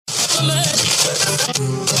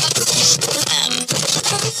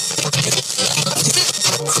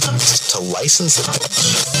To license it.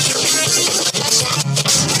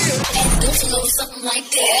 Something like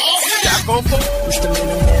that.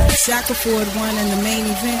 Shaka Ford won in the main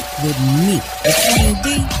event with me, the Queen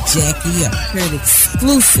D, Jackie Up. Heard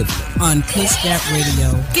exclusively on Push Gap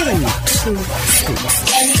Radio. Get a two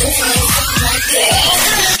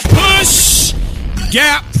Push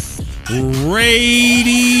Gap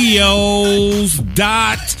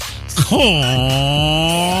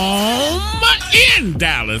Radios.com in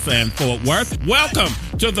Dallas and Fort Worth. Welcome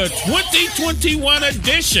to the 2021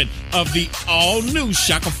 edition of the all-new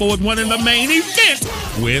Shaka Ford One in the main event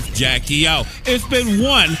with Jackie O. It's been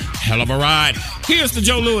one hell of a ride. Here's the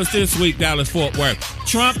Joe Louis this week, Dallas, Fort Worth.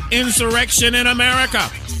 Trump insurrection in America.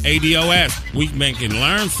 ADOS, we can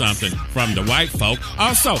learn something from the white folk.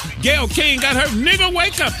 Also, Gayle King got her nigga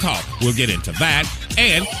wake-up call. We'll get into that.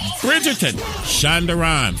 And Bridgerton, Shonda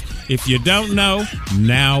Rhimes. If you don't know,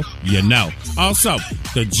 now you know. Also,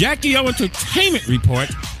 the Jackie O Entertainment Report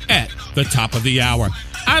at the top of the hour.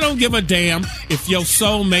 I don't give a damn if your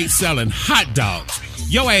soulmate selling hot dogs.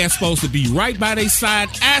 Your ass supposed to be right by their side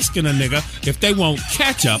asking a nigga if they want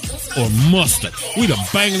ketchup or mustard. We the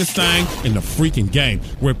bangingest thing in the freaking game.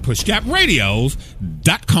 We're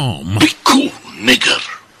PushGapRadios.com. Be cool, nigger.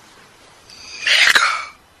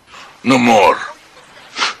 Nigger. No more.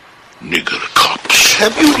 Nigger cops.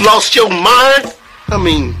 Have you lost your mind? I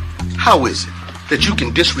mean, how is it that you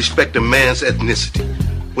can disrespect a man's ethnicity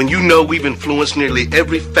when you know we've influenced nearly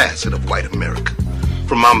every facet of white America?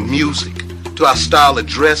 From our music to our style of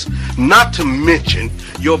dress, not to mention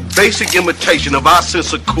your basic imitation of our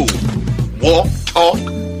sense of cool. Walk, talk,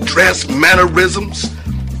 dress, mannerisms.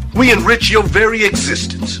 We enrich your very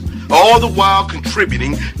existence, all the while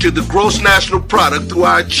contributing to the gross national product through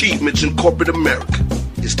our achievements in corporate America.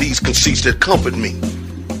 It's these conceits that comfort me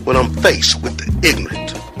when I'm faced with the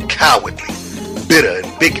ignorant, cowardly, bitter,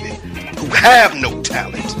 and bigoted who have no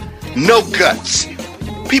talent, no guts.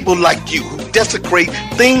 People like you who desecrate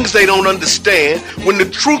things they don't understand when the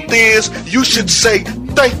truth is you should say,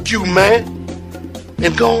 thank you, man,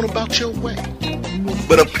 and go on about your way.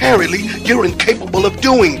 But apparently you're incapable of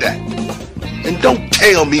doing that. And don't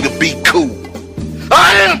tell me to be cool.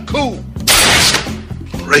 I am cool.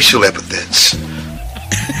 Racial epithets.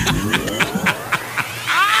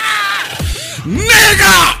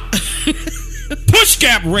 Nigga!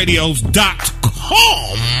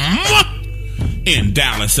 PushGapRadios.com in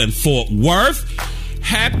Dallas and Fort Worth.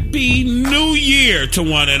 Happy New Year to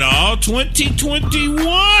one and all. 2021.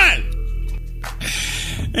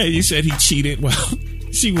 Hey, you said he cheated. Well,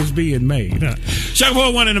 she was being made, huh? Shaka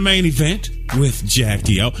Ford One in the main event with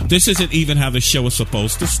Jackie O. This isn't even how the show is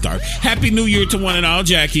supposed to start. Happy New Year to one and all.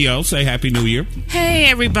 Jackie O, say Happy New Year. Hey,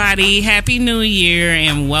 everybody. Happy New Year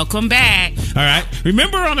and welcome back. All right.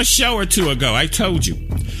 Remember on a show or two ago, I told you,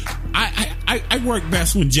 I work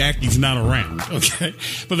best when Jackie's not around, okay?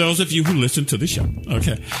 For those of you who listen to the show,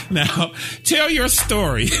 okay? Now, tell your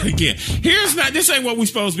story again. This ain't what we're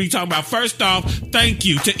supposed to be talking about. First off, thank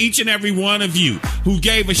you to each and every one of you who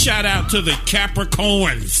gave a shout out to the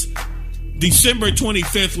Capricorns. December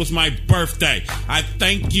 25th was my birthday. I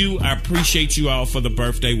thank you. I appreciate you all for the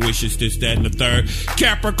birthday wishes, this, that, and the third.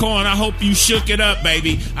 Capricorn, I hope you shook it up,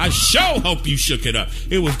 baby. I sure hope you shook it up.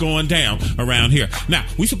 It was going down around here. Now,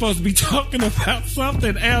 we supposed to be talking about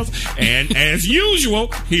something else. And as usual,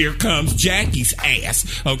 here comes Jackie's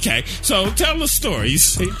ass. Okay, so tell the story. You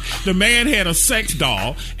see, the man had a sex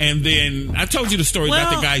doll, and then I told you the story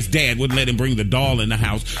about the guy's dad wouldn't let him bring the doll in the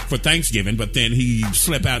house for Thanksgiving, but then he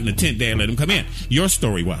slept out in the tent there and let him come in. Your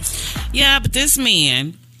story was? Yeah, but this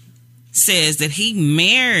man says that he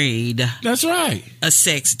married That's right. a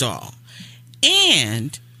sex doll.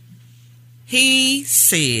 And he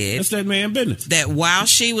said That's that man business. that while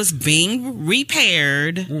she was being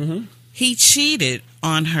repaired, he cheated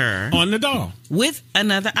on her. On the doll. With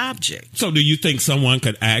another object. So do you think someone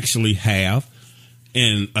could actually have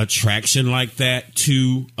an attraction like that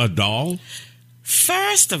to a doll?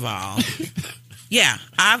 First of all... Yeah,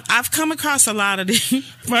 I've come across a lot of these,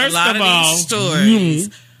 these stories.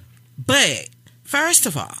 But first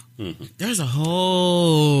of all, there's a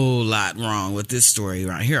whole lot wrong with this story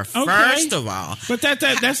right here. Okay. First of all, but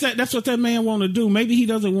that's what that man want to do. Maybe he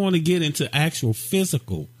doesn't want to get into actual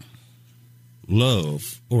physical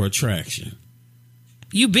love or attraction.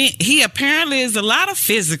 He apparently is a lot of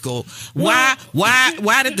physical. Why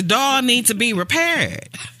did the doll need to be repaired?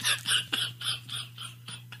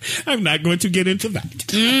 I'm not going to get into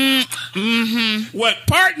that. What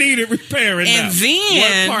part needed repairing? And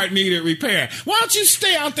then, what part needed repair? Why don't you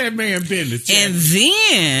stay out that man business? Jack? And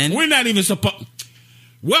then, we're not even supposed.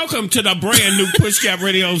 Welcome to the brand new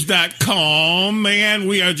PushGapRadios.com, man.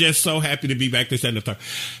 We are just so happy to be back this and the third.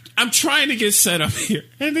 I'm trying to get set up here,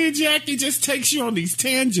 and then Jackie just takes you on these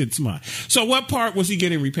tangents, man. So, what part was he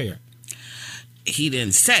getting repaired? He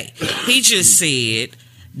didn't say. He just said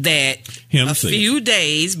that few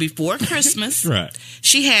days before Christmas, right,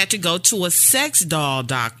 she had to go to a sex doll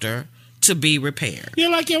doctor to be repaired. Yeah,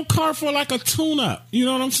 like your car for like a tune-up. You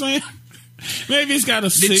know what I'm saying? Maybe it's got a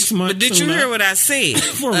 6 month. But did you hear what I said?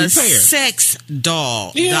 For a repair. Sex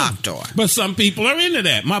doll doctor. But some people are into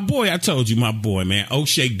that. My boy, I told you, my boy, man,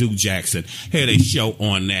 O'Shea Duke Jackson had a show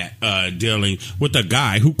on that dealing with a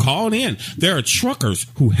guy who called in. There are truckers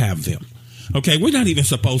who have them. Okay, we're not even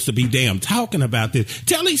supposed to be damn talking about this.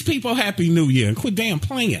 Tell these people Happy New Year and quit damn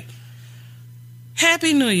playing.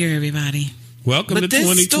 Happy New Year, everybody. Welcome to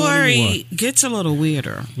 2021. This story gets a little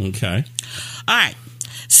weirder. Okay. All right.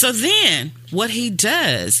 So then what he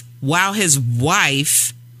does while his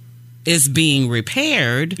wife is being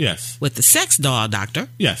repaired with the sex doll doctor,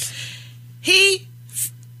 he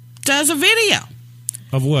does a video.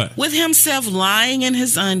 Of what? With himself lying in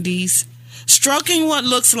his undies, stroking what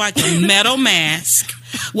looks like a metal mask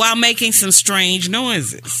while making some strange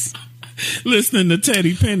noises. Listening to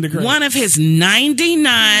Teddy Pendergrass. One of his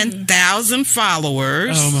 99,000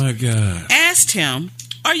 followers asked him,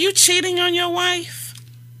 "Are you cheating on your wife?"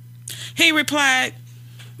 He replied,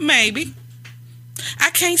 "Maybe. I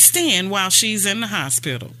can't stand while she's in the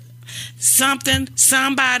hospital.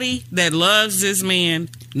 Somebody that loves this man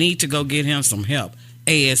need to go get him some help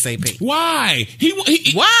ASAP." Why?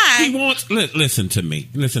 Why? He wants. Listen to me.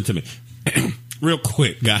 Real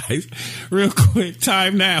quick, guys. Real quick.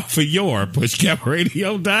 Time now for your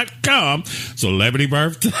PushGapRadio.com celebrity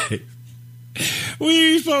birthday.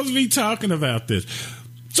 We ain't supposed to be talking about this.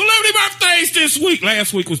 Celebrity birthdays this week.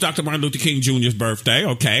 Last week was Dr. Martin Luther King Jr.'s birthday,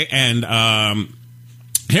 okay? And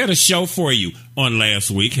had a show for you on last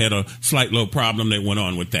week. Had a slight little problem that went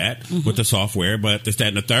on with that, with the software, but this, that,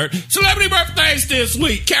 and the third. Celebrity birthdays this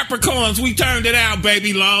week. Capricorns, we turned it out,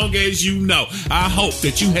 baby, long as you know. I hope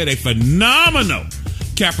that you had a phenomenal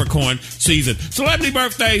Capricorn season. Celebrity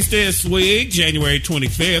birthdays this week. January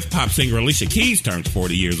 25th, pop singer Alicia Keys turns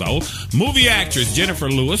 40 years old. Movie actress Jennifer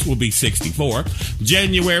Lewis will be 64.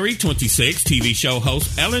 January 26th, TV show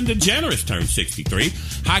host Ellen DeGeneres turns 63.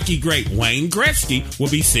 Hockey great Wayne Gretzky will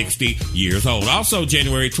be 60 years old. Also,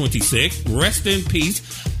 January 26th, rest in peace,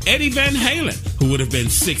 Eddie Van Halen, who would have been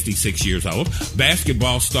 66 years old.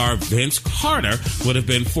 Basketball star Vince Carter would have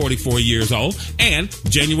been 44 years old. And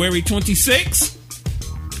January 26th,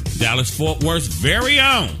 Dallas-Fort Worth's very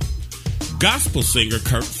own gospel singer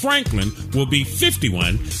Kirk Franklin will be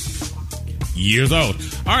 51 years old.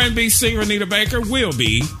 R&B singer Anita Baker will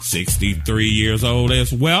be 63 years old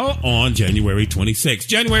as well on January 26th.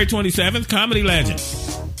 January 27th, comedy legend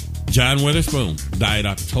John Witherspoon died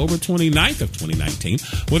October 29th of 2019.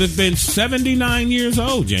 Would have been 79 years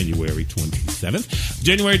old January 27th.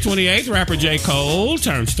 January 28th, rapper J. Cole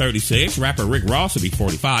turns 36. Rapper Rick Ross will be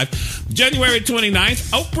 45. January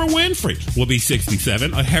 29th, Oprah Winfrey will be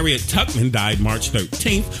 67. Harriet Tubman died March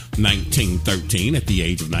 13th, 1913 at the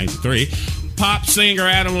age of 93. Pop singer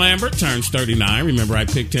Adam Lambert turns 39. Remember I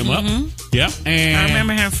picked him up? Yep. And I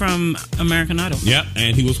remember him from American Idol. Yep,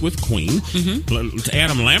 and he was with Queen.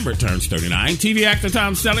 Adam Lambert turns 39. TV actor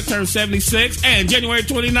Tom Selleck turns 76. And January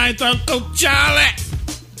 29th, Uncle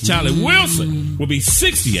Charlie Wilson will be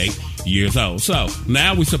 68 years old. So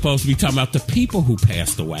now we're supposed to be talking about the people who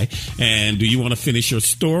passed away. And do you want to finish your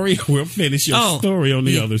story? We'll finish your story on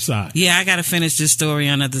the other side. Yeah, I got to finish this story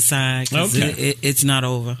on the other side. Okay. It's not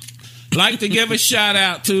over. Like to give a shout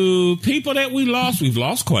out to people that we lost. We've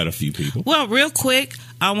lost quite a few people. Well, real quick,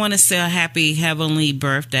 I want to say a happy heavenly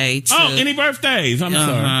birthday to... Oh, any birthdays? I'm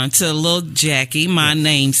sorry. To little Jackie, my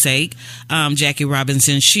namesake, Jackie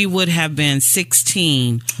Robinson. She would have been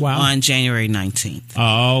 16 on January 19th.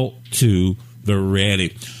 All to the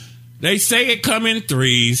ready. They say it come in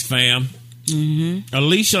threes, fam.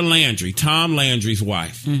 Alicia Landry, Tom Landry's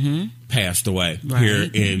wife, passed away here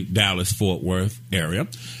in Dallas-Fort Worth area.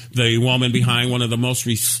 The woman behind one of the most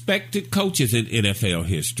respected coaches in NFL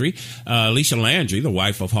history, Alicia Landry, the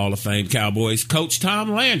wife of Hall of Fame Cowboys coach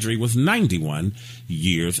Tom Landry, was 91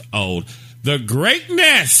 years old. The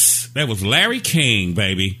greatness, that was Larry King,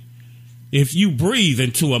 baby. If you breathe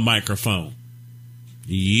into a microphone,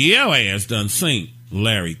 your ass done seen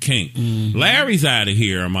Larry King. Larry's out of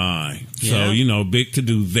here, am I? So, big to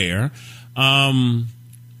do there.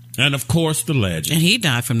 And, of course, the legend. And he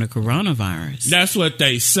died from the coronavirus. That's what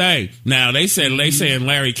they say. Now, they saying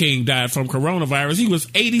Larry King died from coronavirus. He was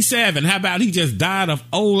 87. How about he just died of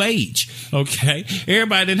old age? Okay.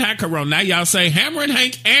 Everybody didn't have corona. Now y'all say Hammerin'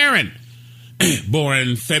 Hank Aaron,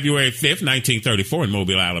 born February 5th, 1934 in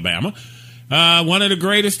Mobile, Alabama. One of the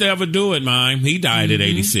greatest to ever do it, man. He died at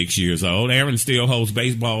 86 years old. Aaron still holds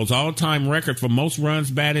baseball's all-time record for most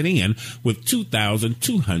runs batted in with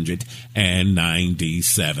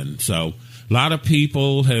 2,297. So a lot of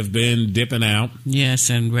people have been dipping out. Yes,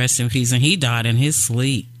 and rest in peace. And he died in his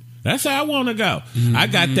sleep. That's how I want to go. I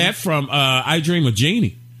got that from I Dream of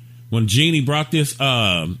Jeannie. When Jeannie brought this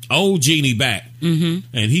old Jeannie back, and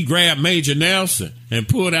he grabbed Major Nelson and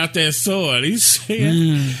pulled out that sword. He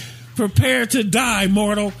said, "Prepare to die,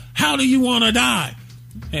 mortal. How do you want to die?"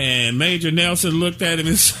 And Major Nelson looked at him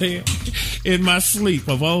and said, "In my sleep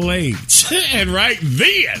of old age." And right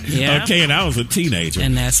then, okay, and I was a teenager.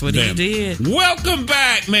 And that's what he did. Welcome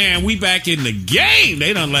back, man. We back in the game.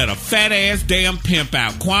 They done let a fat-ass damn pimp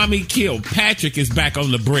out. Kwame Kilpatrick is back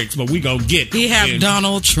on the bricks, but we gonna get He have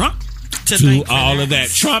Donald Trump to all of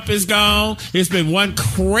that. Trump is gone. It's been one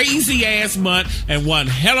crazy ass month and one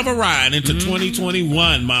hell of a ride into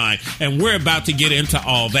 2021, mine. And we're about to get into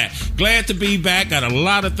all that. Glad to be back. Got a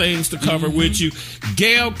lot of things to cover with you.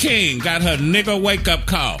 Gayle King got her nigga wake up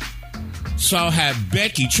call. Saw how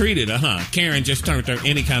Becky treated her, Karen just turned her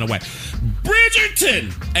any kind of way.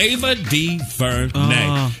 Bridgerton, Ava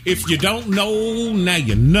DuVernay. If you don't know, now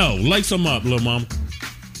you know. Lace them up, little mama.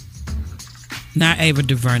 Not Ava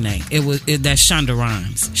DuVernay. That's Shonda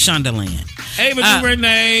Rhimes. Shondaland. Ava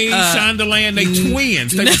DuVernay, Shondaland, they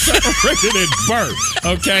twins. They were separated at birth.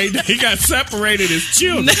 Okay, they got separated as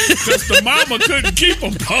children because the mama couldn't keep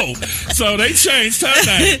them both, so they changed her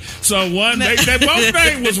name. So they both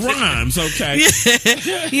name was Rhymes. Okay,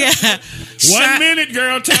 yeah. 1 minute,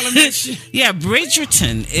 girl, telling that shit. Yeah,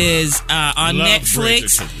 Bridgerton is on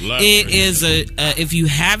Netflix. It is if you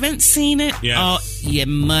haven't seen it, you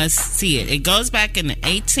must see it. It goes back in the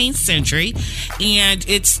 18th century, and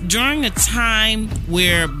it's during a time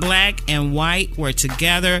where black and white were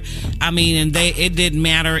together. I mean, and it didn't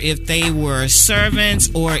matter if they were servants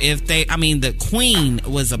or if the queen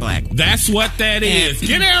was a black woman. That's what that is.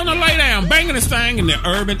 Get down and lay down, banging this thing in the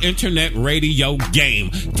urban internet radio game.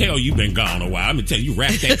 Tell you been gone a while. I'm gonna tell you,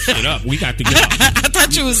 wrap that shit up. We got to get up. I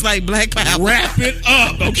thought you was like Black Power. Wrap it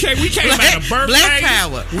up, okay? We came out of birthday. Black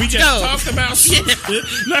Power. We just talked about shit.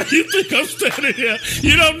 Now you think I'm standing here?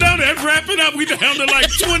 You don't know that. Wrap it up. We down to like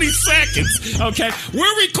 20 seconds. Okay,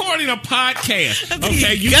 we're recording a podcast.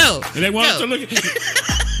 Okay, go. They want us to look at.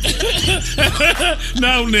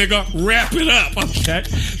 No, nigga, wrap it up. Okay,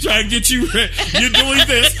 try to get you. You're doing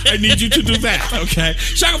this. I need you to do that. Okay,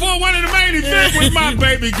 Shaka 4-1 in the main event with my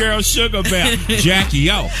baby girl Sugar Bell, Jackie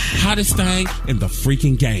O, hottest thing in the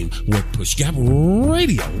freaking game with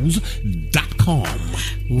PushGapRadios.com.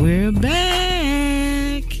 We're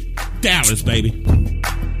back, Dallas, baby.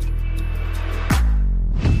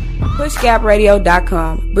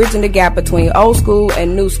 PushGapRadio.com, bridging the gap between old school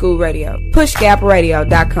and new school radio.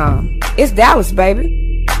 PushGapRadio.com. It's Dallas,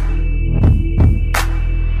 baby.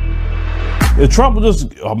 If Trump was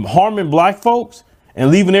just harming black folks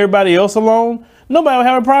and leaving everybody else alone, nobody would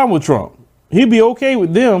have a problem with Trump. He'd be okay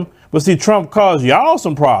with them, but see, Trump caused y'all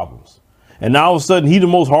some problems. And now all of a sudden, he's the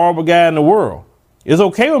most horrible guy in the world. It's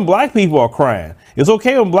okay when black people are crying. It's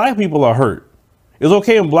okay when black people are hurt. It's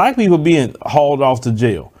okay when black people are being hauled off to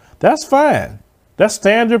jail. That's fine. That's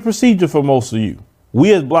standard procedure for most of you.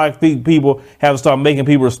 We as black people have to start making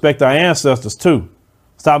people respect our ancestors too.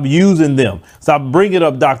 Stop using them. Stop bringing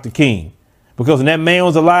up Dr. King. Because when that man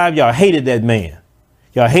was alive, y'all hated that man.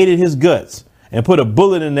 Y'all hated his guts and put a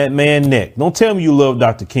bullet in that man's neck. Don't tell me you love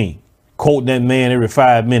Dr. King. Quoting that man every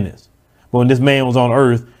 5 minutes. But when this man was on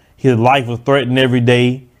earth, his life was threatened every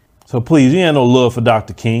day. So please, you ain't no love for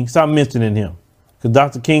Dr. King. Stop mentioning him. Because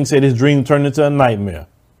Dr. King said his dream turned into a nightmare.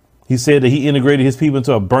 He said that he integrated his people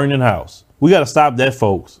into a burning house. We got to stop that,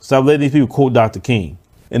 folks. Stop letting these people quote Dr. King.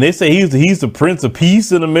 And they say he's the Prince of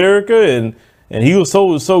Peace in America, and he was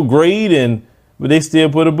so great, but they still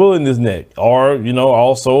put a bullet in his neck. Or,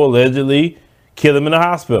 also allegedly kill him in the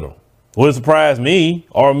hospital. Wouldn't surprise me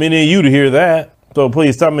or many of you to hear that. So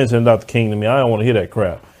please stop mentioning Dr. King to me. I don't want to hear that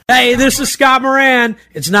crap. Hey, this is Scott Moran.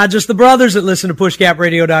 It's not just the brothers that listen to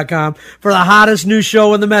PushGapRadio.com for the hottest new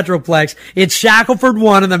show in the Metroplex. It's Shackleford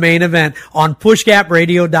One in the main event on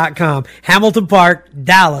PushGapRadio.com. Hamilton Park,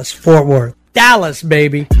 Dallas, Fort Worth. Dallas,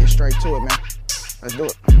 baby. Get straight to it, man. Let's do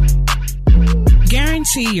it.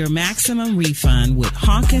 Guarantee your maximum refund with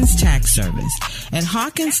Hawkins Tax Service. At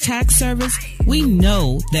Hawkins Tax Service, we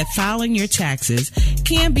know that filing your taxes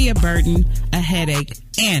can be a burden, a headache,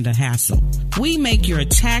 and a hassle. We make your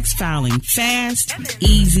tax filing fast,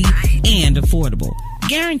 easy, and affordable.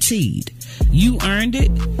 Guaranteed. You earned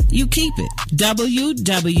it, you keep it.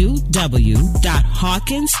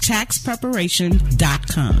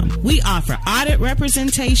 www.hawkinstaxpreparation.com. We offer audit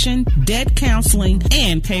representation, debt counseling,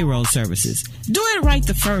 and payroll services. Do it right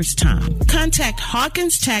the first time. Contact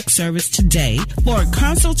Hawkins Tax Service today for a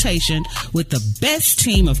consultation with the best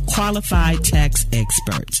team of qualified tax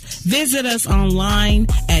experts. Visit us online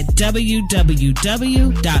at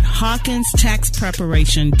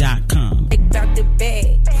www.hawkinstaxpreparation.com. About the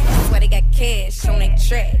bag, that's why they got cash on their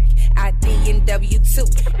track. ID and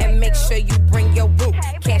W2, and make sure you bring your boo.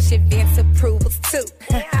 Cash advance approvals too.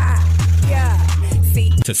 Yeah. See.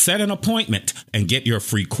 To set an appointment and get your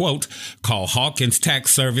free quote, call Hawkins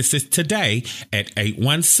Tax Services today at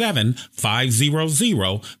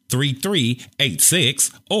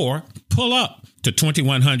 817-500-3386 or pull up to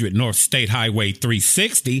 2100 North State Highway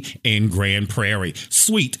 360 in Grand Prairie,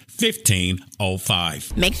 Suite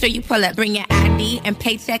 1505. Make sure you pull up, bring your ID and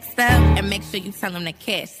paycheck stub, and make sure you tell them the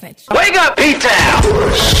cash sent you. Wake up, P-Town!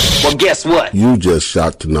 Well, guess what? You just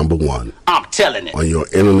shot to number one I'm telling it. on your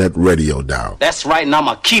internet radio dial. That's right, and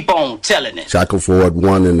I'ma keep on telling it. Shackleford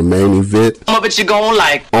won in the main event. Some of it you gon'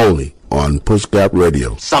 like. Only on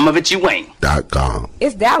PushGapRadio.com. Some of it you ain't.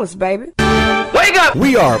 It's Dallas, baby. Wake up!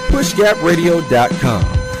 We are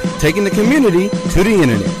PushGapRadio.com, taking the community to the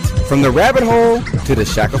internet. From the rabbit hole to the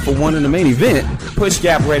shackle for one in the main event,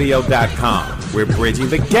 PushGapRadio.com. We're bridging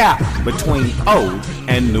the gap between old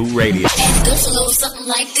and new radio. Goes a little something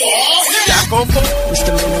like this.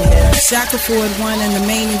 Shackleford won in the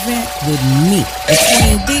main event with me,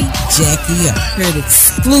 Queen D, Jackie O. Heard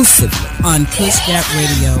exclusively on Push Gap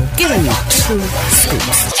Radio. Giving you true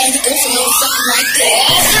scoops. And it goes a little something like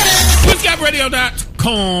this.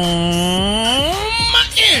 PushGapRadio.com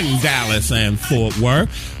in Dallas and Fort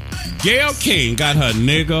Worth. Gayle King got her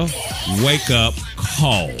nigga wake up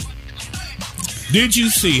call. Did you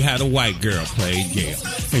see how the white girl played Gayle?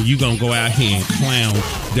 And you gonna go out here and clown,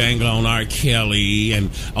 dangle on R. Kelly, and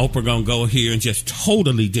Oprah gonna go here and just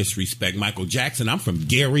totally disrespect Michael Jackson. I'm from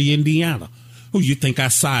Gary, Indiana. Who you think I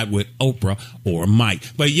side with, Oprah or Mike?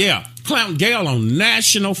 But yeah, clown Gayle on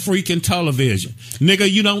national freaking television. Nigga,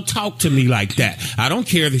 you don't talk to me like that. I don't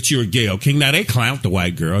care that you're Gayle King. Now, they clowned the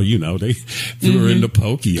white girl, you know. They threw her in the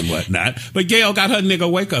pokey and whatnot. But Gayle got her nigga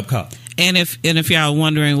wake-up call. And if y'all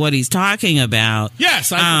wondering what he's talking about.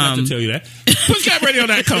 Yes, I forgot to tell you that.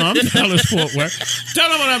 PushGapRadio.com, Dallas Fort Worth. Tell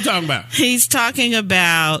them what I'm talking about. He's talking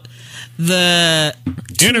about the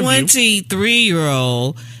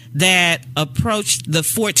 23-year-old that approached the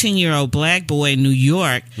 14-year-old black boy in New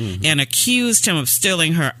York and accused him of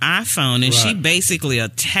stealing her iPhone. And she basically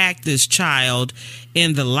attacked this child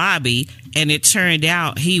in the lobby. And it turned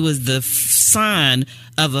out he was the son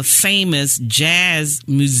of a famous jazz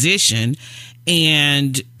musician.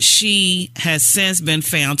 And she has since been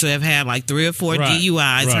found to have had like 3 or 4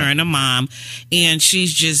 DUIs, her and her mom. And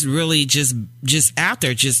she's just really just out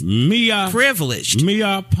there, just privileged.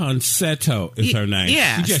 Mia Ponsetto is her name.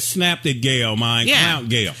 Yeah. She just snapped at Gayle, Count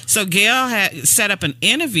Gayle. So Gayle had set up an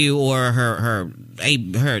interview, or her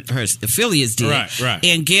affiliates did. Right.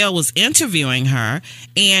 And Gayle was interviewing her,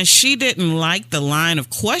 and she didn't like the line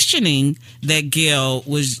of questioning that Gayle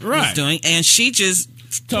was doing. And she just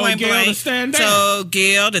told Gayle to stand down. Told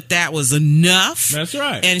Gayle that was enough. That's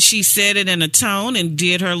right. And she said it in a tone and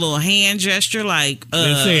did her little hand gesture like,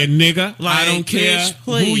 and said, nigga, like, I don't care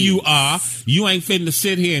who you are. You ain't fitting to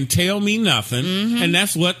sit here and tell me nothing. And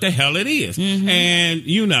that's what the hell it is. And,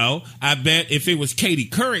 you know, I bet if it was Katie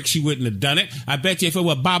Couric, she wouldn't have done it. I bet you if it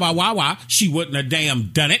was Baba Wawa, she wouldn't have damn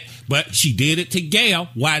done it. But she did it to Gayle.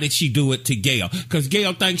 Why did she do it to Gayle? Because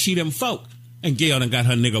Gayle thinks she them folk. And Gayle done got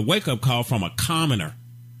her nigga wake-up call from a commoner.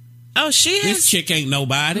 Oh, This chick ain't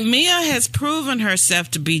nobody. Mia has proven herself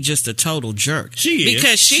to be just a total jerk. She is.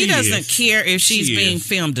 Because she doesn't care if she's being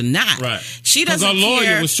filmed or not. Right. She doesn't care. Because her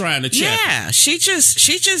lawyer was trying to check. Yeah. She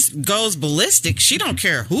just goes ballistic. She don't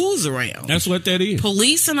care who's around. That's what that is.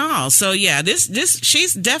 Police and all. So yeah, this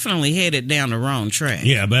she's definitely headed down the wrong track.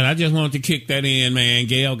 Yeah, but I just wanted to kick that in, man.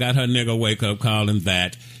 Gayle got her nigga wake up call, and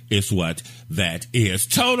that is what that is.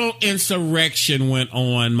 Total insurrection went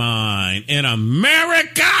on mine in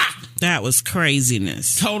America. That was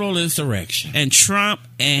craziness. Total insurrection. And Trump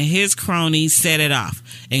and his cronies set it off,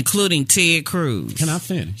 including Ted Cruz. Can I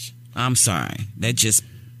finish? I'm sorry. That just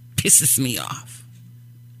pisses me off.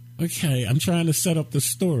 Okay, I'm trying to set up the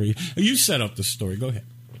story. You set up the story. Go ahead.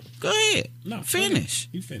 Go ahead. No, finish.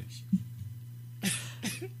 You finish.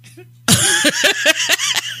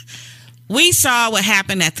 We saw what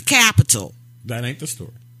happened at the Capitol. That ain't the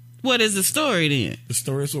story. What is the story then? The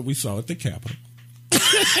story is what we saw at the Capitol.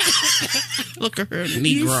 Look at her,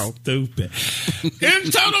 Negro. Stupid.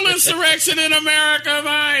 In total insurrection in America,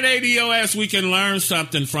 fine, ADOS, we can learn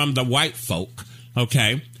something from the white folk,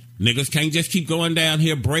 okay? Niggas can't just keep going down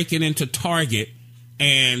here breaking into Target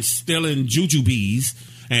and stealing jujubes.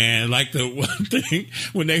 And like the one thing,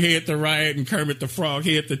 when they had the riot and Kermit the Frog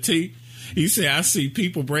had the tea, he said, I see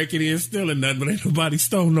people breaking in, stealing nothing, but ain't nobody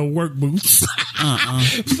stole no work boots.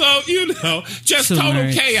 So, just Too total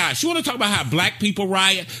much. chaos. You want to talk about how black people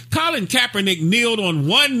riot? Colin Kaepernick kneeled on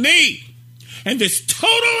one knee. And this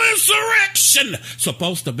total insurrection,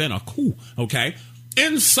 supposed to have been a coup, okay?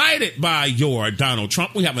 Incited by your Donald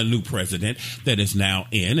Trump. We have a new president that is now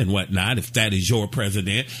in and whatnot. If that is your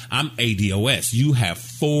president, I'm ADOS. You have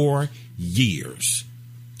 4 years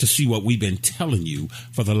to see what we've been telling you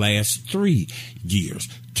for the last 3 years.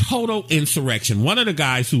 Total insurrection. One of the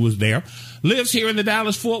guys who was there lives here in the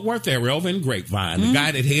Dallas-Fort Worth area over in Grapevine. The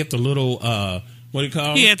guy that had the little, what do you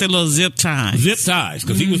call it? He had the little zip ties. Zip ties,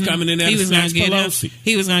 because he was coming in there to snatch Pelosi.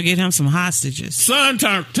 He was going to get him some hostages. Son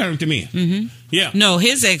turned him in. Yeah. No,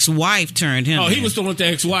 his ex-wife turned him in. Oh, he was the one with the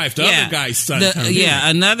ex-wife. The other guy's son turned him in. Yeah,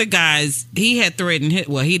 another guy's, he had threatened,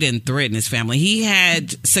 he didn't threaten his family. He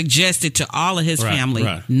had suggested to all of his family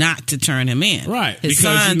not to turn him in. Right, his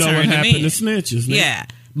because son you know what turned him happened in. to snitches. Man. Yeah,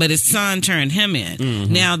 but his son turned him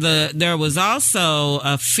in. Now, there was also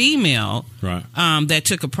a female that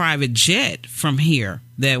took a private jet from here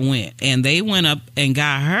that went, and they went up and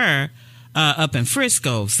got her up in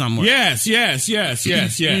Frisco somewhere. Yes.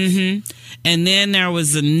 And then there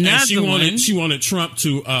was another one. She wanted Trump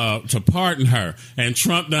to pardon her, and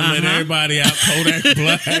Trump done let everybody out. Kodak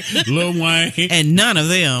Black, Lil Wayne, and none of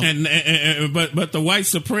them. And but the white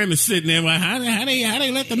supremacists sitting there like, how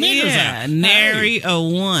they let the niggers out? Nary a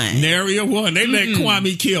one. They let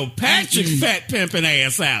Kwame kill Patrick fat pimping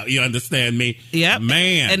ass out. You understand me? Yep,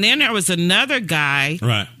 man. And then there was another guy.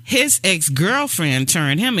 Right. His ex-girlfriend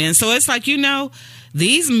turned him in. So it's like,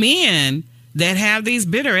 these men that have these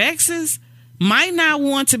bitter exes might not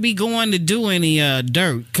want to be going to do any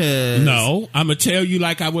dirt. No, I'm going to tell you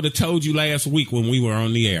like I would have told you last week when we were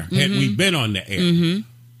on the air. Had we been on the air.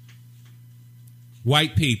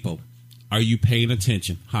 White people, are you paying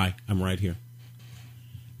attention? Hi, I'm right here.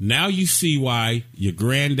 Now you see why your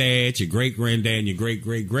granddad, your great-granddad, and your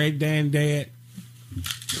great-great-great-granddad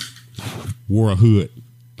wore a hood.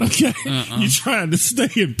 Okay, you're trying to stay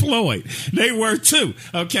employed. They were too.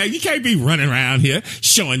 Okay, you can't be running around here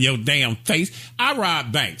showing your damn face. I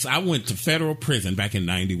robbed banks. I went to federal prison back in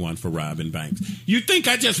 '91 for robbing banks. You think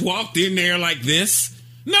I just walked in there like this?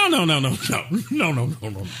 No.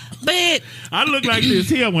 But I look like this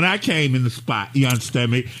here when I came in the spot. You understand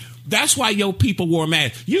me? That's why your people wore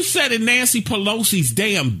masks. You sat in Nancy Pelosi's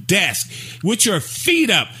damn desk with your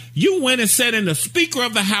feet up. You went and sat in the Speaker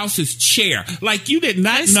of the House's chair like you did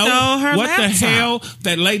not know what laptop. The hell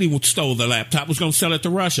that lady stole the laptop, was going to sell it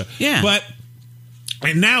to Russia. Yeah.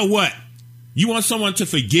 And now what? You want someone to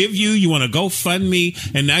forgive you? You want to go fund me?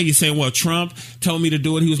 And now you're saying, well, Trump told me to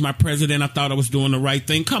do it. He was my president. I thought I was doing the right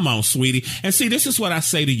thing. Come on, sweetie. And see, this is what I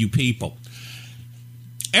say to you people.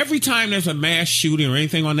 Every time there's a mass shooting or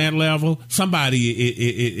anything on that level, somebody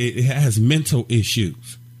it has mental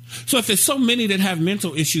issues. So if there's so many that have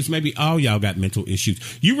mental issues, maybe all y'all got mental issues.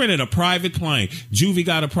 You rented a private plane. Juvie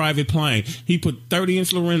got a private plane. He put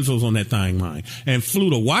 30-inch Lorenzos on that thing, mine, and flew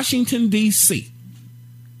to Washington, D.C.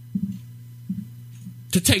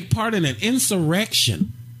 to take part in an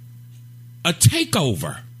insurrection, a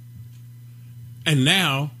takeover. And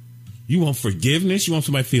now you want forgiveness? You want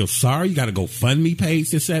somebody to feel sorry? You got to go fund me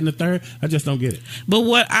page, this, that, and the third? I just don't get it. But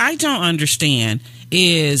what I don't understand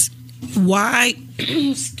is why,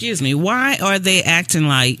 why are they acting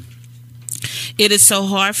like it is so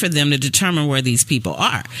hard for them to determine where these people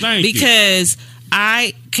are? Because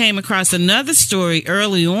I came across another story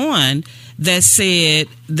early on that said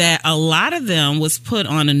that a lot of them was put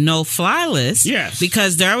on a no-fly list. Yes.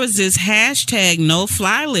 Because there was this hashtag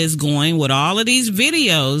no-fly list going with all of these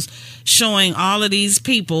videos showing all of these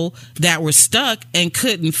people that were stuck and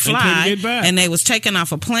couldn't fly, and they was taken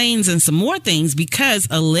off of planes and some more things because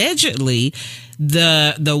allegedly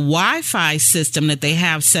the Wi-Fi system that they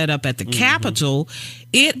have set up at the Capitol,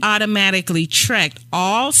 it automatically tracked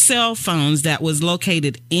all cell phones that was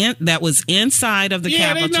located inside of the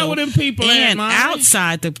Capitol, they know where them people and at,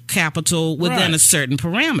 outside the Capitol within a certain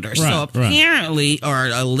parameter. So apparently or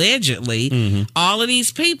allegedly, all of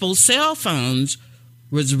these people's cell phones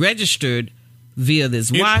was registered via this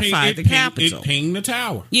Wi-Fi at the Capitol. It pinged the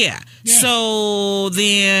tower. Yeah. So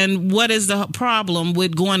then what is the problem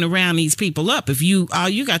with going around these people up? If all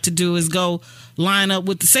you got to do is go line up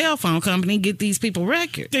with the cell phone company and get these people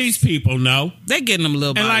records. These people know. They're getting them a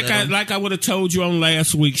little bit. And like I would have told you on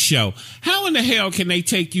last week's show, how in the hell can they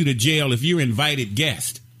take you to jail if you're invited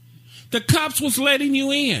guest? The cops was letting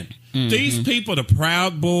you in. Mm-hmm. These people, the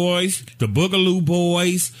Proud Boys, the Boogaloo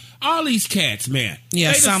Boys, all these cats, man.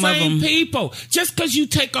 Yeah, they the some same of them. People. Just because you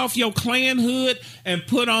take off your Klan hood and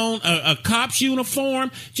put on a cop's uniform,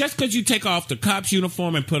 just because you take off the cop's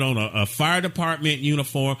uniform and put on a fire department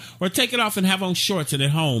uniform, or take it off and have on shorts and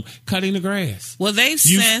at home cutting the grass. Well, they've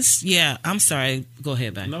since, I'm sorry. Go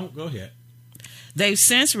ahead, babe. No, go ahead. They've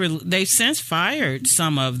since fired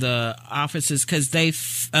some of the officers because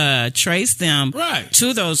they've traced them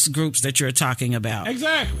to those groups that you're talking about.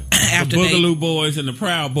 Exactly. After the Boogaloo Boys and the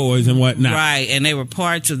Proud Boys and whatnot. Right, and they were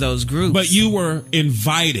parts of those groups. But you were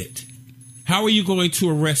invited. How are you going to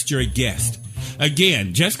arrest your guest?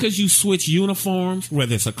 Again, just because you switch uniforms,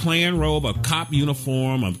 whether it's a Klan robe, a cop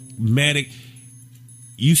uniform, a medic,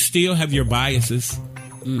 you still have your biases.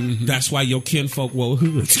 Mm-hmm. That's why your kinfolk wore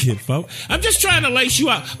hoods, kinfolk. I'm just trying to lace you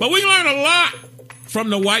up. But we learn a lot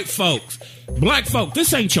from the white folks. Black folk,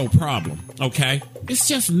 this ain't your problem, okay? It's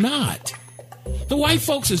just not. The white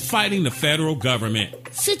folks is fighting the federal government.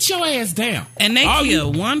 Sit your ass down. And they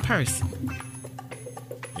killed one person.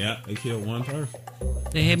 Yeah, they killed one person.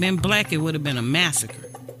 If they had been black, it would have been a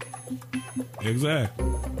massacre. Exactly.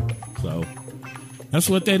 So,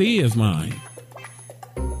 that's what that is, mine.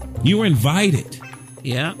 You were invited.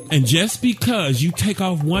 Yeah. And just because you take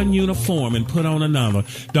off one uniform and put on another,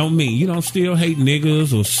 don't mean you don't still hate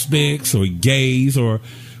niggas or spicks or gays or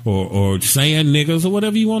sand niggas or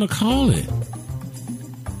whatever you want to call it.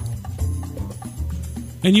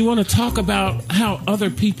 And you want to talk about how other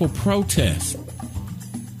people protest.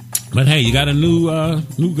 But hey, you got a new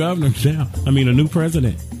governor now. I mean, a new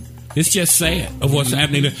president. It's just sad of what's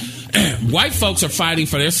happening. White folks are fighting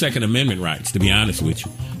for their Second Amendment rights, to be honest with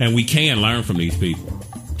you. And we can learn from these people.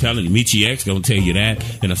 I'm telling you, Michi X going to tell you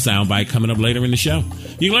that in a soundbite coming up later in the show.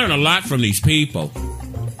 You learn a lot from these people.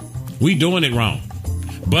 We doing it wrong.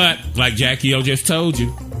 But, like Jackie O just told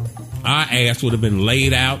you, our ass would have been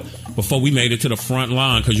laid out before we made it to the front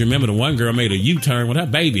lawn. Because you remember the one girl made a U-turn with her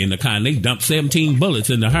baby in the car and they dumped 17 bullets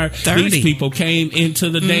into her. 30. These people came into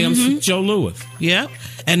the damn Joe Louis. Yep.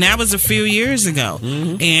 And that was a few years ago.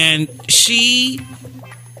 Mm-hmm. And she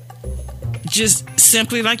just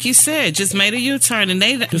simply, like you said, just made a U-turn. And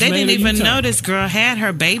they didn't even know this girl had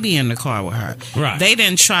her baby in the car with her. Right. They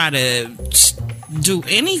didn't try to do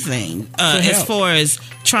anything as far as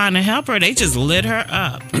trying to help her. They just lit her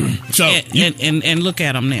up. So and look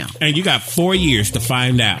at them now. And you got 4 years to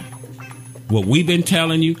find out what we've been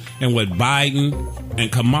telling you and what Biden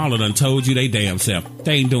and Kamala done told you they damn self.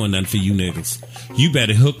 They ain't doing nothing for you niggas. You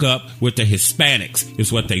better hook up with the Hispanics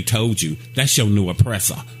is what they told you. That's your new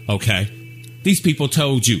oppressor, okay? These people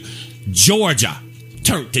told you Georgia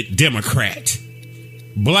turned it Democrat.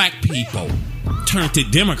 Black people turned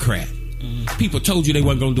it Democrat. People told you they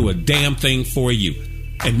weren't going to do a damn thing for you.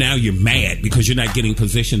 And now you're mad because you're not getting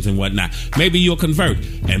positions and whatnot. Maybe you'll convert.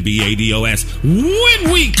 MBADOS.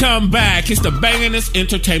 When we come back, it's the bangingest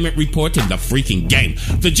entertainment report in the freaking game.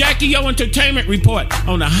 The Jackie O Entertainment Report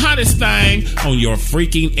on the hottest thing on your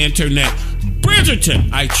freaking internet.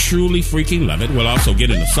 Bridgerton. I truly freaking love it. We'll also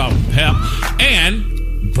get into Salt and Pep.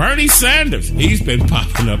 And Bernie Sanders. He's been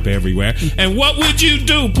popping up everywhere. And what would you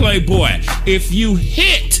do, Playboy, if you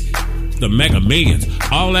hit the Mega Millions?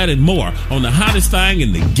 All that and more on the hottest thing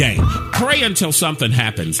in the game. Pray until something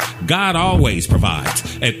happens. God always provides.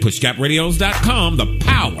 At pushgapradios.com, the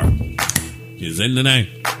power is in the name.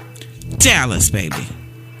 Dallas, baby.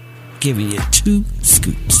 Giving you 2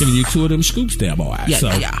 scoops. Giving you 2 of them scoops there, boy. Yeah,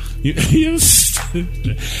 so, yeah.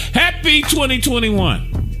 Happy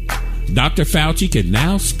 2021. Dr. Fauci can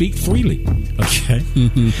now speak freely. Okay?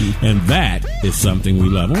 And that is something we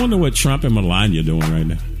love. I wonder what Trump and Melania are doing right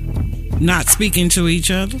now. Not speaking to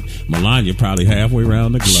each other. Melania probably halfway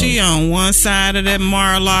around the globe. She on one side of that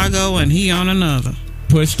Mar-a-Lago and he on another.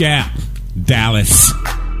 Push Gap, Dallas.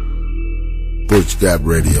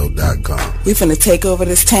 PushGapRadio.com. We finna take over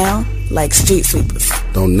this town like street sweepers.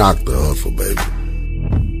 Don't knock the hustle, baby.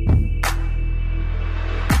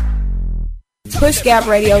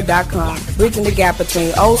 PushGapRadio.com. Bridging the gap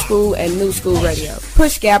between old school and new school radio.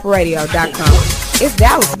 PushGapRadio.com. It's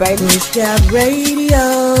Dallas, baby. Push Gap Radio.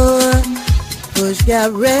 Push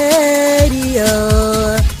Gap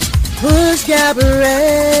Radio. Push Gap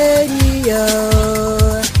Radio.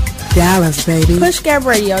 Dallas, baby.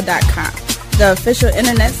 PushGapRadio.com. the official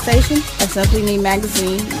internet station of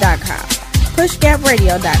SimplyNeedMagazine.com.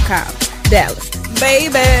 PushGapRadio.com. Dallas,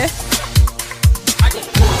 baby.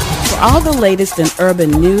 For all the latest in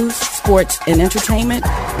urban news, sports, and entertainment,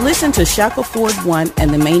 listen to Shackleford 1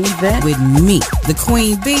 and the Main Event with me, the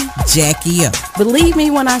Queen Bee, Jackie O. Believe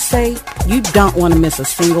me when I say you don't want to miss a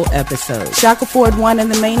single episode. Shackleford 1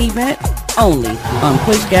 and the Main Event, only on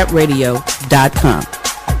PushGapRadio.com.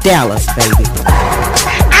 Dallas, baby.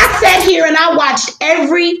 I sat here and I watched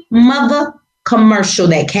every mother commercial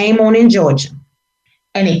that came on in Georgia,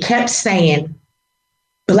 and it kept saying,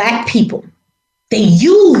 black people. They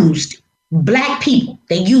used black people.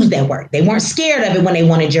 They used that word. They weren't scared of it when they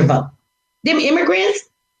wanted your vote. Them immigrants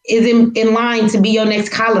is in line to be your next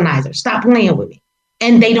colonizer. Stop playing with me.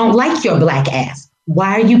 And they don't like your black ass.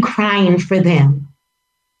 Why are you crying for them?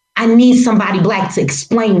 I need somebody black to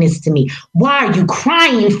explain this to me. Why are you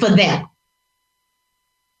crying for them?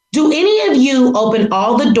 Do any of you open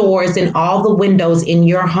all the doors and all the windows in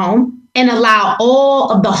your home and allow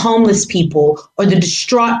all of the homeless people or the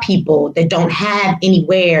distraught people that don't have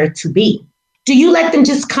anywhere to be? Do you let them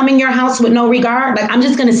just come in your house with no regard? Like, I'm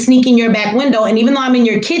just going to sneak in your back window. And even though I'm in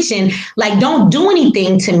your kitchen, like, don't do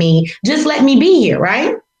anything to me. Just let me be here,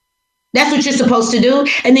 right? That's what you're supposed to do.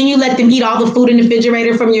 And then you let them eat all the food in the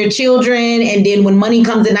refrigerator from your children. And then when money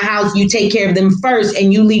comes in the house, you take care of them first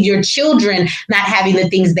and you leave your children not having the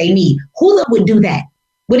things they need. Who would do that?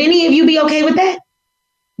 Would any of you be okay with that?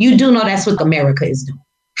 You do know that's what America is doing.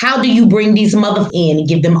 How do you bring these mothers in and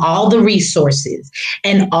give them all the resources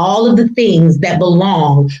and all of the things that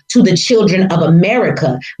belong to the children of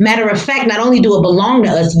America? Matter of fact, not only do it belong to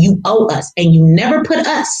us, you owe us. And you never put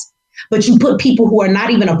us, but you put people who are not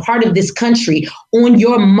even a part of this country on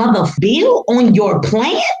your mother bill, on your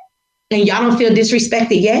plan, and y'all don't feel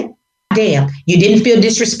disrespected yet? Damn, you didn't feel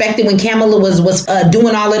disrespected when Kamala was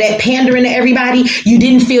doing all of that pandering to everybody. You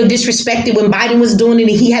didn't feel disrespected when Biden was doing it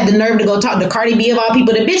and he had the nerve to go talk to Cardi B of all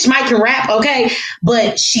people. The bitch might can rap, okay,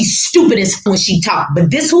 but she's stupid as when she talked.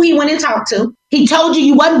 But this who he went and talked to. He told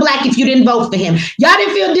you wasn't black if you didn't vote for him. Y'all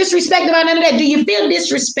didn't feel disrespected about none of that. Do you feel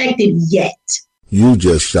disrespected yet? You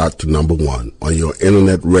just shot to number 1 on your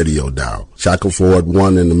internet radio dial. Shackleford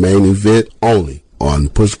 1 in the Main Event, only on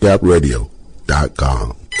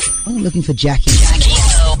PushGapRadio.com. I'm looking for Jackie. Jackie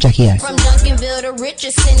O. From Duncanville to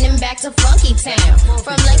Richardson and back to Funky Town.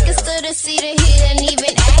 From Lancaster to Cedar Hill and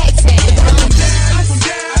even Agtown. I'm from down,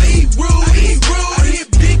 I eat rude. I hit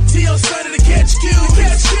Big T on Sunday to catch Q.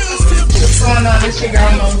 What's going on? It's your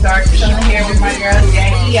girl, Mo Dark. Chilling here with my girl,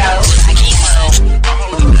 Jackie O.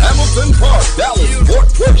 Hamilton Park, Dallas, Fort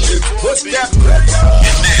Worth, it's Push Gap Radio.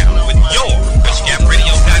 And now, with your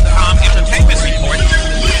PushGapRadio.com entertainment report.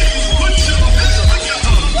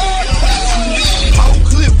 Oak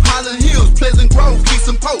Cliff, Highland Hills, Pleasant Grove, Keys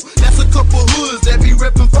and Pope. That's a couple hoods that be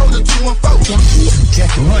reppin' for the 214.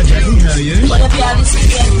 Jackie, hi Jackie, how are you? What up, y'all? This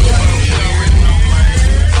is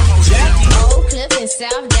Jackie. Oak Cliff in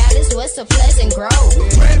South Dallas, west of Pleasant Grove.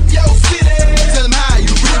 Rep your city, tell them how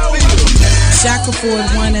you really feel. Shackleford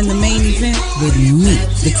 1 and the Main Event with me,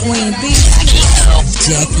 the Queen Bee,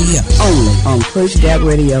 Jackie O. Only on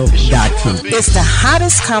PushGapRadio.com. It's the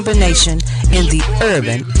hottest combination in the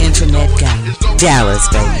urban internet game. Dallas,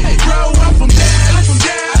 baby. I'm from down,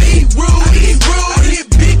 I eat rude. I hit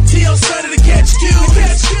Big T on Sunday to catch Q.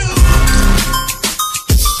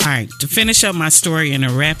 All right, to finish up my story and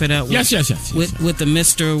to wrap it up. Yes. With the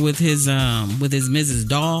Mister with his Mrs.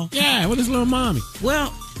 Doll. Yeah, with his little mommy.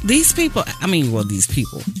 Well, these people.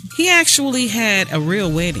 He actually had a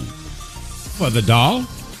real wedding. For the doll?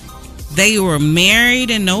 They were married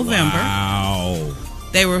in November. Wow.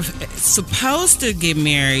 They were supposed to get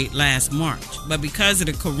married last March, but because of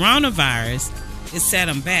the coronavirus, it set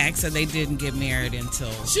them back, so they didn't get married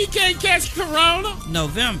until... She can't catch corona?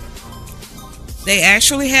 November. They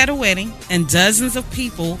actually had a wedding, and dozens of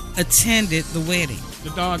people attended the wedding. The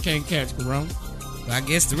dog can't catch corona? Well, I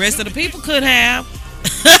guess the rest of the people could have.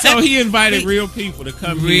 So he invited real people to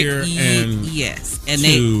come here and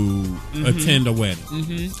attend a wedding.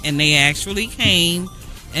 Mm-hmm. And they actually came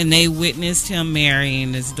and they witnessed him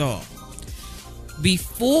marrying his doll.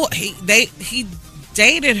 Before he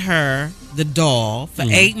dated her, the doll, for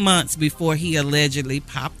 8 months before he allegedly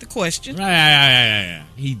popped the question. Right.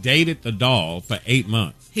 He dated the doll for 8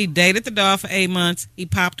 months. He dated the doll for 8 months. He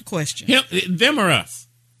popped the question. Them or us?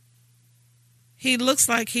 He looks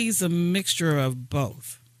like he's a mixture of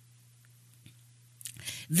both.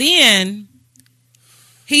 Then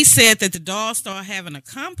he said that the doll started having a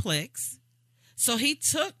complex, so he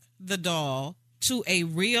took the doll to a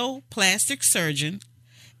real plastic surgeon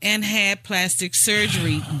and had plastic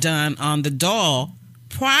surgery done on the doll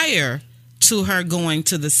prior to her going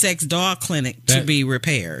to the sex doll clinic to be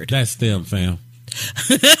repaired. That's them, fam.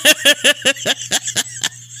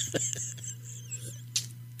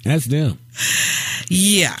 That's them.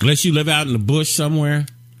 Yeah. Unless you live out in the bush somewhere,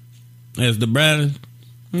 as the brother.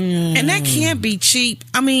 And that can't be cheap.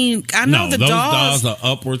 I mean, I know those dolls are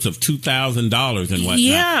upwards of $2,000 and whatnot.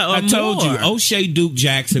 Yeah, or I told more. you, O'Shea Duke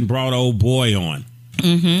Jackson brought Old Boy on.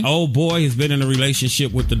 Mm-hmm. Old Boy has been in a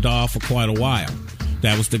relationship with the doll for quite a while.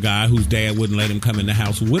 That was the guy whose dad wouldn't let him come in the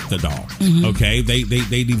house with the doll. Mm-hmm. Okay,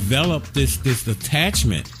 they developed this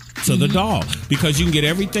attachment to the doll because you can get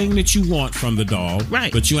everything that you want from the doll,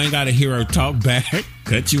 right? But you ain't got to hear her talk back,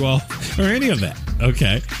 cut you off, or any of that.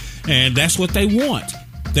 Okay, and that's what they want.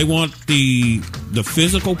 They want the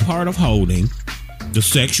physical part of holding, the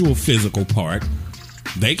sexual physical part.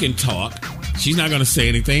 They can talk. She's not going to say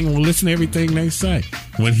anything. We'll listen to everything they say.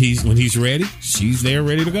 When he's ready, she's there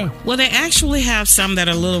ready to go. Well, they actually have some that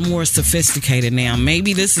are a little more sophisticated now.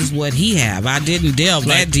 Maybe this is what he have. I didn't delve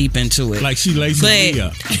that deep into it. Like she laces me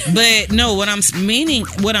up. But no, what I'm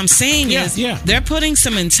saying is they're putting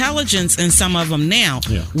some intelligence in some of them now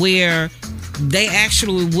where they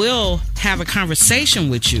actually will have a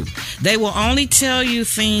conversation with you. They will only tell you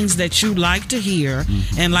things that you like to hear.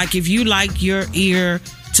 Mm-hmm. And like if you like your ear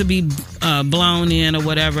to be blown in or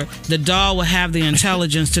whatever, the doll will have the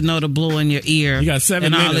intelligence to know to blow in your ear. You got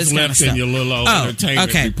 7 minutes left in your little old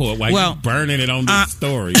entertainment report while you're burning it on this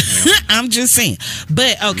story. I'm just saying.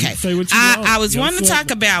 But okay, I was wanting to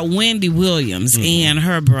talk about Wendy Williams and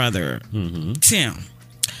her brother, Tim.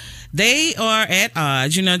 They are at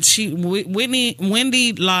odds. You know,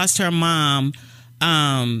 Wendy lost her mom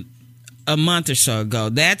a month or so ago.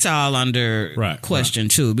 That's all under question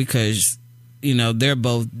too, because you know they're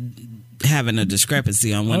both having a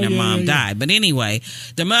discrepancy on when their mom died. But anyway,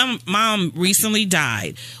 the mom recently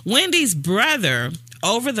died. Wendy's brother,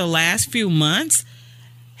 over the last few months,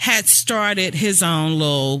 had started his own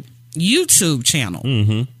little YouTube channel.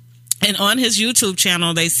 Mm-hmm. And on his YouTube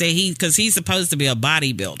channel, they say because he's supposed to be a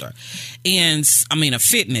bodybuilder a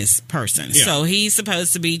fitness person. Yeah. So he's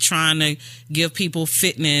supposed to be trying to give people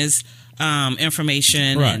fitness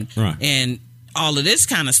information and all of this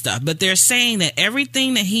kind of stuff. But they're saying that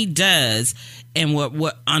everything that he does and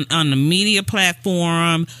what on the media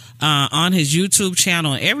platform, on his YouTube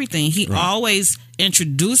channel and everything, he always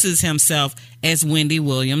introduces himself as Wendy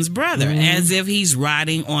Williams' brother, as if he's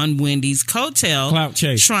riding on Wendy's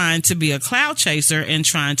coattail, trying to be a clout chaser and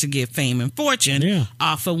trying to get fame and fortune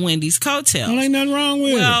off of Wendy's coattails. Well, ain't nothing wrong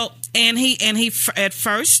with it. And he at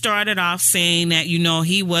first started off saying that, you know,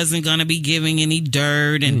 he wasn't going to be giving any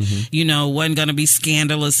dirt and, you know, wasn't going to be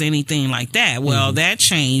scandalous, anything like that. Well, that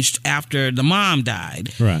changed after the mom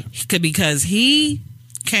died. Right. Because he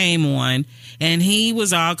came on and he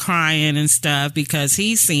was all crying and stuff because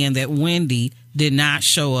he's saying that Wendy did not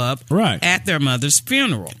show up at their mother's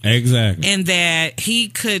funeral. Exactly. And that he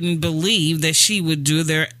couldn't believe that she would do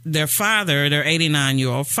their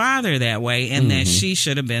 89-year-old father that way, and that she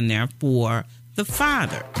should have been there for the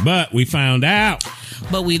father. But we found out.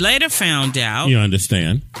 But we later found out. You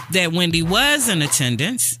understand. That Wendy was in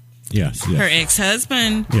attendance. Yes. Her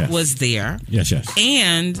ex-husband was there. Yes.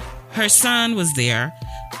 And her son was there.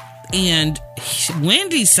 And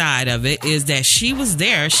Wendy's side of it is that she was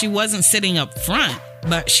there. She wasn't sitting up front,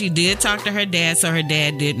 but she did talk to her dad, so her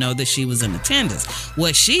dad did know that she was in attendance.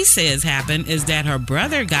 What she says happened is that her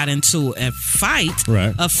brother got into a fight,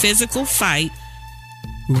 a physical fight,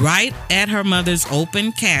 right at her mother's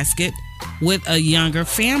open casket with a younger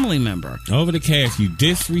family member. Over the cash, you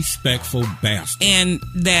disrespectful bastard. And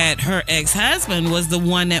that her ex-husband was the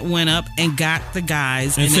one that went up and got the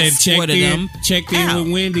guys and said checked in out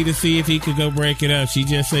with Wendy to see if he could go break it up. She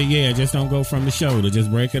just said, just don't go from the shoulder.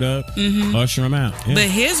 Just break it up, usher him out. Yeah. But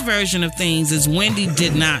his version of things is Wendy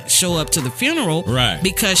did not show up to the funeral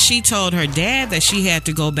because she told her dad that she had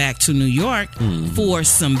to go back to New York for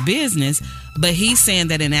some business. But he's saying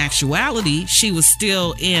that in actuality, she was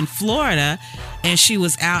still in Florida and she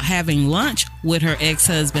was out having lunch with her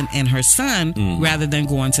ex-husband and her son rather than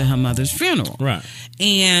going to her mother's funeral. Right.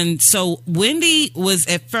 And so Wendy was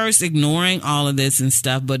at first ignoring all of this and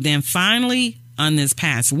stuff, but then finally on this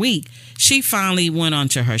past week, she finally went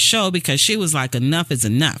onto her show because she was like, enough is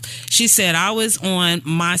enough. She said, I was on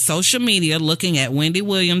my social media looking at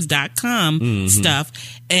wendywilliams.com stuff,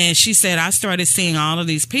 and she said, I started seeing all of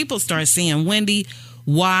these people start saying, Wendy,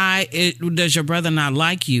 why does your brother not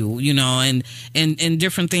like you, you know, and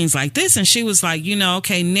different things like this. And she was like, you know,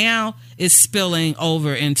 okay, now it's spilling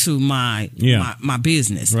over into my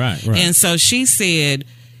business. Right. And so she said,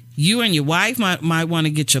 you and your wife might want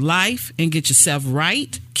to get your life and get yourself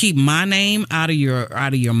right. Keep my name out of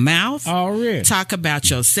your mouth. Oh, really? Talk about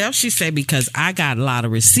yourself. She said, because I got a lot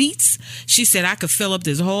of receipts. She said, I could fill up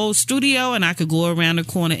this whole studio and I could go around the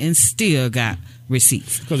corner and still got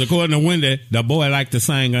receipts. Because according to Wendy, the boy liked to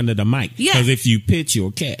sing under the mic. Yeah. Because if you pitch,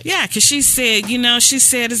 you'll catch. Yeah, because she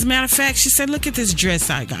said, as a matter of fact, she said, look at this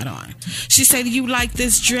dress I got on. She said, you like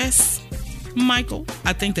this dress, Michael?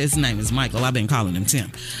 I think that his name is Michael. I've been calling him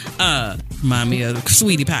Tim. Remind me of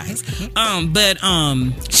Sweetie Pies. But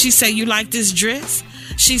she said, you like this dress?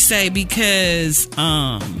 She said, because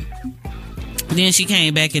then she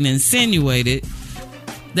came back and insinuated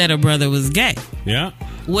that her brother was gay. Yeah.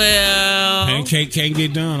 Well, pancake can't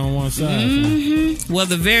get done on one side. Mm-hmm. Well,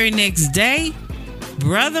 the very next day,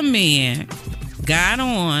 Brother Man got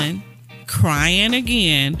on crying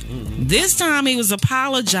again. Mm-hmm. This time he was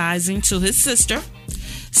apologizing to his sister,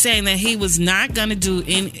 saying that he was not going to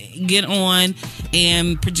get on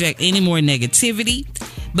and project any more negativity.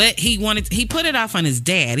 But he put it off on his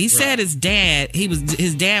dad. He said his dad was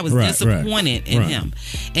disappointed in him.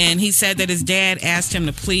 And he said that his dad asked him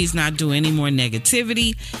to please not do any more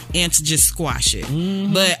negativity and to just squash it.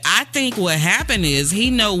 Mm-hmm. But I think what happened is he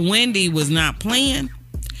know Wendy was not playing.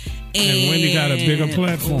 And Wendy got a bigger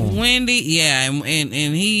platform. Wendy, yeah, and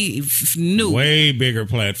he knew. Way bigger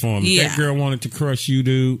platform. Yeah. That girl wanted to crush you,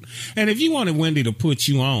 dude. And if you wanted Wendy to put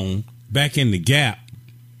you on back in the Gap,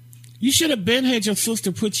 you should have been had your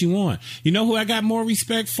sister put you on. You know who I got more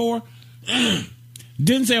respect for?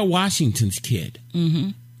 Denzel Washington's kid,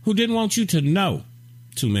 who didn't want you to know,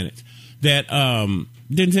 2 minutes, that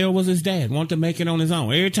Denzel was his dad, wanted to make it on his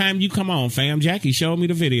own. Every time you come on, fam, Jackie showed me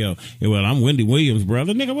the video. Yeah, well, I'm Wendy Williams'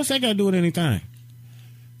 brother. Nigga, what's that got to do with anything?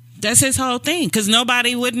 That's his whole thing, because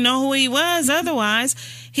nobody wouldn't know who he was otherwise.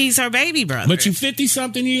 He's her baby brother. But you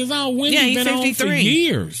 50-something years old. Wendy been 53. On for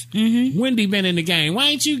years. Mm-hmm. Wendy been in the game. Why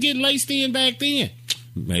ain't you get laced in back then?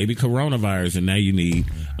 Maybe coronavirus, and now you need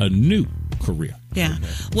a new career. Yeah.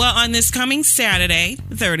 Well, on this coming Saturday,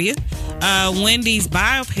 the 30th, Wendy's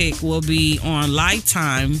biopic will be on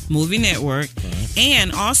Lifetime Movie Network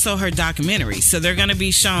and also her documentary. So they're going to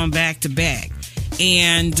be shown back to back.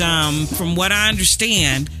 And from what I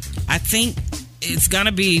understand, I think it's going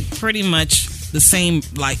to be pretty much the same,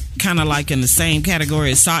 kind of like in the same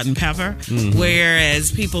category as Salt and Pepper, whereas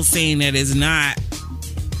people saying that it's not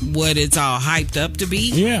what it's all hyped up to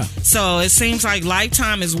be. Yeah. So it seems like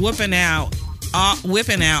Lifetime is whipping out all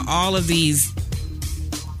of these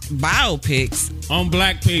biopics on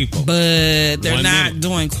black people, but they're not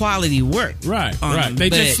doing quality work. Right. They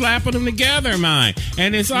just slapping them together, man.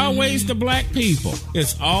 And it's always the black people.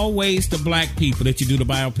 It's always the black people that you do the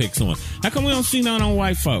biopics on. How come we don't see none on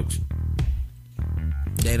white folks?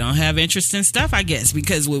 They don't have interest in stuff, I guess,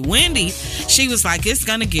 because with Wendy, she was like, it's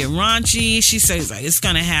gonna get raunchy. She says like it's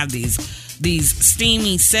gonna have these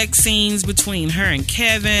steamy sex scenes between her and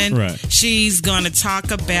Kevin. Right. She's gonna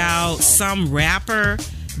talk about some rapper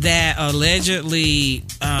that allegedly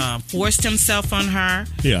forced himself on her.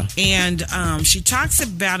 Yeah. And she talks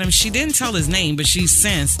about him. She didn't tell his name, but she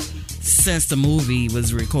since the movie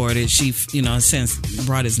was recorded, she since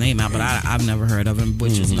brought his name out, but I've never heard of him,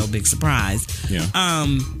 which is no big surprise. Yeah.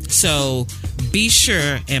 So be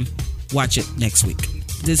sure and watch it next week.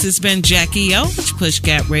 This has been Jackie O,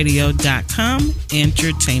 PushGapRadio.com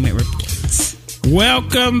Entertainment Reports.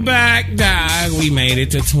 Welcome back, dog. We made it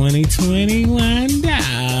to 2021,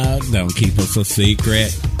 dog. Don't keep us a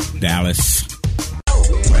secret, Dallas.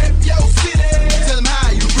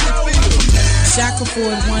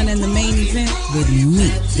 Shackleford won in the main event with me,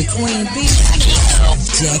 the Queen Bee,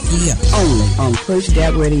 Jackie O. Only on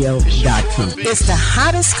PushGapRadio.com. It's the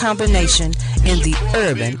hottest combination in the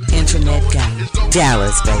urban internet game.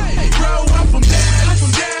 Dallas, baby.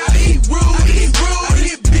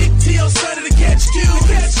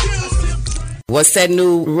 What's that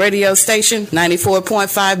new radio station?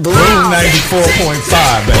 94.5 Boom. Boom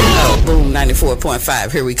 94.5, baby. Oh, Boom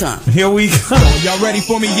 94.5. Here we come. Here we come. Y'all ready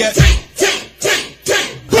for me yet?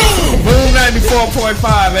 Boom 94.5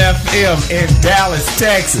 FM in Dallas,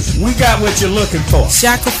 Texas. We got what you're looking for.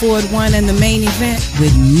 Shackleford won in the main event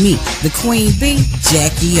with me, the Queen Bee,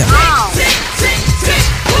 Jackie O.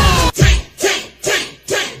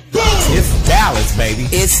 It's Dallas, baby.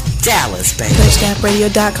 It's Dallas, baby.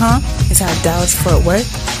 PushGapRadio.com is how Dallas Fort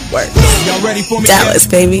Worth works. Y'all ready for me? Dallas,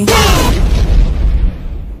 baby.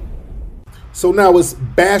 So now it's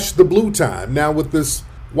Bash the Blue time. Now with this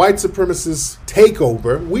white supremacist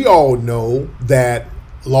takeover, we all know that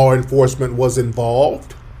law enforcement was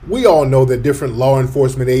involved. We all know that different law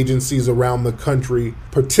enforcement agencies around the country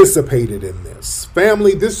participated in this.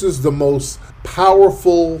 Family, this is the most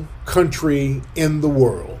powerful country in the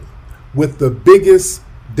world with the biggest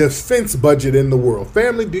defense budget in the world.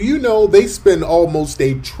 Family, do you know they spend almost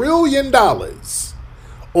 $1 trillion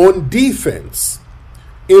on defense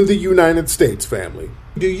in the United States, family?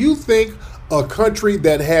 Do you think a country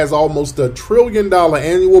that has almost $1 trillion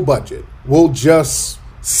annual budget will just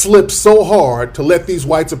slip so hard to let these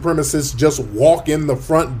white supremacists just walk in the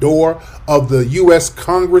front door of the U.S.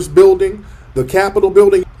 Congress building, the Capitol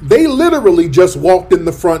building? They literally just walked in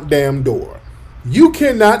the front damn door. You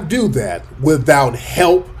cannot do that without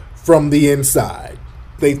help from the inside.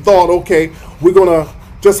 They thought, okay, we're going to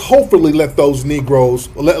just hopefully let those Negroes,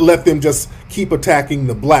 let them just keep attacking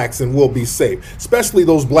the blacks and we'll be safe. Especially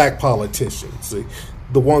those black politicians, see,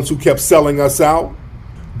 the ones who kept selling us out.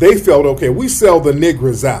 They felt, okay, we sell the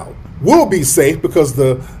niggers out, we'll be safe because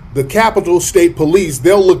the Capitol State Police,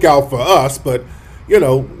 they'll look out for us, but, you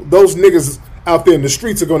know, those niggas out there in the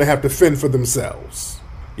streets are going to have to fend for themselves.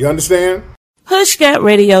 You understand?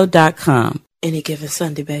 PushGapRadio.com. Any given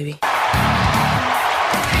Sunday, baby. Here's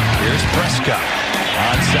Prescott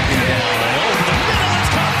on second down. And over the middle, it's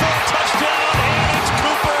caught for a touchdown. And it's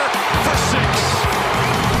Cooper for 6.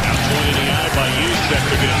 Now pointed the eye by Juszczyk.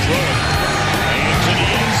 They're going to throw it. Into the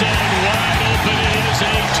end zone, wide open. It is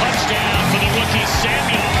a touchdown for the rookie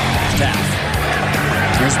Samuel. Taft.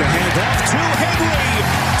 Here's the handoff to Henry.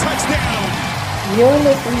 Touchdown. You're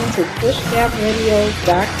listening to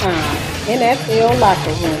PushGapRadio.com NFL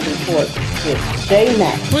Locker Room Report with Jay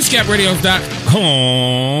Mack.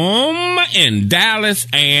 PushGapRadio.com in Dallas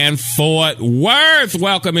and Fort Worth.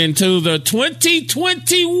 Welcome into the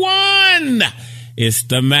 2021. It's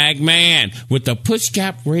the Mac Man with the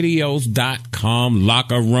PushGapRadios.com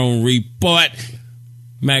Locker Room Report.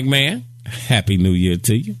 Mac Man, Happy New Year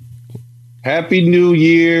to you. Happy New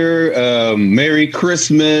Year, Merry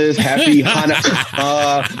Christmas, Happy Hanukkah.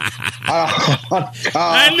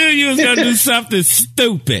 I knew you was going to do something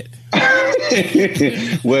stupid.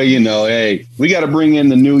 Well, you know, hey, we got to bring in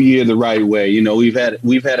the new year the right way. You know, we've had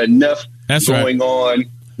enough going on.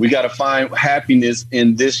 We got to find happiness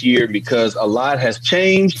in this year because a lot has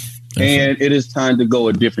changed. And it is time to go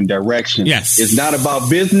a different direction. Yes. It's not about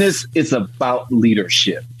business. It's about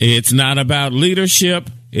leadership. It's not about leadership.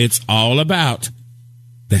 It's all about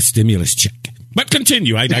that stimulus check. But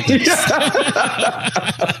continue. I digress.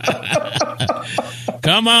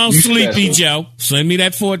 Come on, Sleepy Joe. Send me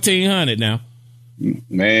that $1,400 now.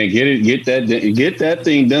 Man, get that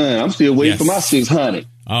thing done. I'm still waiting for my $600.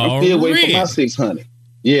 I'm still waiting for my $600.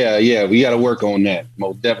 Yeah, we got to work on that.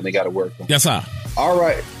 Most definitely got to work on that. Yes, sir. All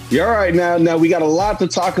right. You're all right now. We got a lot to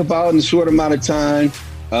talk about in a short amount of time.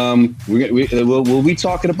 We'll be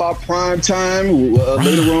talking about prime time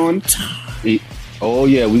later on. Oh,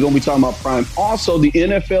 yeah, we're going to be talking about prime. Also, the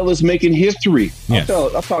NFL is making history. Yes.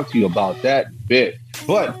 I'll talk to you about that bit.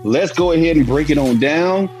 But let's go ahead and break it on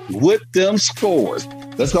down with them scores.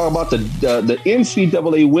 Let's talk about the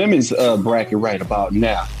NCAA women's bracket right about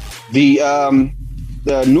now.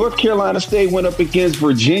 The North Carolina State went up against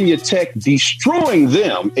Virginia Tech, destroying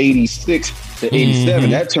them 86-87. Mm-hmm.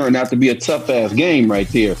 That turned out to be a tough-ass game right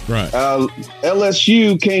there. Right.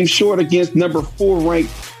 LSU came short against number 4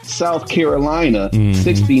 ranked South Carolina,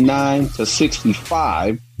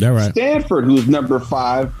 69-65. All right. Stanford, who's number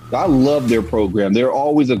 5, I love their program. They're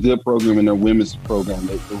always a good program in their women's program.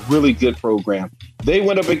 They're a really good program. They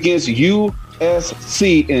went up against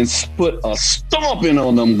USC and put a stomping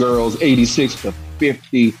on them girls,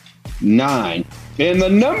 86-59. And the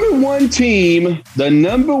number one team in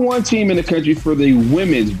the country for the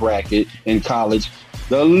women's bracket in college,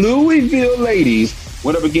 the Louisville Ladies,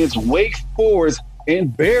 went up against Wake Forest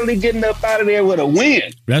and barely getting up out of there with a win.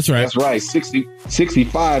 That's right.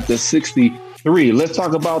 65-63. Let's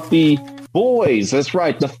talk about the boys. That's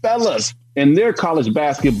right, the fellas and their college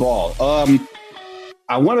basketball.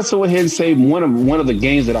 I want to go ahead and say one of the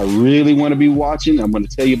games that I really want to be watching. I'm going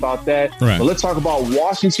to tell you about that. Right. But let's talk about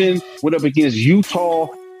Washington went up against Utah.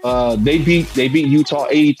 They beat Utah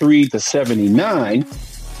 83-79.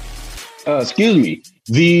 Excuse me.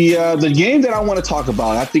 The game that I want to talk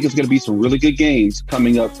about, I think it's going to be some really good games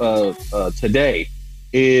coming up today,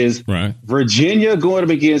 is Virginia going up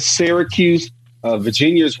against Syracuse.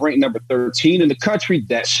 Virginia is ranked number 13 in the country.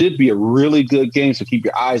 That should be a really good game, so keep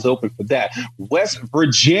your eyes open for that. West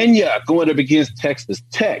Virginia going up against Texas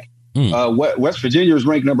Tech. West Virginia is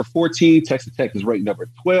ranked number 14. Texas Tech is ranked number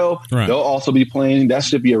 12. Right. They'll also be playing. That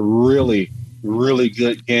should be a really, really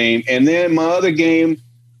good game. And then my other game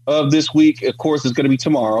of this week, of course, is going to be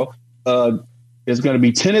tomorrow. It's going to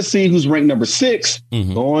be Tennessee, who's ranked number 6,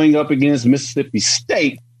 going up against Mississippi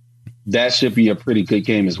State. That should be a pretty good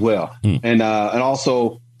game as well. And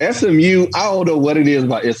also SMU. I don't know what it is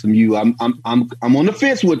about SMU. I'm on the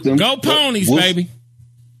fence with them. Go Ponies, baby.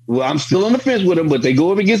 Well, I'm still on the fence with them, but they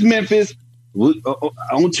go up against Memphis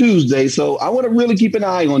on Tuesday. So I want to really keep an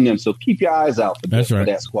eye on them. So keep your eyes out for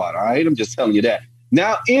that squad. All right. I'm just telling you that.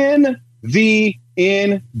 Now in the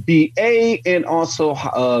NBA and also,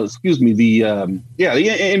 the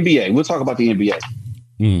NBA. We'll talk about the NBA.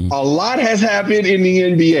 A lot has happened in the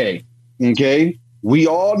NBA. Okay. We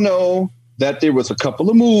all know that there was a couple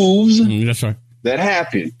of moves that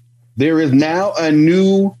happened. There is now a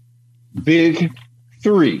new big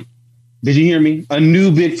 3. Did you hear me? A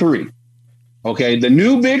new big 3. Okay. The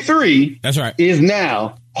new big 3 is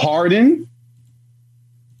now Harden,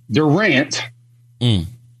 Durant, and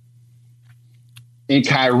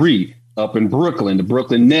Kyrie up in Brooklyn. The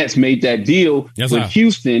Brooklyn Nets made that deal with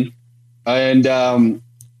Houston. And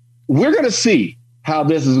we're going to see how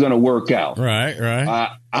this is going to work out. Right.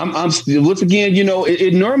 I'm still, once again,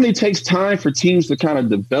 it normally takes time for teams to kind of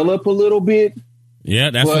develop a little bit.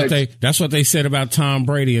 Yeah, that's what they said about Tom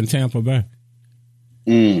Brady in Tampa Bay.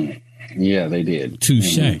 Yeah, they did.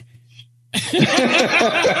 Touche.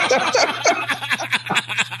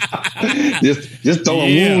 Just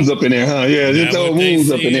throwing wounds up in there, huh? Yeah, just throwing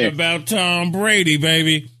wounds up in there. About Tom Brady,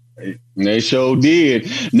 baby. They sure did.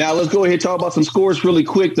 Now let's go ahead and talk about some scores really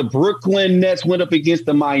quick. The Brooklyn Nets went up against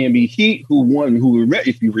the Miami Heat, who,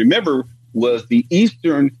 if you remember, was the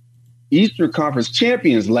Eastern Conference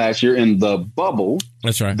champions last year in the bubble.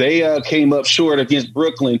 That's right. They came up short against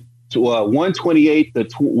Brooklyn to 128 to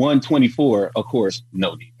 124. Of course,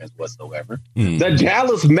 no defense whatsoever. The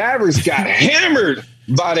Dallas Mavericks got hammered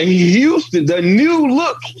by the new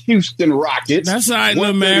look Houston Rockets. That's right,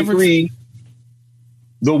 the Mavericks.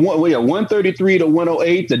 133 to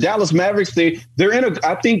 108. The Dallas Mavericks, they're in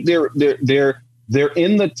I think they're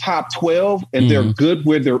in the top 12 and they're good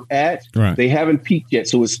where they're at. Right. They haven't peaked yet,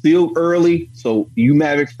 so it's still early. So you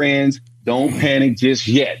Mavericks fans, don't panic just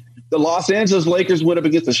yet. The Los Angeles Lakers went up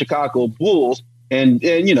against the Chicago Bulls, and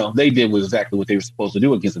they did exactly what they were supposed to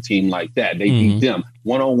do against a team like that. They beat them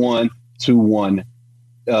 101 to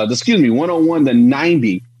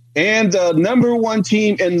 90. And the number 1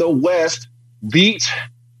 team in the West beat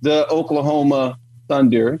the Oklahoma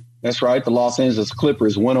Thunder. That's right, the Los Angeles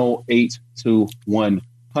Clippers, 108 to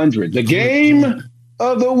 100. The game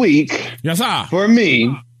of the week, for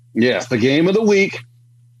me, the game of the week.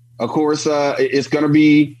 Of course, it's going to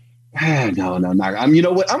be. No. You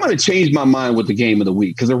know what? I'm going to change my mind with the game of the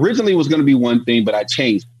week because originally it was going to be one thing, but I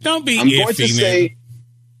changed. Don't be. I'm going to say.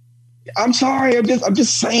 I'm sorry. I'm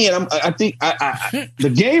just saying. I think the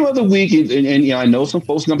game of the week, and I know some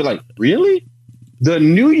folks are going to be like, really? The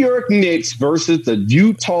New York Knicks versus the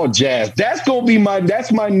Utah Jazz. That's going to be my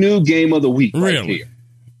new game of the week right here.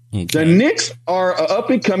 Okay. The Knicks are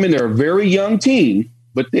up and coming. They're a very young team,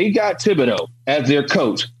 but they got Thibodeau as their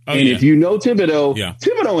coach. If you know Thibodeau,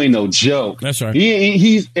 Thibodeau ain't no joke. That's right.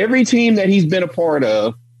 He's every team that he's been a part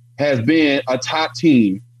of has been a top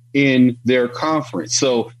team in their conference.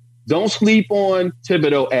 So don't sleep on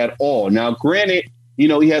Thibodeau at all. Now, granted,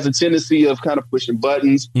 he has a tendency of kind of pushing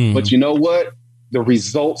buttons, but you know what? The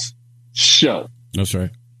results show. That's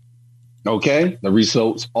right. Okay? The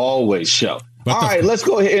results always show. All right, let's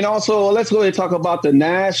go ahead. And also, let's go ahead and talk about the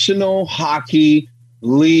National Hockey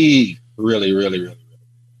League. Really, really, really, really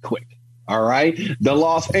quick. All right? The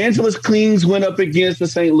Los Angeles Kings went up against the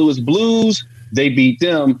St. Louis Blues. They beat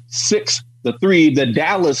them 6-3. The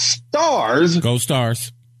Dallas Stars. Go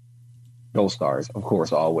Stars. Go Stars, of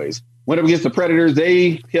course, always. Went up against the Predators.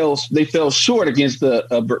 They fell short against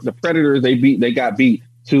the Predators. They got beat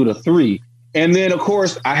 2-3. And then, of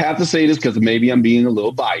course, I have to say this because maybe I'm being a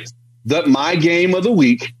little biased. My game of the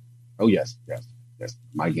week. Oh yes,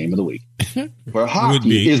 my game of the week for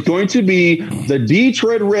hockey is going to be the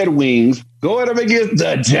Detroit Red Wings going up against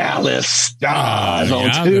the Dallas Stars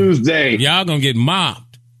on Tuesday. Y'all gonna get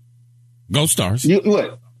mobbed. Go Stars.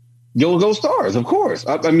 What? Go Stars, of course.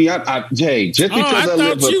 Jay, just because I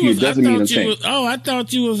live up here doesn't mean a thing. I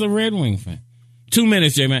thought you was a Red Wing fan. 2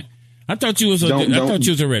 minutes, J-Man. I thought you was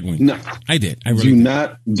a Red Wing. No, I did. I really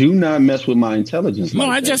do not mess with my intelligence. No,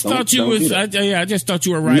 I just thought you was. I just thought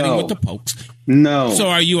you were riding with the Pokes. No. So,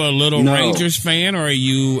 are you a little Rangers fan, or are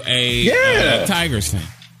you a Tigers fan?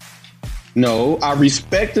 No, I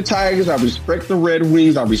respect the Tigers. I respect the Red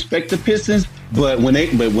Wings. I respect the Pistons. But when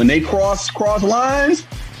they cross lines.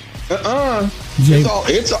 No.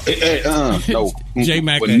 J-Mac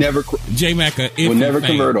would never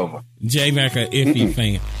convert over. J-Mac iffy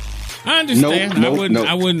fan. I understand.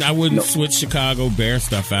 I wouldn't switch Chicago Bear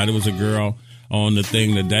stuff out. It was a girl on the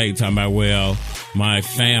thing today talking about, well, my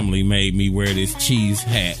family made me wear this cheese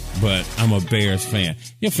hat, but I'm a Bears fan.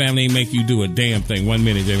 Your family ain't make you do a damn thing. 1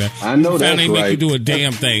 minute, J-Man. I know that's right. Family ain't make you do a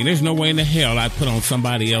damn thing. There's no way in the hell I'd put on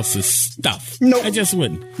somebody else's stuff. Nope. I just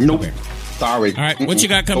wouldn't. Nope. Sorry. All right, what you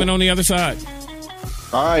got coming on the other side?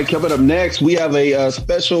 All right, coming up next, we have a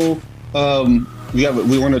special...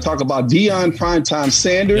 we want to talk about Deion Primetime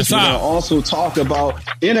Sanders. Yes, we're going to also talk about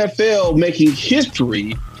NFL making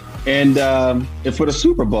history and for the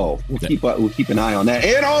Super Bowl. We'll keep an eye on that.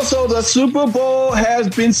 And also, the Super Bowl has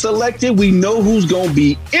been selected. We know who's going to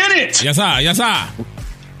be in it. Yes, sir. Yes, sir.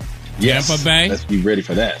 Yes. Tampa Bay. Let's be ready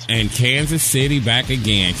for that. And Kansas City back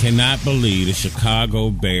again. Cannot believe the Chicago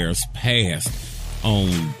Bears passed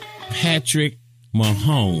on Patrick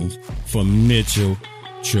Mahomes for Mitchell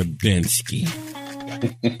Trubisky.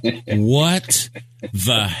 What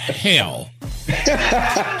the hell?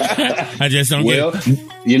 I just don't get it. Well,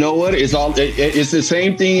 you know what? It's the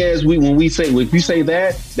same thing as when we say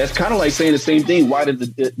that, that's kind of like saying the same thing. Why did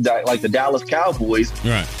the Dallas Cowboys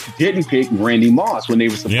didn't pick Randy Moss when they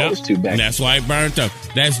were supposed to back? And that's why it burnt up.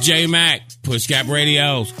 That's J Mac, Push Gap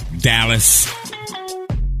Radio's Dallas.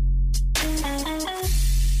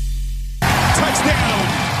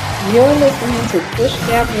 You're listening to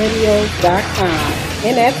PushGapRadio.com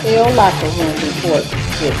NFL Locker Room Report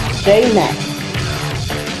with J Mac.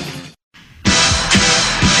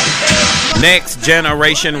 Next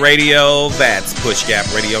Generation Radio, that's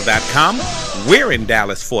PushGapRadio.com. We're in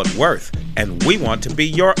Dallas, Fort Worth, and we want to be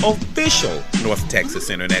your official North Texas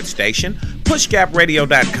internet station,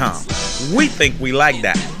 PushGapRadio.com. We think we like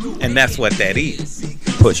that, and that's what that is.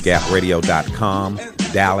 PushGapRadio.com,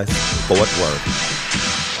 Dallas, Fort Worth.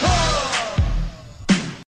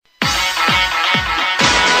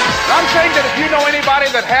 I'm saying that if you know anybody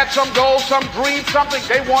that had some goal, some dream, something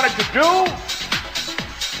they wanted to do,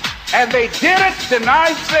 and they did it, then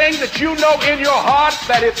I'm saying that you know in your heart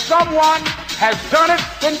that if someone has done it,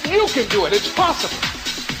 then you can do it. It's possible.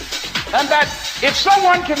 And that if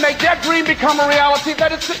someone can make their dream become a reality,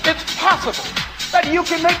 that it's possible that you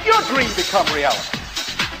can make your dream become reality.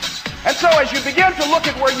 And so as you begin to look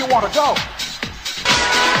at where you want to go,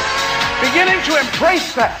 beginning to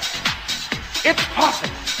embrace that, it's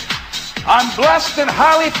possible. I'm blessed and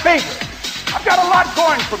highly favored. I've got a lot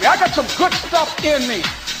going for me. I got some good stuff in me.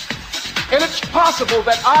 And it's possible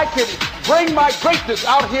that I can bring my greatness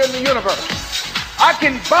out here in the universe. I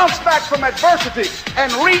can bounce back from adversity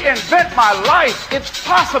and reinvent my life. It's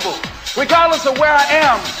possible. Regardless of where I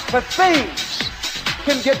am, that things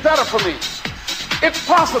can get better for me. It's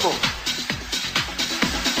possible.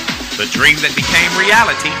 The dream that became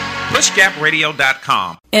reality,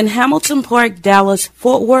 PushGapRadio.com. In Hamilton Park, Dallas,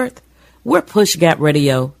 Fort Worth, we're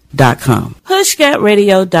PushGapRadio.com.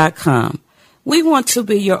 PushGapRadio.com. We want to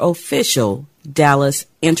be your official Dallas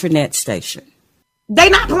internet station.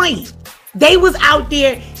 They not playing. They was out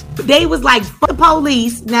there. They was like, fuck the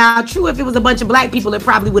police. Now, true, if it was a bunch of black people, it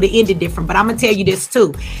probably would have ended different. But I'm going to tell you this,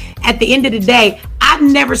 too. At the end of the day, I've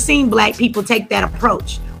never seen black people take that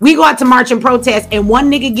approach. We go out to march and protest, and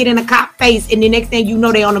one nigga get in a cop face, and the next thing you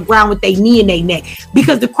know, they on the ground with their knee in their neck.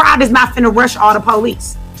 Because the crowd is not finna rush all the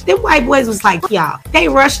police. Them white boys was like, y'all. They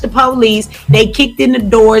rushed the police. They kicked in the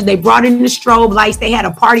doors. They brought in the strobe lights. They had a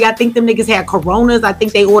party. I think them niggas had Coronas. I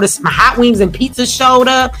think they ordered some hot wings and pizza showed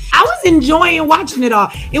up. I was enjoying watching it all.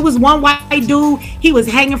 It was one white dude. He was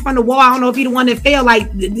hanging from the wall. I don't know if he the one that fell.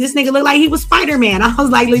 Like, this nigga looked like he was Spider-Man. I was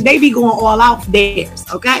like, they be going all out for theirs,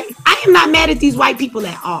 okay? I am not mad at these white people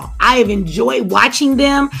at all. I have enjoyed watching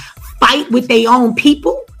them fight with their own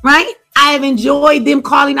people, right? I have enjoyed them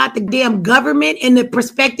calling out the damn government in the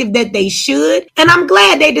perspective that they should. And I'm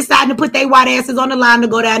glad they decided to put their white asses on the line to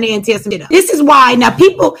go down there and tear some shit up. This is why now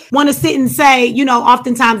people want to sit and say, you know,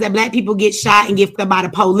 oftentimes that black people get shot and get fucked by the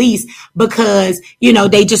police because, you know,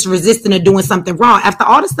 they just resisting or doing something wrong. After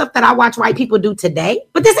all the stuff that I watch white people do today,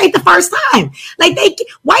 but this ain't the first time. Like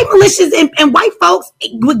white militias and white folks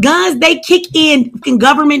with guns, they kick in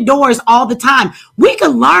government doors all the time. We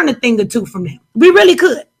could learn a thing or two from them. We really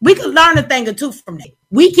could. We could learn a thing or two from them.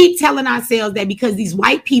 We keep telling ourselves that because these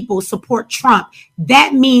white people support Trump,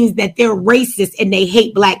 that means that they're racist and they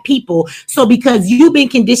hate black people. So because you've been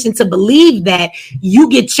conditioned to believe that, you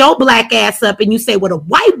get your black ass up and you say, well, the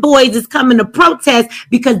white boys is coming to protest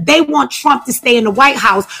because they want Trump to stay in the White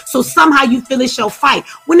House. So somehow you feel it's your fight.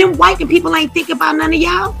 When them white people ain't thinking about none of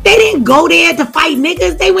y'all, they didn't go there to fight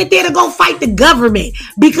niggas. They went there to go fight the government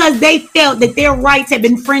because they felt that their rights had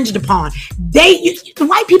been infringed upon. The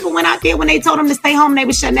white people went out there when they told them to stay home. they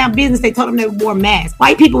were shutting down business, they told them they wore masks.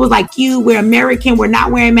 White people was like, we're American, we're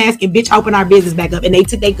not wearing masks, and bitch, open our business back up. And they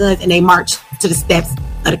took their guns and they marched to the steps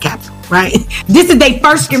of the Capitol, right? This is their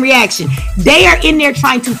first reaction. They are in there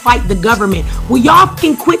trying to fight the government. Well, y'all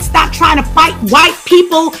can stop trying to fight white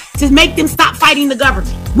people to make them stop fighting the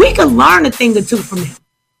government. We could learn a thing or two from them.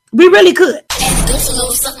 We really could.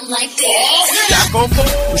 Something like that.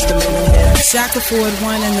 Shaka Ford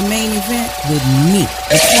won in the main event with me,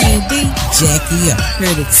 the Queen D, Jackie O.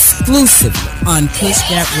 Heard exclusively on Push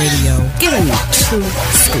Gap Radio. Giving you true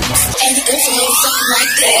scoops. And it goes a little something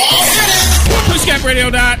like that.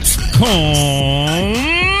 PushGapRadio.com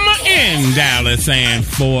in Dallas and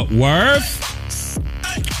Fort Worth.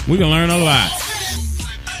 We can learn a lot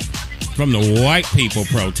from the white people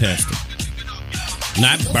protesting.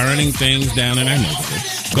 Not burning things down in our neighborhood.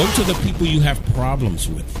 Go to the people you have problems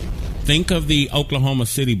with. Think of the Oklahoma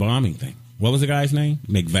City bombing thing. What was the guy's name?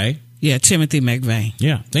 McVeigh? Yeah, Timothy McVeigh.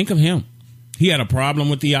 Yeah, think of him. He had a problem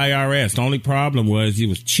with the IRS. The only problem was he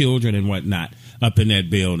was children and whatnot up in that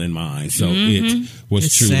building mine. So it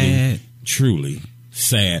was truly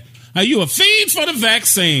sad. Are you a fiend for the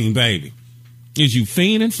vaccine, baby? Is you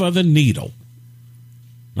fiending for the needle?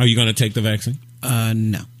 Are you going to take the vaccine?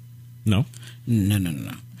 No. No?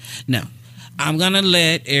 No. I'm gonna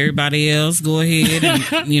let everybody else go ahead and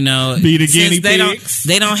be the guinea pigs.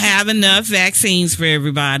 They don't have enough vaccines for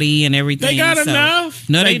everybody and everything. They got enough.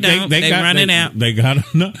 No, they don't. They're running out. They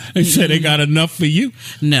got enough. They said they got enough for you.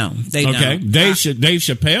 No, they don't. Okay. Dave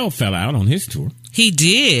Chappelle fell out on his tour. He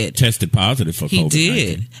did. Tested positive for COVID-19. He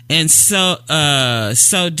did. And so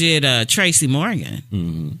did Tracy Morgan.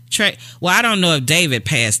 Mm-hmm. Well, I don't know if David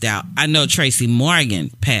passed out. I know Tracy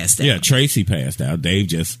Morgan passed out. Yeah, Tracy passed out. Dave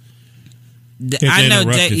just... I know.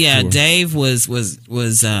 Dave was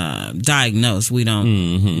diagnosed. We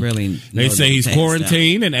don't really know. They say he's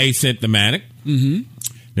quarantined and asymptomatic. Mm-hmm.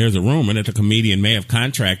 There's a rumor that the comedian may have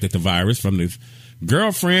contracted the virus from his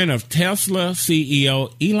girlfriend of Tesla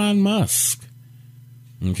CEO Elon Musk.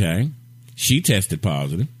 Okay. She tested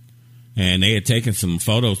positive, and they had taken some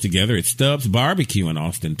photos together at Stubbs Barbecue in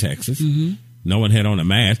Austin, Texas. Mm-hmm. No one had on a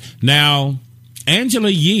mask. Now, Angela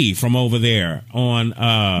Yee from over there on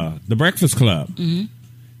The Breakfast Club,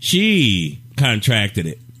 she contracted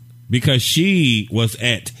it because she was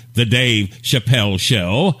at the Dave Chappelle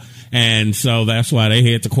show. And so that's why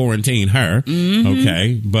they had to quarantine her.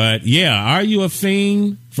 Okay. But yeah, are you a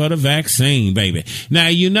fiend for the vaccine, baby?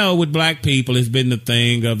 Now, with black people, it's been the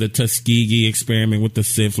thing of the Tuskegee experiment with the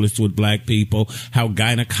syphilis with black people, how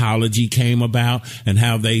gynecology came about and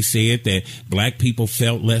how they said that black people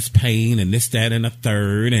felt less pain and this, that, and a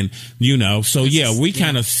third. And, so yeah, we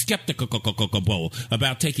kind of skeptical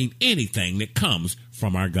about taking anything that comes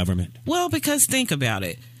from our government. Well, because think about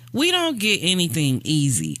it. We don't get anything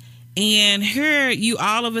easy. And here you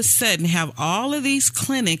all of a sudden have all of these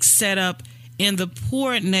clinics set up in the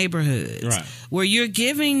poor neighborhoods, right, where you're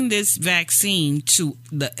giving this vaccine to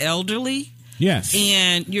the elderly. Yes.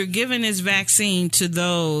 And you're giving this vaccine to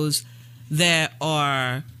those that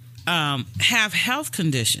are have health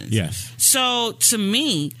conditions. Yes. So to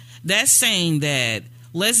me, that's saying that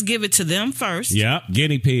let's give it to them first. Yep.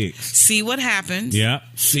 Guinea pigs. See what happens. Yep.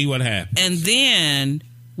 See what happens. And then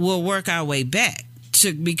we'll work our way back.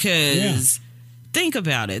 Because think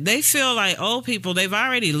about it. They feel like old people, they've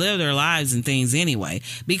already lived their lives and things anyway.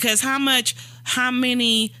 Because how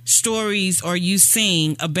many stories are you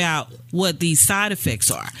seeing about what these side effects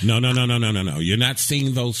are? No. You're not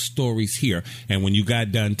seeing those stories here. And when you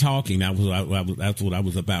got done talking, that's what I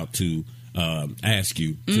was about to ask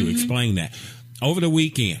you to explain that. Over the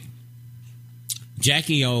weekend,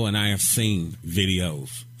 Jackie O and I have seen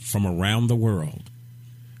videos from around the world.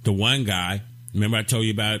 The one guy, remember I told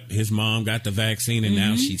you about his mom got the vaccine and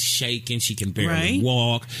now she's shaking. She can barely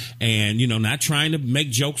walk. And, not trying to make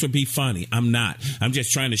jokes or be funny. I'm not. I'm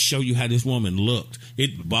just trying to show you how this woman looked.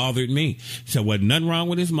 It bothered me. So wasn't nothing wrong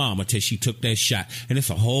with his mom until she took that shot. And it's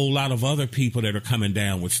a whole lot of other people that are coming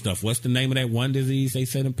down with stuff. What's the name of that one disease they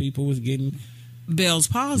said them people was getting? Bell's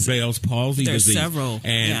palsy. Bell's palsy There's disease. Several.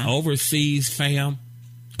 And overseas, fam,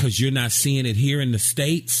 because you're not seeing it here in the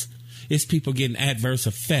States, it's people getting adverse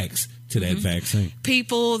effects to that vaccine.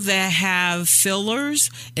 People that have fillers,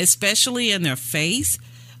 especially in their face,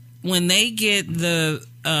 when they get the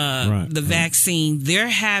vaccine, they're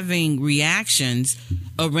having reactions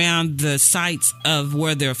around the sites of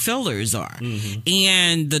where their fillers are.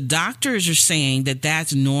 And the doctors are saying that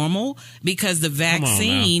that's normal because the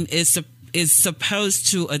vaccine is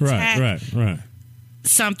supposed to attack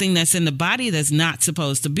something that's in the body that's not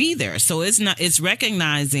supposed to be there. So it's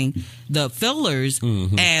recognizing the fillers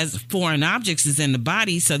as foreign objects is in the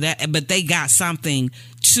body, but they got something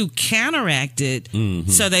to counteract it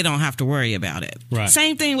so they don't have to worry about it. Right.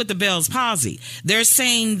 Same thing with the Bell's palsy. They're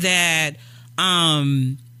saying that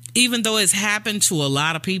even though it's happened to a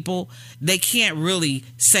lot of people, they can't really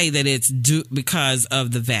say that it's because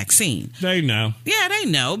of the vaccine. They know. Yeah, they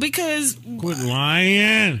know because... Quit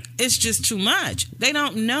lying. It's just too much. They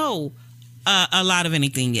don't know a lot of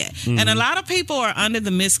anything yet. And a lot of people are under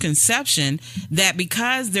the misconception that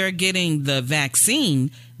because they're getting the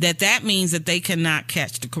vaccine, that means that they cannot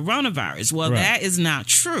catch the coronavirus. Well, that is not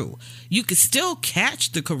true. You can still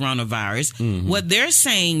catch the coronavirus. What they're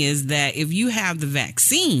saying is that if you have the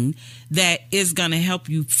vaccine, that is going to help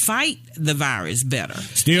you fight the virus better.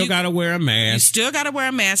 Still got to wear a mask. You still got to wear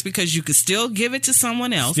a mask because you can still give it to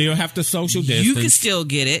someone else. Still have to social distance. You can still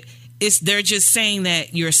get it. They're just saying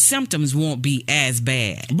that your symptoms won't be as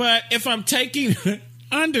bad. But if I'm taking...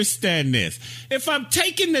 Understand this. If I'm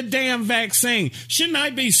taking the damn vaccine, shouldn't I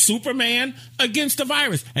be Superman against the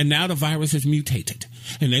virus? And now the virus has mutated.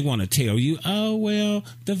 And they want to tell you, oh, well,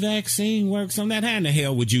 the vaccine works on that. How in the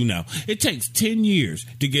hell would you know? It takes 10 years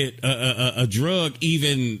to get a drug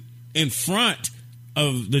even in front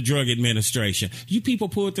of the drug administration. You people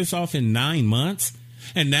pulled this off in 9 months.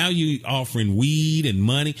 And now you offering weed and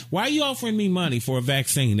money. Why are you offering me money for a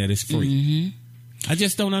vaccine that is free? I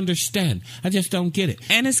just don't understand. I just don't get it.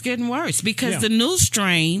 And it's getting worse because the new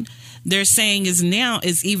strain they're saying is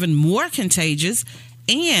even more contagious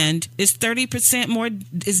and is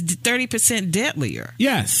 30% deadlier.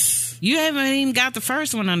 Yes. You haven't even got the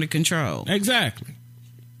first one under control. Exactly.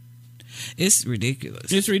 It's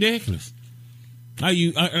ridiculous. It's ridiculous. Are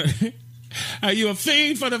you a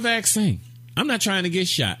fiend for the vaccine? I'm not trying to get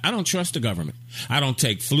shot. I don't trust the government. I don't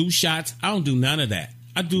take flu shots. I don't do none of that.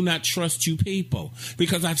 I do not trust you people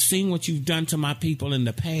because I've seen what you've done to my people in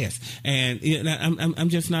the past, and I'm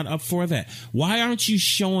just not up for that. Why aren't you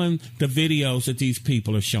showing the videos that these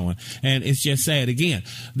people are showing? And it's just sad. Again,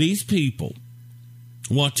 these people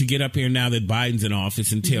want to get up here now that Biden's in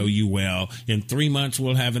office and tell you, well, in 3 months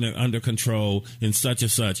we'll have it under control and such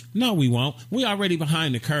and such. No, we won't. We're already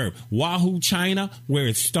behind the curve. Wahoo, China, where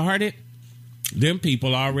it started, them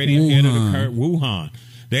people already ahead of the curve. Wuhan.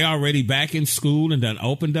 They already back in school and done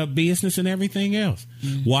opened up business and everything else.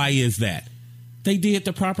 Why is that? They did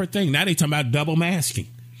the proper thing. Now they talking about double masking.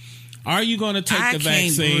 Are you going to take the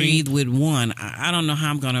vaccine? I can't breathe with one. I don't know how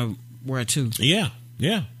I'm going to wear two. Yeah.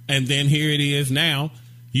 And then here it is now.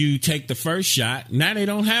 You take the first shot. Now they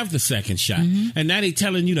don't have the second shot. And now they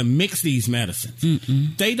telling you to mix these medicines.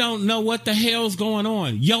 They don't know what the hell's going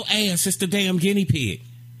on. Your ass is the damn guinea pig.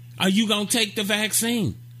 Are you going to take the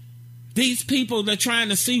vaccine? These people, they're trying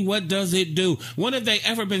to see what does it do. When have they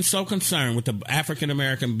ever been so concerned with the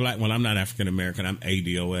African-American black... Well, I'm not African-American. I'm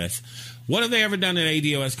ADOS. What have they ever done in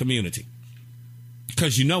the ADOS community?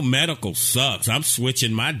 Because medical sucks. I'm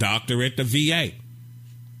switching my doctor at the VA.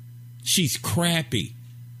 She's crappy.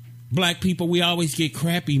 Black people, we always get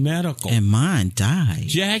crappy medical. And mine died.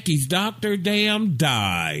 Jackie's doctor damn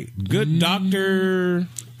died. Good doctor...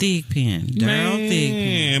 Thigpen. Daryl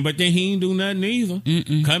Thigpen. But then he ain't do nothing either.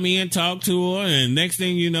 Come in, talk to her, and next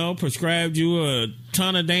thing you know, prescribed you a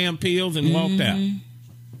ton of damn pills and walked out.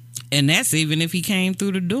 And that's even if he came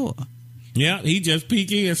through the door. Yeah, he just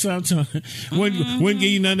peek in sometimes. Wouldn't give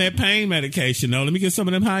you none of that pain medication, though. Let me get some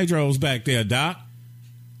of them hydros back there, Doc.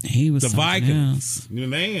 He was the Vikings. Else.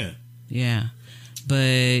 Man. Yeah.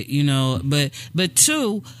 But but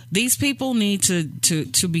two, these people need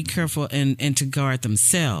to be careful and to guard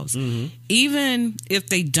themselves. Even if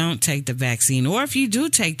they don't take the vaccine, or if you do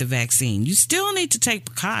take the vaccine, you still need to take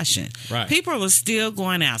precaution. Right. People are still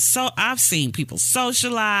going out. So I've seen people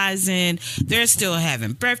socializing. They're still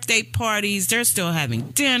having birthday parties. They're still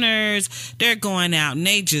having dinners. They're going out and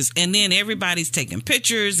and then everybody's taking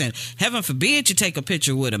pictures. And heaven forbid you take a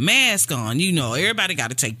picture with a mask on. Everybody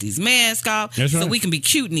got to take these masks off. That's right. So we can be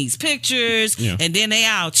cute in these pictures. Yeah. And then they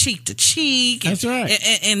all cheek to cheek. That's right.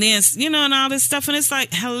 And then, and all this stuff. And it's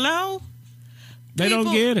like, hello? They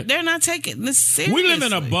don't get it. They're not taking this seriously. We live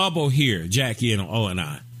in a bubble here, Jackie and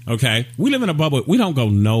I. Okay? We live in a bubble. We don't go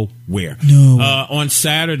nowhere. No. On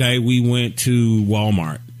Saturday, we went to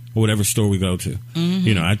Walmart or whatever store we go to.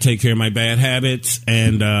 I take care of my bad habits,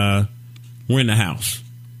 and we're in the house.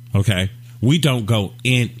 Okay? We don't go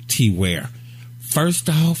anywhere. First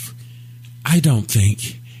off, I don't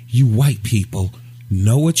think you white people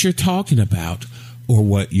know what you're talking about or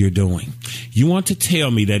what you're doing. You want to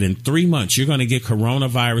tell me that in 3 months you're going to get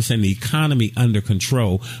coronavirus and the economy under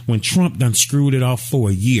control when Trump done screwed it off for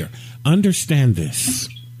a year. Understand this.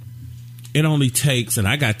 It only takes, and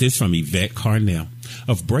I got this from Yvette Carnell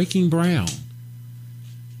of Breaking Brown,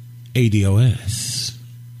 ADOS.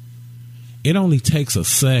 It only takes a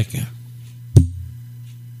second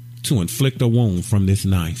to inflict a wound from this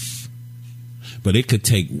knife. But it could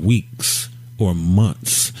take weeks or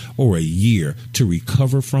months or a year to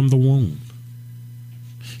recover from the wound.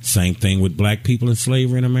 Same thing with black people in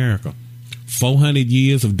slavery in America. 400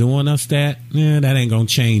 years of doing us that, that ain't going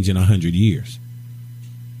to change in 100 years.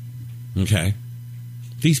 Okay?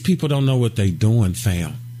 These people don't know what they doing,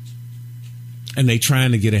 fam. And they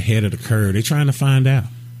trying to get ahead of the curve. They trying to find out.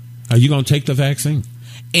 Are you going to take the vaccine?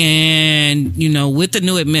 And, with the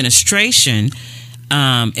new administration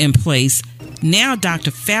in place, now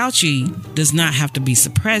Dr. Fauci does not have to be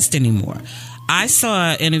suppressed anymore. I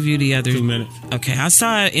saw an interview the other 2 minutes. Okay, I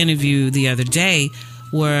saw an interview the other day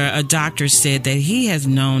where a doctor said that he has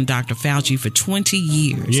known Dr. Fauci for 20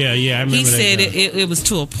 years. Yeah, I remember that. He said it was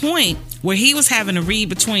to a point where he was having to read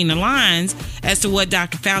between the lines as to what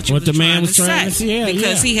Dr. Fauci was trying to say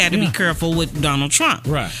because he had to be careful with Donald Trump.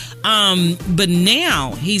 Right. But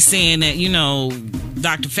now he's saying that,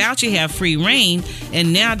 Dr. Fauci have free reign,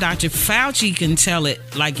 and now Dr. Fauci can tell it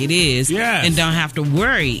like it is and don't have to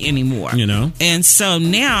worry anymore. And so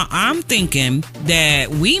now I'm thinking that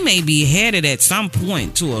we may be headed at some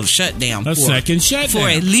point to a shutdown. Second shutdown. For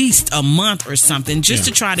at least a month or something, just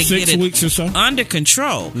to try to 6 get weeks or so under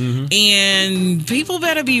control. Mm-hmm. And people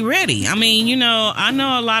better be ready. I mean, I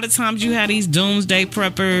know a lot of times you have these doomsday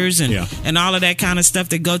preppers and all of that kind of stuff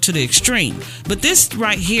that go to the extreme. But this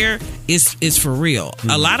right here is for real. Mm-hmm.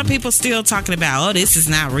 A lot of people still talking about, this is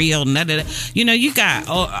not real. You got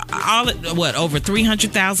over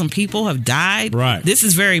 300,000 people have died. Right. This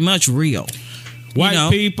is very much real. White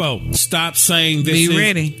people, stop saying this. Be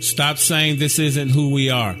ready. Stop saying this isn't who we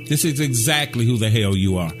are. This is exactly who the hell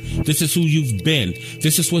you are. This is who you've been.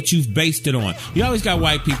 This is what you've based it on. You always got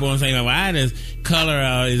white people saying, "Why does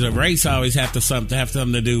color is a race always have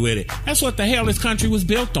something to do with it?" That's what the hell this country was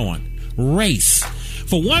built on. Race.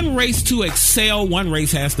 For one race to excel, one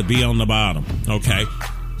race has to be on the bottom. Okay.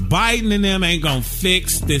 Biden and them ain't gonna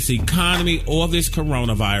fix this economy or this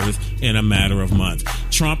coronavirus in a matter of months.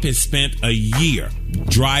 Trump has spent a year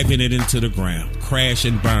driving it into the ground. Crash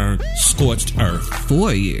and burn, scorched earth.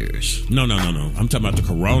 4 years. No. I'm talking about the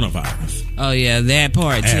coronavirus. Oh, yeah, that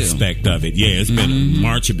part, too. Aspect of it. Yeah, it's been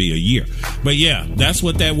March will be a year. But, yeah, that's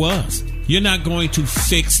what that was. You're not going to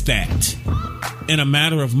fix that in a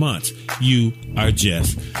matter of months. You are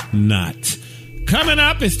just not. Coming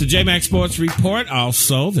up, it's the J-Mac Sports Report.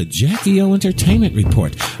 Also, the Jackie O Entertainment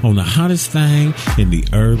Report on the hottest thing in the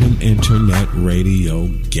urban internet radio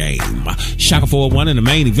game. Shaka 401 in the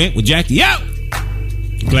main event with Jackie O.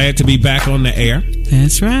 Glad to be back on the air.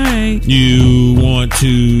 That's right. You want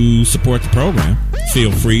to support the program?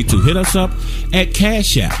 Feel free to hit us up at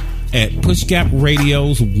Cash App at PushGap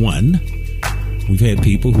Radios 1. We've had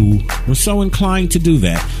people who were so inclined to do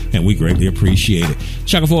that, and we greatly appreciate it.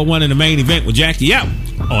 Shaka 401 in the main event with Jackie out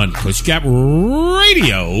on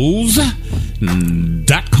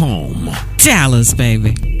PushGapRadios.com. Dallas,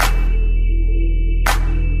 baby.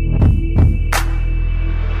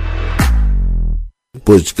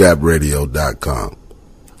 PushGapRadio.com.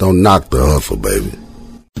 Don't knock the hustle, baby.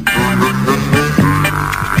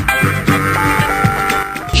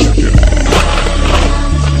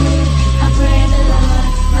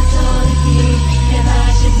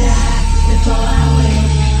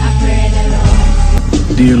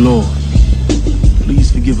 Dear Lord,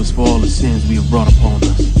 please forgive us for all the sins we have brought upon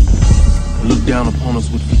us. And look down upon us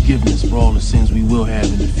with forgiveness for all the sins we will have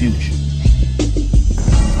in the future.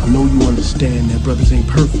 I know you understand that brothers ain't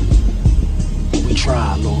perfect. But we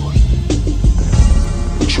try, Lord.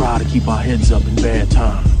 We try to keep our heads up in bad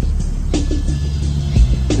times.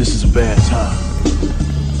 This is a bad time.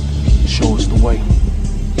 Show us the way.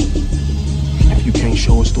 And if you can't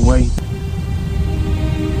show us the way,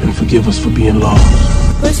 then forgive us for being lost.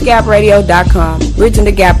 PushGapRadio.com, bridging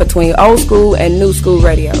the gap between old school and new school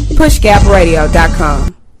radio.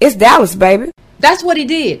 PushGapRadio.com. It's Dallas, baby. That's what he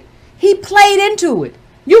did. He played into it.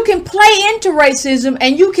 You can play into racism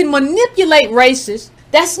and you can manipulate racists.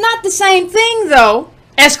 That's not the same thing, though,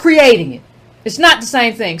 as creating it. It's not the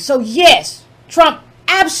same thing. So, yes, Trump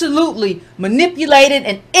absolutely manipulated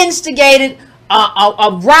and instigated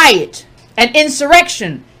a riot, an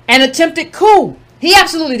insurrection, an attempted coup. He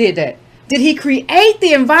absolutely did that. Did he create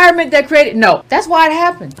the environment that created? No. That's why it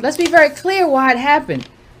happened. Let's be very clear why it happened.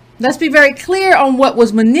 Let's be very clear on what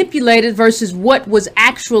was manipulated versus what was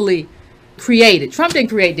actually created. Trump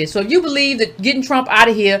didn't create this. So if you believe that getting Trump out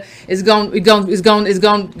of here is going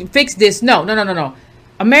to fix this, no.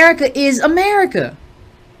 America is America.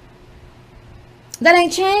 That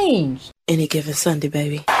ain't changed. Any given Sunday,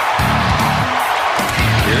 baby. Here's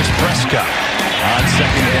Prescott on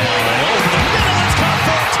second down. Over the middle, it's caught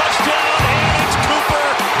for a touchdown, and it's Cooper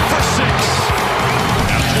for 6.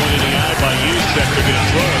 Now pointed the eye by Juszczyk, they're going to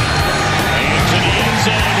throw it. Into the end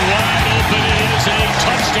zone, wide open. It is a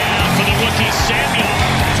touchdown for the rookie Samuel.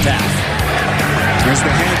 Taft. Here's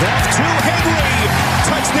the handoff to Henry.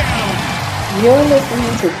 Touchdown. You're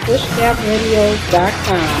listening to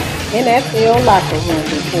PushGapRadio.com NFL Locker Room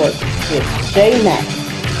Report with J Mac.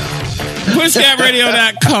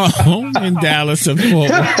 PushGapRadio.com in Dallas and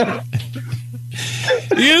Fort Worth.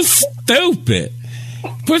 You stupid.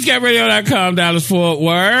 PushGapRadio.com, Dallas, Fort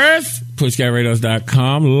Worth.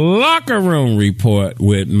 PushGapRadio.com Locker Room Report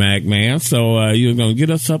with Mac Man. So you're going to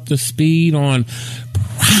get us up to speed on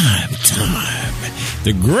prime time.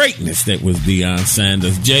 The greatness that was Deion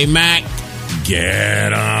Sanders. J Mac,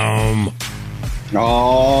 get him.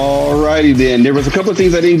 All righty then. There was a couple of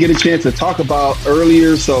things I didn't get a chance to talk about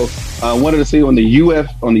earlier, so I wanted to say on the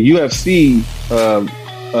UFC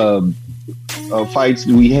fights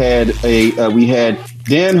we had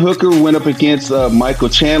Dan Hooker went up against Michael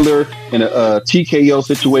Chandler in a TKO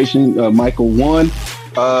situation. Michael won.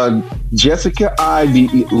 Jessica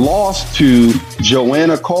Ivey lost to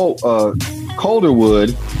Joanna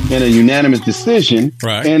Calderwood in a unanimous decision.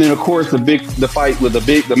 Right. And then, of course, the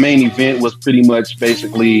main event was pretty much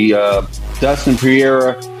basically Dustin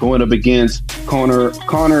Pereira going up against Conor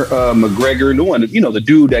McGregor, the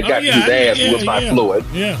dude that got his ass whipped by Floyd.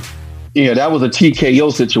 Yeah, that was a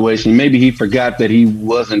TKO situation. Maybe he forgot that he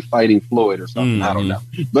wasn't fighting Floyd or something. I don't know.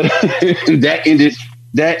 But that ended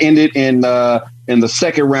in the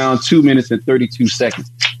second round, 2 minutes and 32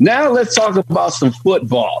 seconds. Now let's talk about some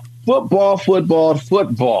football. Football.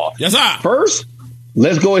 Yes, sir. First,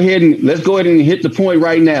 let's go ahead and hit the point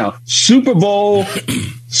right now. Super Bowl.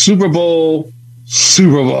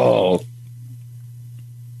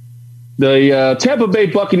 The Tampa Bay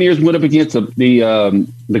Buccaneers went up against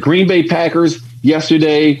the Green Bay Packers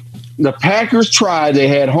yesterday. The Packers tried. They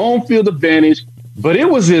had home field advantage, but it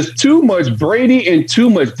was just too much Brady and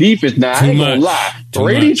too much defense. Now, I ain't gonna lie.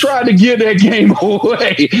 Brady tried to give that game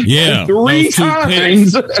away. Yeah. 3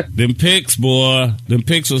 times. Them picks, boy. Them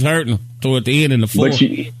picks was hurting toward the end in the fourth.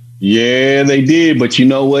 Yeah, they did. But you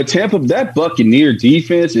know what? That Buccaneer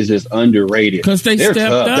defense is just underrated. Because they stepped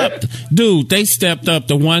up. Dude, they stepped up.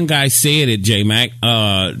 The one guy said it, J-Mac,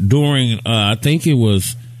 during, I think it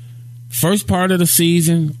was first part of the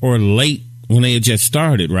season or late when they had just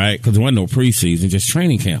started, right? Because there wasn't no preseason, just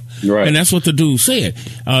training camp. Right. And that's what the dude said.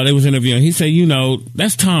 They was interviewing. He said,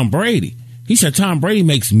 that's Tom Brady. He said, Tom Brady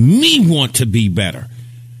makes me want to be better.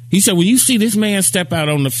 He said, when you see this man step out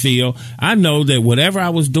on the field, I know that whatever I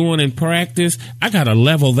was doing in practice, I got to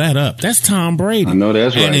level that up. That's Tom Brady. I know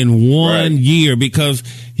that's right. And in one year, because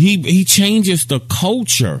he changes the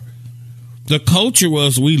culture. The culture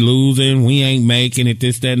was we losing, we ain't making it,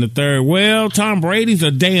 this, that, and the third. Well, Tom Brady's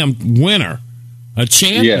a damn winner, a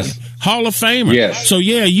champion, Hall of Famer. Yes. So,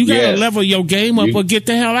 you got to level your game up or get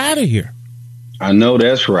the hell out of here. I know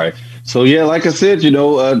that's right. So, like I said,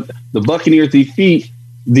 the Buccaneers defeat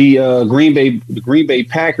the Green Bay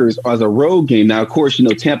Packers as a road game. Now, of course,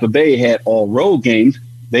 Tampa Bay had all road games.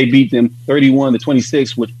 They beat them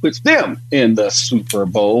 31-26, which puts them in the Super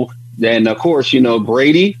Bowl. Then, of course,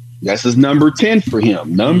 Brady, that's his number 10 for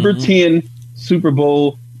him. Number 10 Super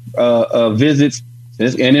Bowl visits.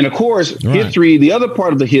 And then, of course, history, the other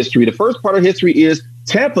part of the history, the first part of history is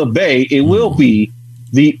Tampa Bay. It will be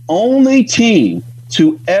the only team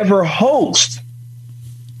to ever host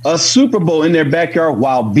a Super Bowl in their backyard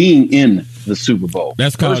while being in the Super Bowl.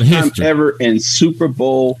 That's called First history. time ever in Super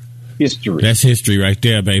Bowl history. That's history right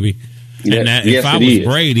there, baby. Yes, and if I was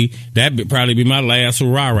Brady, that'd probably be my last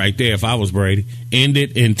hurrah right there. If I was Brady, end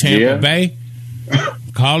it in Tampa Bay,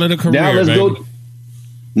 call it a career.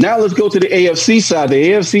 Now let's go to the AFC side.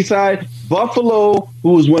 The AFC side, Buffalo,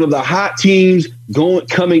 who was one of the hot teams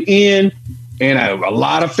coming in, and a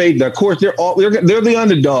lot of faith. Of course, they're the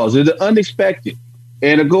underdogs. They're the unexpected.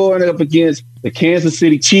 And going up against the Kansas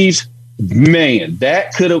City Chiefs, man,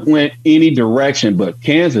 that could have went any direction, but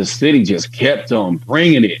Kansas City just kept on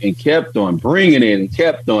bringing it and kept on bringing it and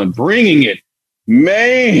kept on bringing it.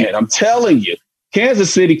 Man, I'm telling you,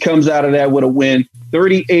 Kansas City comes out of that with a win,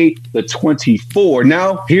 38-24.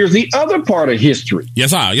 Now, here's the other part of history. Yes,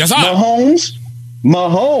 sir.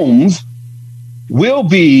 Mahomes will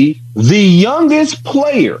be the youngest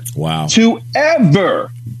player to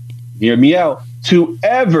ever, hear me out, to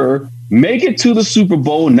ever make it to the Super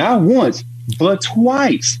Bowl, not once, but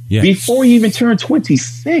twice, before he even turned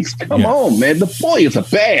 26. Come on, man. The boy is a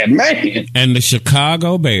bad man. And the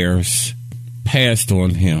Chicago Bears passed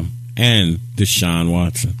on him and Deshaun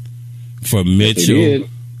Watson for Mitchell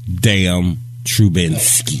damn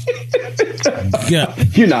Trubisky.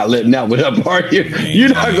 You're not letting that one up, are you? You're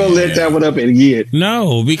not going to let that one up again.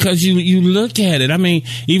 No, because you look at it. I mean,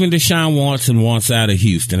 even Deshaun Watson wants out of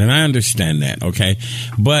Houston, and I understand that, okay?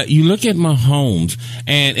 But you look at Mahomes,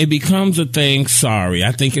 and it becomes a thing. Sorry,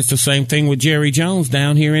 I think it's the same thing with Jerry Jones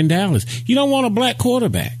down here in Dallas. You don't want a black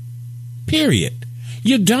quarterback, period.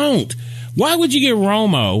 You don't. Why would you give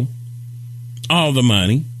Romo all the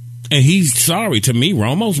money? And he's sorry to me,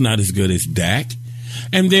 Romo's not as good as Dak.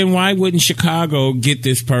 And then why wouldn't Chicago get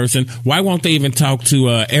this person? Why won't they even talk to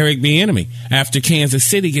Eric Bieniemy after Kansas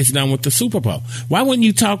City gets done with the Super Bowl? Why wouldn't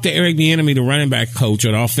you talk to Eric Bieniemy, the running back coach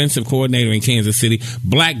or the offensive coordinator in Kansas City?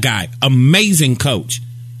 Black guy, amazing coach,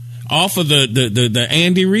 off of the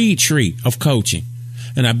Andy Reid tree of coaching.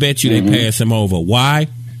 And I bet you they pass him over. Why?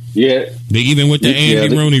 Yeah. They even with the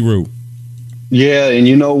Andy Rooney route. Yeah, and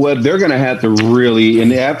you know what? They're going to have to really,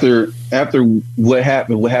 and after what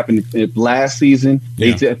happened last season,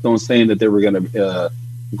 they kept on saying that they were going to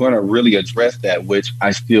really address that, which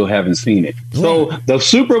I still haven't seen it. So the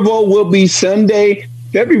Super Bowl will be Sunday,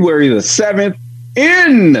 February the 7th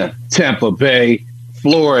in Tampa Bay,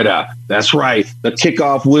 Florida. That's right. The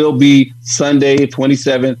kickoff will be Sunday, the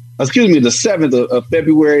 7th of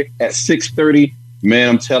February at 6:30. Man,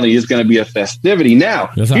 I'm telling you, it's going to be a festivity.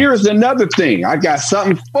 Now, here's another thing. I got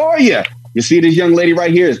something for you. You see this young lady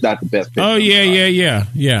right here is not the best picture. Oh, yeah.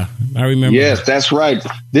 I remember. Yes, that's right.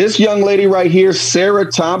 This young lady right here, Sarah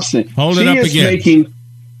Thompson. Hold it up again.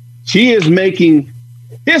 She is making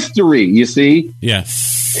history, you see?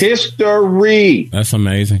 Yes. History. That's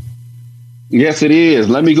amazing. Yes, it is.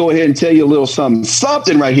 Let me go ahead and tell you a little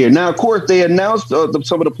something right here. Now, of course, they announced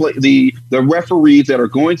some of the referees that are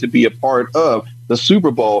going to be a part of the Super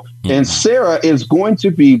Bowl, and Sarah is going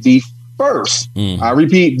to be the first. I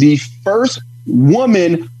repeat, the first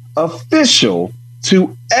woman official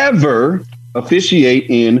to ever officiate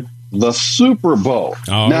in the Super Bowl.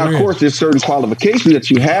 Of course, there's certain qualifications that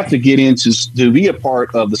you have to get into to be a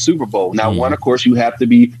part of the Super Bowl. Now, one, of course, you have to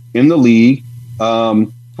be in the league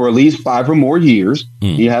for at least 5 or more years.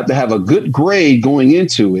 You have to have a good grade going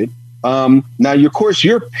into it. Now, of course,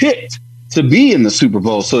 you're picked to be in the Super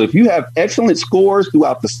Bowl. So if you have excellent scores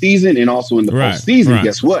throughout the season and also in the postseason,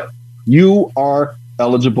 guess what? You are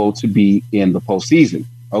eligible to be in the postseason.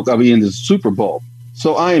 Okay, be in the Super Bowl.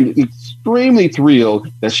 So I am extremely thrilled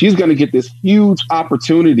that she's going to get this huge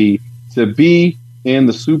opportunity to be in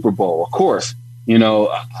the Super Bowl. Of course,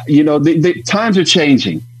 the times are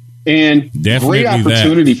changing. And definitely great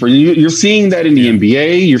opportunity for you. You're seeing that in the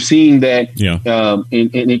NBA. You're seeing that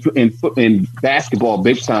in basketball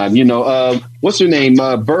big time. What's her name?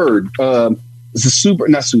 Bird. It's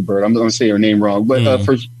not Sue Bird. I'm going to say her name wrong. But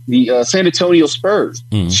for the San Antonio Spurs,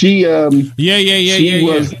 she was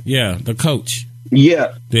the coach.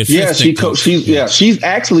 Yeah, she coached. She's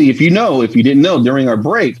actually, if you didn't know during our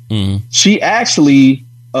break, she actually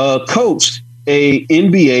coached a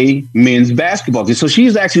NBA men's basketball team. So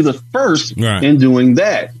she's actually the first in doing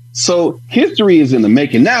that. So history is in the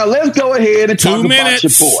making. Now let's go ahead and talk about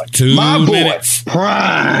your boy. My boy,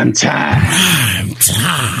 Prime Time.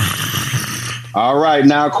 All right.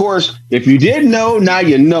 Now, of course, if you didn't know, now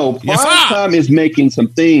you know. Prime Time is making some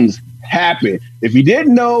things happen. If you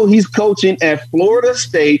didn't know, he's coaching at Florida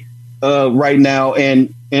State right now,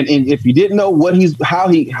 and if you didn't know how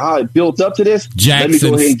it built up to this, let me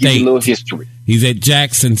go ahead and give you a little history. He's at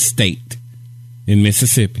Jackson State in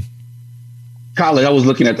Mississippi. College. I was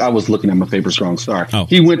looking at my paper strong. Sorry.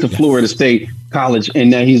 He went to Florida State College,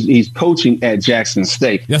 and now he's coaching at Jackson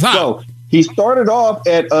State. So he started off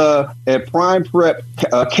at Prime Prep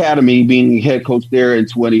Academy, being head coach there in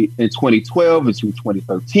 2012 and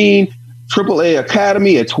 2013. AAA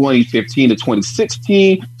Academy at 2015 to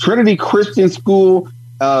 2016. Trinity Christian School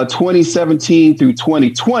 2017 through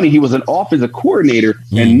 2020. He was an offensive coordinator,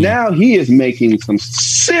 and now he is making some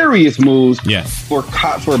serious moves for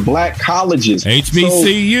black colleges.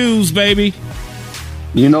 HBCUs, baby.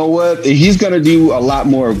 You know what? He's going to do a lot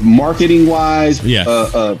more marketing wise.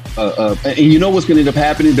 And you know what's going to end up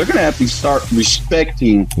happening? They're going to have to start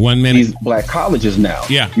respecting these black colleges now.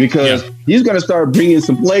 Because he's going to start bringing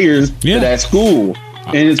some players to that school.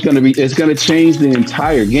 And it's going to change the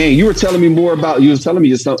entire game. You were telling me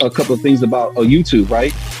just a couple of things about YouTube,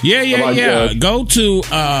 right? Yeah. Go to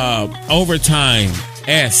Overtime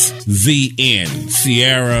SZN,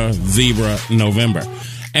 Sierra Zebra November.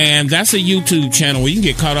 And that's a YouTube channel where you can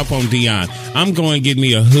get caught up on Deion. I'm going to get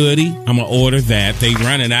me a hoodie. I'm going to order that. They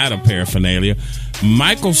running out of paraphernalia.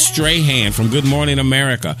 Michael Strahan from Good Morning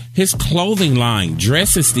America, his clothing line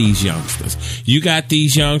dresses these youngsters. You got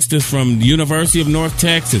these youngsters from the University of North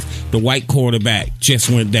Texas. The white quarterback just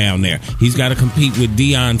went down there. He's got to compete with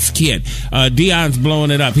Deion's kid. Deion's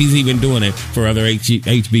blowing it up. He's even doing it for other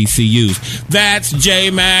HBCUs. That's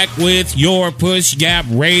J-Mac with your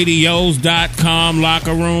PushGapRadios.com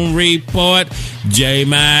locker room report.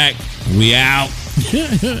 J-Mac, we out.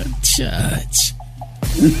 Church.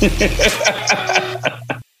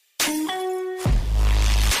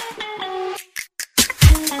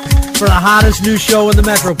 For the hottest new show in the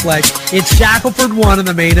Metroplex, it's Shackleford 1 in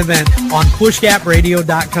the main event on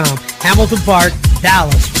PushGapRadio.com. Hamilton Park,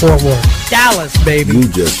 Dallas, Fort Worth. Dallas, baby. You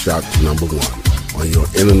just shot number 1 on your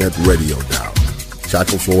internet radio dial.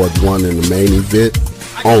 Shackleford 1 in the main event,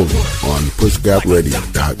 only on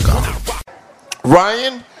PushGapRadio.com.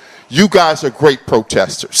 Ryan, you guys are great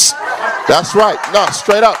protesters. That's right. No,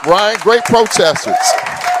 straight up, Ryan, great protesters.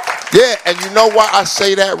 Yeah, and you know why I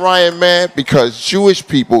say that, Ryan, man? Because Jewish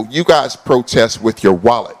people, you guys protest with your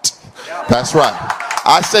wallet. That's right.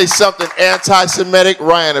 I say something anti-Semitic,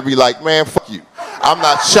 Ryan will be like, man, fuck you. I'm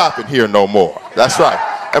not shopping here no more. That's right.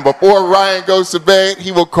 And before Ryan goes to bed,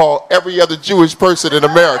 he will call every other Jewish person in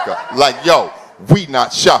America. Like, yo, we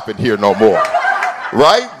not shopping here no more.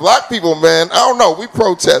 Right? Black people, man, I don't know. We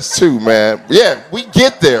protest too, man. Yeah, we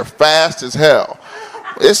get there fast as hell.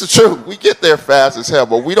 It's the truth. We get there fast as hell,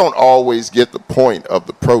 but we don't always get the point of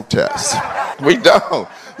the protest. We don't.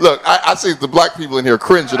 Look, I see the black people in here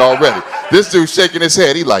cringing already. This dude shaking his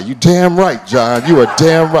head. He like, you damn right, John. You are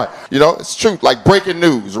damn right. You know, it's true. Like breaking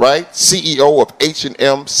news, right? CEO of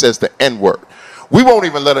H&M says the N-word. We won't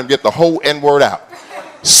even let them get the whole N-word out.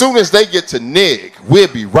 Soon as they get to nig, we'll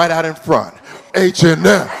be right out in front.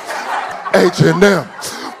 H&M, H&M,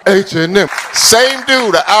 H&M. Same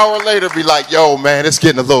dude an hour later be like, yo, man, it's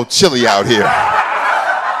getting a little chilly out here.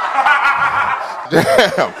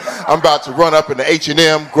 Damn, I'm about to run up into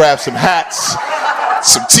H&M, grab some hats,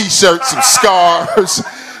 some t-shirts, some scarves.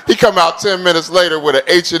 He come out 10 minutes later with an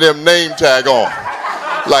H&M name tag on.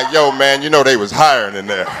 Like, yo, man, you know they was hiring in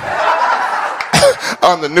there.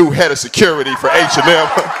 I'm the new head of security for H&M.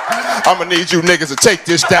 I'm gonna need you niggas to take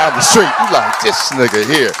this down the street. You like, this nigga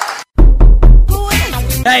here.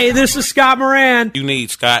 Hey, this is Scott Moran. You need,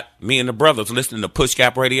 Scott, me and the brothers listening to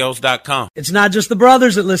PushGapRadios.com. It's not just the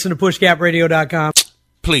brothers that listen to PushGapRadio.com.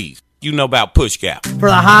 Please, you know about PushGap. For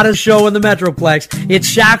the hottest show in the Metroplex, it's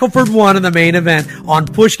Shackleford 1 in the main event on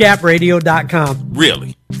PushGapRadio.com.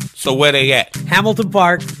 Really? So where they at? Hamilton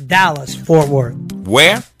Park, Dallas, Fort Worth.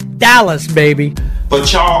 Where? Dallas, baby.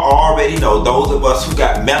 But y'all already know, those of us who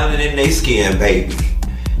got melanin in their skin, baby,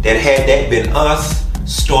 that had that been us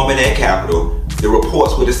storming that Capitol, the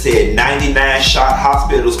reports would have said 99 shot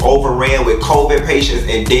hospitals overran with COVID patients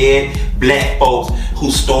and dead black folks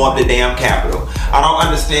who stormed the damn Capitol. I don't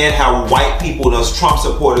understand how white people, those Trump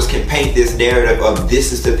supporters, can paint this narrative of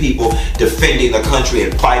this is the people defending the country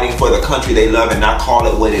and fighting for the country they love and not call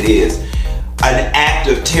it what it is. An act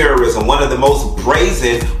of terrorism, one of the most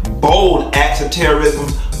brazen, bold acts of terrorism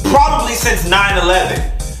probably since 9/11.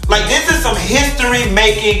 Like, this is some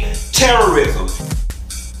history-making terrorism.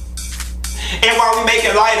 And while we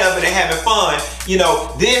making light of it and having fun, you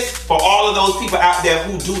know, this, for all of those people out there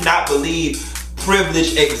who do not believe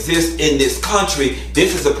privilege exists in this country,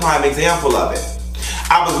 this is a prime example of it.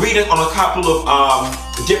 I was reading on a couple of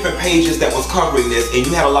different pages that was covering this, and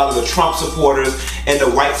you had a lot of the Trump supporters and the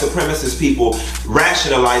white supremacist people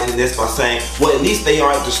rationalizing this by saying, well, at least they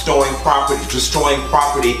aren't destroying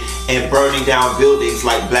property and burning down buildings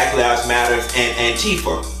like Black Lives Matter and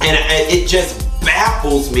Antifa. And it just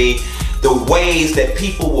baffles me the ways that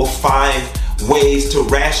people will find ways to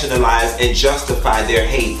rationalize and justify their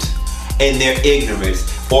hate and their ignorance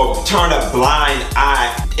or turn a blind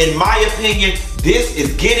eye. In my opinion, this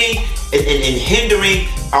is getting and hindering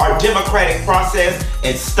our democratic process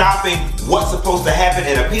and stopping what's supposed to happen,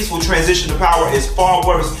 and a peaceful transition to power is far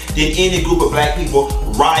worse than any group of black people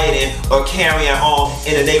rioting or carrying on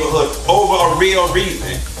in a neighborhood over a real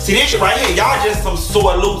reason. See, this shit right here, y'all just some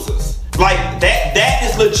sore losers. Like, that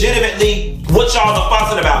is legitimately what y'all are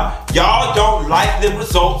fussing about. Y'all don't like the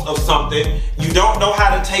results of something. You don't know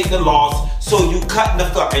how to take the loss, So you cutting the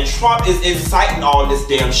fuck, and Trump is inciting all this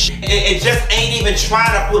damn shit. It just ain't even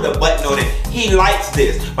trying to put a button on it. He likes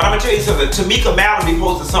this. But I'm gonna tell you something. Tamika Mallory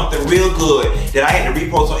posted something real good that I had to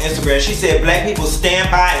repost on Instagram. She said, black people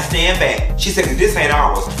stand by and stand back. She said, this ain't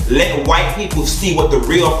ours. Let white people see what the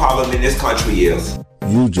real problem in this country is.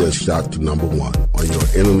 You just shot to number one on your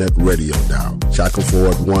internet radio dial.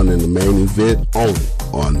 Shackleford Ford 1 in the main event only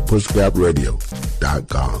on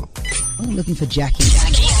pushgapradio.com. I'm looking for Jackie.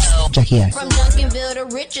 Jackie X. From Duncanville to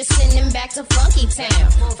Richardson and back to Funky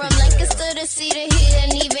Town. From Lancaster to Cedar Hill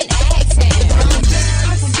and even Agtown.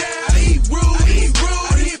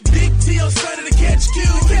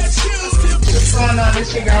 What's going on?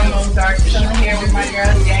 It's your girl Mozart. Chilling here with my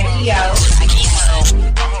girl Jackie O.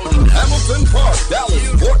 Hamilton Park, Dallas,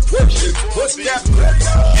 Fort Worth, it's Pushgap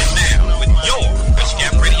Radio. And now, with your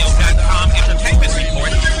PushGapRadio.com entertainment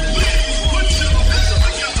report.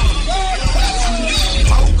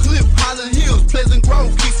 Oak Cliff, Highland Hills, Pleasant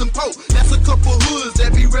Grove, Keystone Pope. That's a couple hoods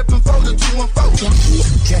that be reppin' for the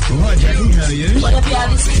 214. Jackie, what, Jackie? How are you? What up, y'all?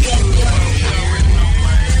 This is Jackie.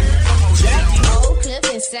 Oak Cliff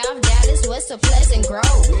in South Dallas, west of Pleasant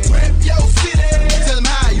Grove. Rep your city. Tell them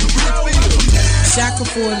how you really feel.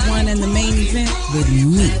 Shackleford 1 in the main event with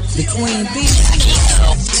me, the Queen Bee,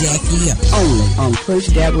 Jackie up. Only on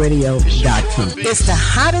PushGapRadio.com. It's the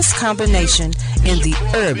hottest combination in the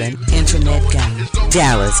urban internet game.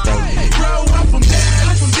 Dallas, baby.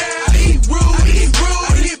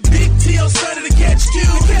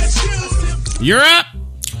 You're up.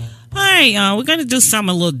 All right, y'all. We're going to do something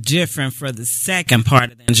a little different for the second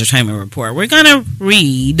part of the entertainment report. We're going to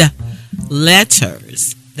read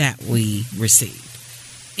letters that we received.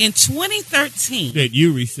 In 2013. That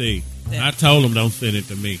you received. I told them don't send it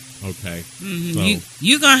to me. Okay. Mm-hmm. So.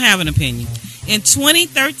 You're going to have an opinion. In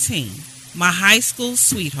 2013, my high school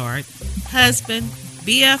sweetheart, husband,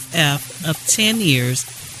 BFF of 10 years,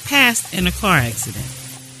 passed in a car accident.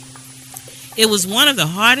 It was one of the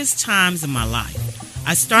hardest times in my life.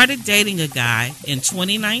 I started dating a guy in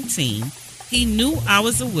 2019. He knew I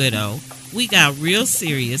was a widow. We got real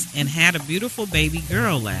serious and had a beautiful baby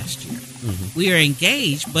girl last year. Mm-hmm. We are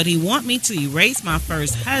engaged, but he want me to erase my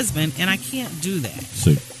first husband, and I can't do that.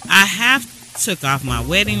 See. I have took off my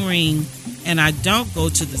wedding ring, and I don't go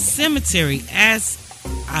to the cemetery as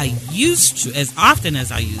often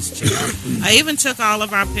as I used to. I even took all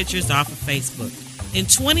of our pictures off of Facebook. In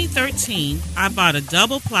 2013, I bought a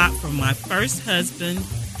double plot for my first husband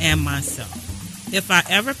and myself. If I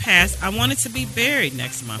ever pass, I wanted to be buried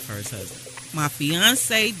next to my first husband. My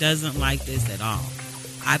fiance doesn't like this at all.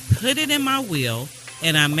 I put it in my will,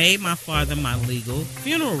 and I made my father my legal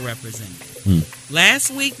funeral representative.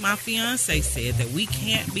 Last week, my fiance said that we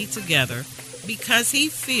can't be together because he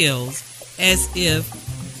feels as if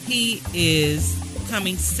he is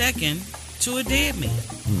coming second to a dead man.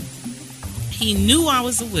 He knew I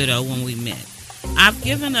was a widow when we met. I've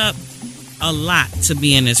given up a lot to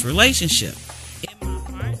be in this relationship. In my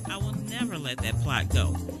heart, I will never let that plot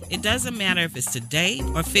go. It doesn't matter if it's today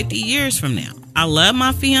or 50 years from now. I love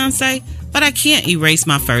my fiance, but I can't erase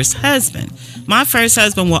my first husband. My first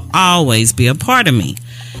husband will always be a part of me.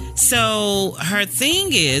 So her thing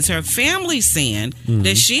is, her family's saying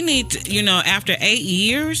that she needs, after 8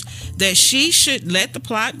 years, that she should let the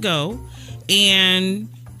plot go and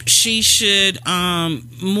she should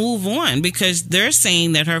move on, because they're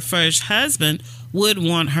saying that her first husband would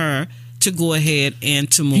want her to go ahead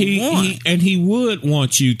and to move on. He would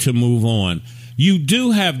want you to move on. You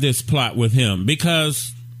do have this plot with him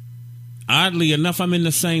because, oddly enough, I'm in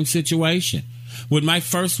the same situation. With my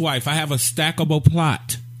first wife, I have a stackable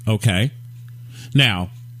plot, okay? Now,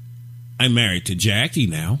 I'm married to Jackie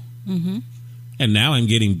now, and now I'm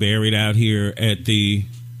getting buried out here at the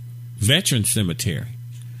Veteran Cemetery.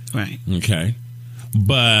 Right. Okay.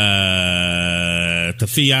 But the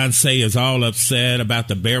fiance is all upset about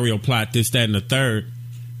the burial plot, this, that, and the third.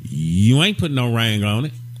 You ain't putting no ring on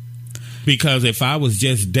it. Because if I was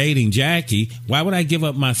just dating Jackie, why would I give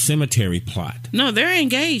up my cemetery plot? No, they're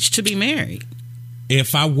engaged to be married.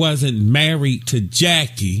 If I wasn't married to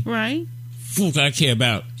Jackie, right? I care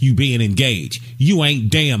about you being engaged. You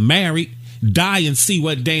ain't damn married. Die and see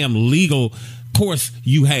what damn legal course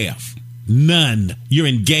you have. None. You're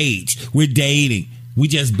engaged. We're dating. We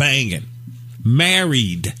just banging.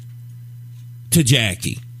 Married to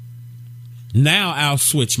Jackie. Now I'll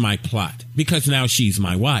switch my plot because now she's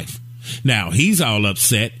my wife. Now he's all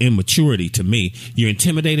upset. Immaturity to me. You're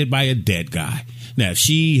intimidated by a dead guy. Now if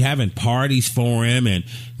she having parties for him and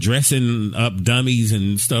dressing up dummies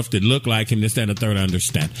and stuff that look like him, this, that, and the third, I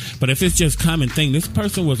understand. But if it's just common thing, this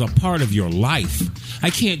person was a part of your life. I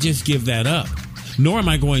can't just give that up. nor am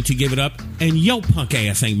I going to give it up, and your punk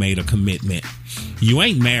ass ain't made a commitment. You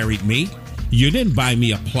ain't married me. You didn't buy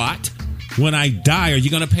me a plot. When I die, are you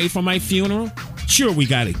going to pay for my funeral? Sure, we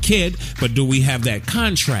got a kid, but do we have that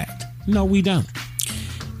contract? No, we don't.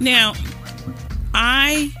 Now,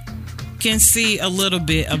 I can see a little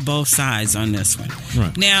bit of both sides on this one.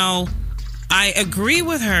 Right. Now, I agree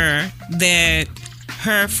with her that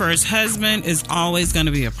her first husband is always going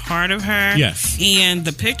to be a part of her. Yes. And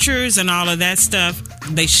the pictures and all of that stuff,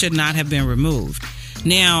 they should not have been removed.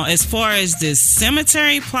 Now, as far as this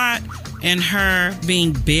cemetery plot and her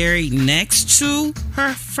being buried next to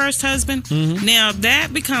her first husband, now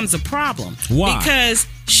that becomes a problem. Why? Because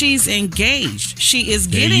she's engaged. She is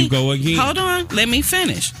There getting... you go again. Hold on. Let me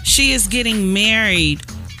finish. She is getting married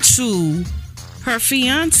to her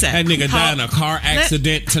fiance. That nigga died in a car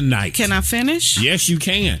accident tonight. Can I finish? Yes, you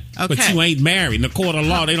can. Okay. But you ain't married. In the court of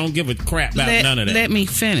law, they don't give a crap about none of that. Let me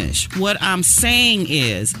finish. What I'm saying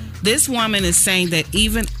is, this woman is saying that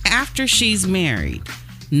even after she's married,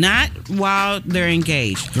 not while they're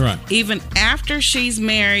engaged, right? Even after she's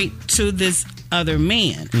married to this other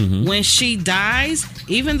man, when she dies,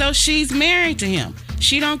 even though she's married to him,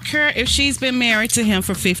 she don't care if she's been married to him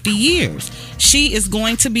for 50 years. She is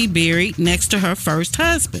going to be buried next to her first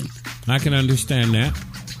husband. I can understand that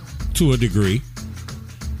to a degree.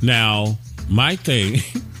 Now, my thing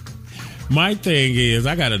is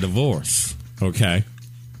I got a divorce, okay?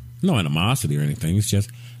 No animosity or anything. It's just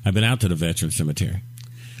I've been out to the veteran cemetery.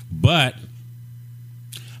 But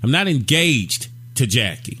I'm not engaged to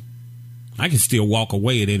Jackie. I can still walk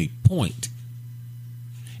away at any point.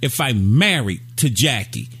 If I'm married to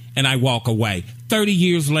Jackie and I walk away, 30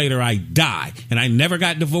 years later I die, and I never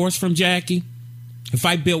got divorced from Jackie, if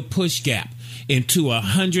I built Push Gap into a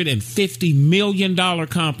 $150 million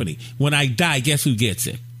company, when I die, guess who gets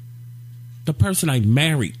it? The person I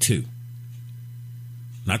married to.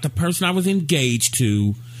 Not the person I was engaged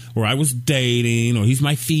to, or I was dating, or he's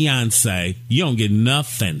my fiance. You don't get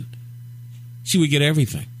nothing. She would get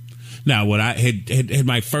everything. Now, would I had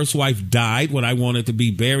my first wife died, would I wanted to be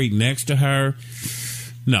buried next to her?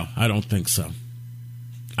 No, I don't think so.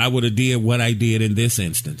 I would have did what I did in this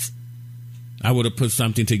instance. I would have put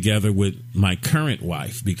something together with my current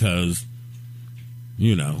wife because,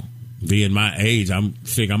 you know, being my age, I'm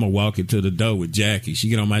gonna walk into the door with Jackie. She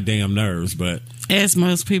get on my damn nerves, but as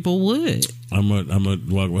most people would, I'm gonna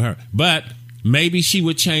walk with her. But maybe she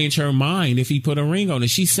would change her mind if he put a ring on it.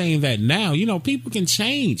 She's saying that now. You know, people can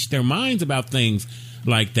change their minds about things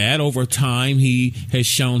like that. Over time, he has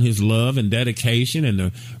shown his love and dedication, and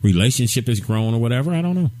the relationship has grown or whatever. I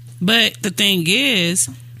don't know. But the thing is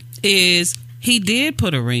he did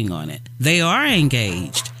put a ring on it. They are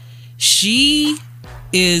engaged. She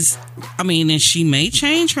is, and she may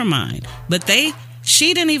change her mind, but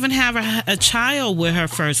she didn't even have a child with her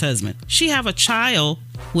first husband. She have a child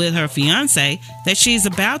with her fiance that she's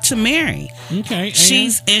about to marry. Okay.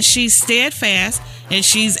 She's steadfast, and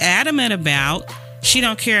she's adamant about, she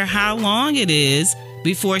don't care how long it is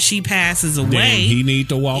before she passes away. Then he need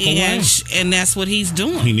to walk away. And that's what he's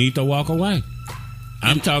doing. He need to walk away.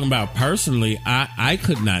 I'm talking about personally, I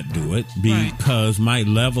could not do it because my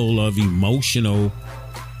level of emotional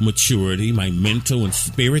maturity, my mental and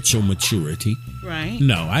spiritual maturity. Right.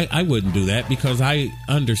 No, I wouldn't do that because I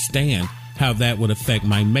understand how that would affect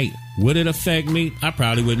my mate. Would it affect me? I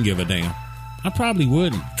probably wouldn't give a damn. I probably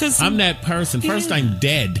wouldn't. Because I'm that person. First, yeah. I'm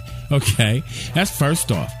dead. Okay. That's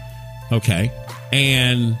first off. Okay.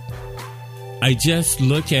 And I just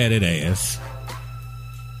look at it as,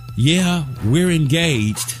 yeah, we're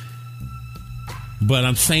engaged, but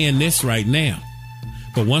I'm saying this right now.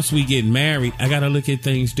 But once we get married, I got to look at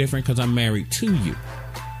things different because I'm married to you.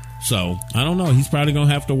 So, I don't know. He's probably going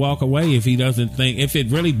to have to walk away if he doesn't think, if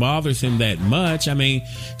it really bothers him that much. I mean,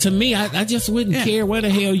 to me, I just wouldn't care where the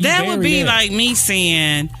hell you That would be at. like me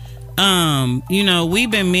saying,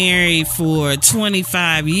 we've been married for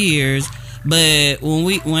 25 years, but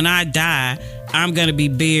when I die, I'm going to be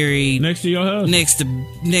buried next to your husband.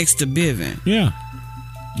 Next to Bivin. Yeah.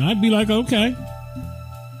 I'd be like, okay.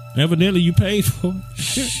 Evidently you paid for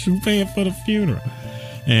it. You paying for the funeral.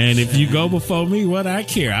 And if you go before me, what I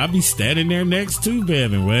care? I'll be standing there next to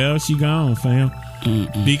Bevin. Well, she gone, fam.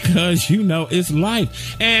 Mm-mm. Because, it's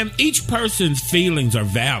life. And each person's feelings are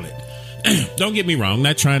valid. Don't get me wrong.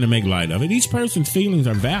 Not trying to make light of it. Each person's feelings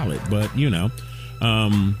are valid. But, me,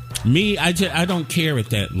 I don't care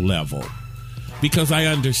at that level. Because I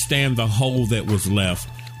understand the hole that was left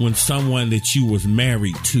when someone that you was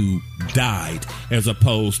married to died, as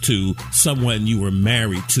opposed to someone you were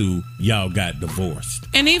married to, y'all got divorced.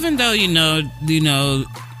 And even though,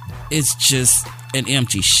 it's just an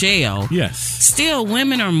empty shell. Yes. Still,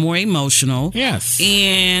 women are more emotional. Yes.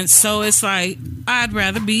 And so it's like, I'd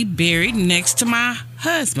rather be buried next to my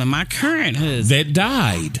husband, my current husband. That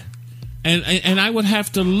died. And I would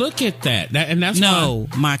have to look at that. And that's no,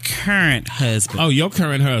 my current husband. Oh, your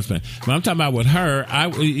current husband. But I'm talking about with her,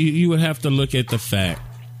 you would have to look at the fact,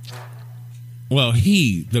 well,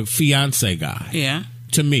 the fiance guy. Yeah.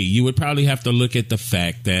 To me, you would probably have to look at the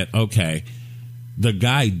fact that, okay, the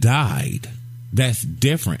guy died. That's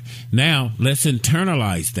different. Now, let's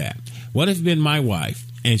internalize that. What if been my wife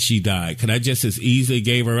and she died? Could I just as easily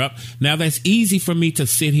gave her up? Now, that's easy for me to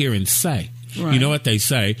sit here and say. Right. You know what they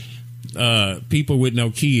say? People with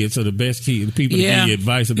no kids are the best kids. People that give you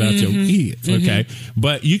advice about your kids. Okay,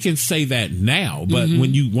 but you can say that now. But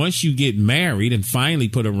once you get married and finally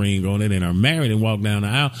put a ring on it and are married and walk down the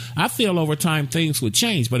aisle, I feel over time things would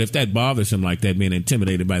change. But if that bothers him like that, being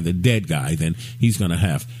intimidated by the dead guy, then he's going to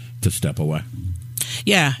have to step away.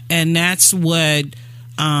 Yeah, and that's what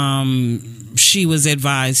she was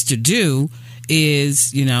advised to do.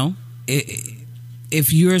 Is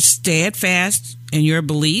if you're steadfast in your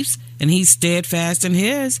beliefs and he's steadfast in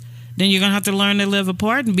his, then you're going to have to learn to live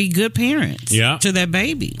apart and be good parents to that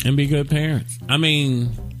baby. And be good parents. I mean,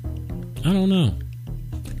 I don't know.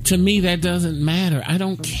 To me, that doesn't matter. I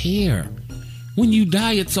don't care. When you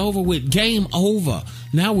die, it's over with. Game over.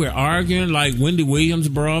 Now we're arguing like Wendy Williams'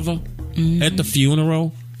 brother at the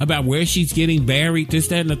funeral about where she's getting buried, this,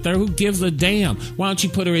 that, and the third. Who gives a damn? Why don't you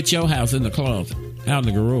put her at your house in the closet, out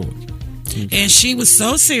in the garage? Okay. And she was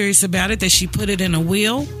so serious about it that she put it in a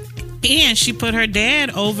will, and she put her dad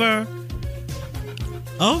over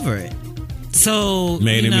it. So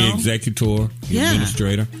made him the executor, the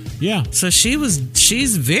administrator. Yeah. So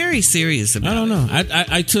she's very serious about it. I don't know.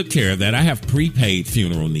 I took care of that. I have prepaid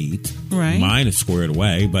funeral needs. Right. Mine is squared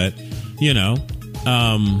away, but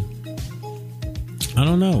I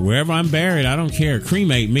don't know. Wherever I'm buried, I don't care.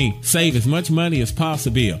 Cremate me. Save as much money as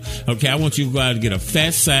possible. Okay, I want you to go out and get a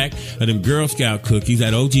fat sack of them Girl Scout cookies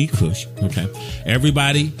at OG Kush. Okay,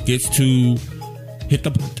 everybody gets to hit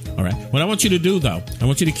the blunt. All right. What I want you to do, though, I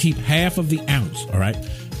want you to keep half of the ounce. All right.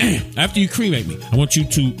 After you cremate me, I want you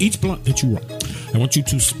to, each blunt that you roll, I want you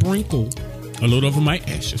to sprinkle a little over my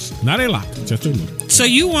ashes. Not a lot, just a little. So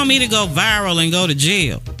you want me to go viral and go to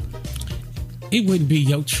jail? It wouldn't be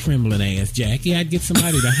your trembling ass, Jackie. I'd get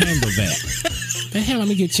somebody to handle that. The hell, let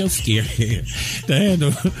me get your scare head to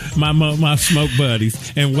handle my smoke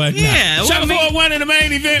buddies and whatnot. Yeah, Channel 401 in the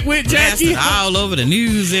main event with Jackie. All over the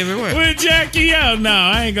news everywhere. With Jackie O. No,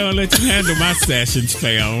 I ain't gonna let you handle my sessions,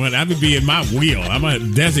 fam. I'm gonna be in my wheel. I'm gonna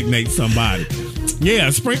designate somebody. Yeah,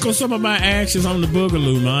 sprinkle some of my ashes on the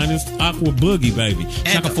boogaloo, man. It's Aqua Boogie, baby.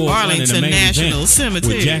 At the Arlington National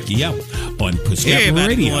Cemetery with Jackie O on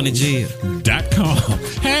PushGapRadio.com.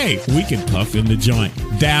 Hey, we can puff in the joint.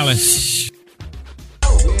 Dallas.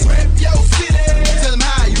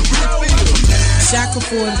 Shaka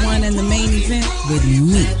Ford won in the main event with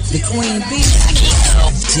me, the Queen Bee,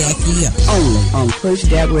 Jackie O. Only on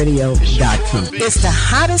PushGapRadio.com. It's the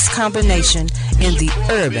hottest combination in the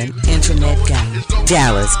urban internet game.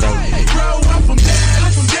 Dallas, baby.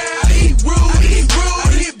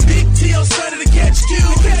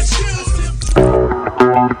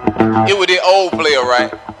 It was the old player,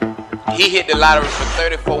 right? He hit the lottery for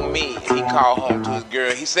 34 million. He called home to his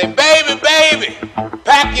girl. He said, baby,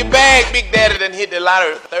 pack your bag. Big Daddy done hit the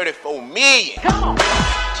lottery for 34 million. Come on.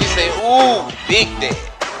 She said, ooh, Big Daddy.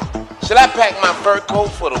 Shall I pack my fur coat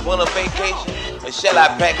for the winter vacation? Or shall I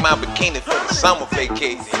pack my bikini for the summer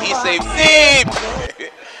vacation? He said, babe,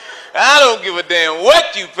 I don't give a damn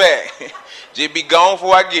what you pack. Just be gone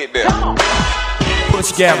before I get there.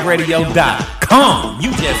 PushGapRadio.com.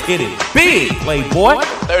 You just hit it big, Playboy.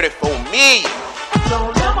 34 million.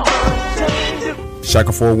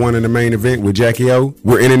 Shaka 4-1 in the main event with Jackie O.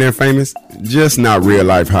 We're internet famous, just not real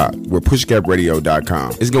life hot. We're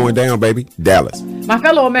PushGapRadio.com. It's going down, baby. Dallas. My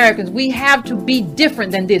fellow Americans, we have to be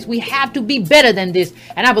different than this. We have to be better than this.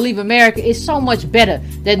 And I believe America is so much better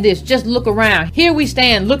than this. Just look around. Here we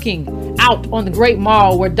stand looking out on the Great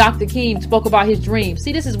Mall where Dr. King spoke about his dreams.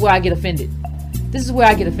 See, this is where I get offended.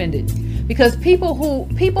 Because people who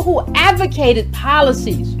advocated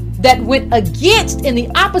policies that went against in the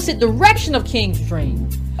opposite direction of King's dream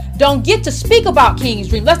don't get to speak about King's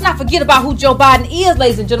dream. Let's not forget about who Joe Biden is,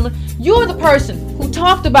 ladies and gentlemen. You're the person who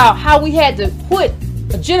talked about how we had to put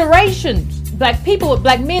generations, black people,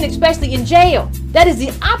 black men especially, in jail. That is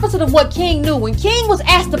the opposite of what King knew. When King was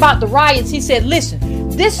asked about the riots, he said, listen,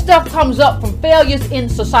 this stuff comes up from failures in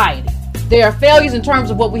society. There are failures in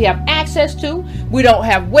terms of what we have access to. We don't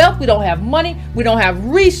have wealth. We don't have money. We don't have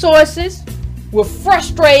resources. We're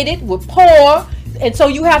frustrated. We're poor. And so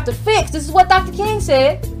you have to fix. This is what Dr. King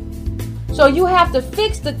said. So you have to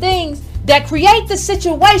fix the things that create the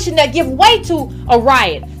situation that give way to a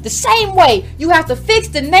riot. The same way you have to fix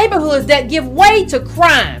the neighborhoods that give way to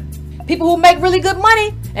crime. People who make really good money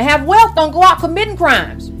and have wealth don't go out committing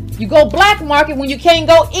crimes. You go black market when you can't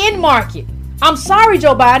go in market. I'm sorry,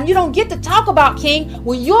 Joe Biden, you don't get to talk about King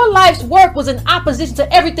when your life's work was in opposition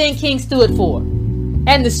to everything King stood for.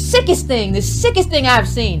 And the sickest thing I've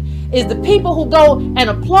seen is the people who go and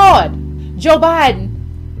applaud Joe Biden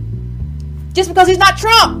just because he's not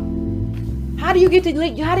Trump. How do you get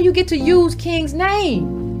to use King's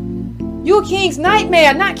name? You're King's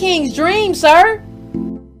nightmare, not King's dream, sir.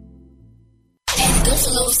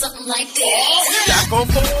 Something like that.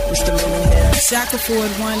 Shaka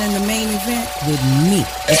Ford won in the main event with me,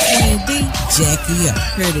 the Queen B, Jackie O.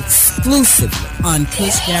 Heard exclusively on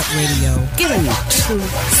Push Gap Radio. Giving you true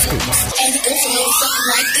scoops. And it goes a little something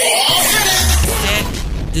like that.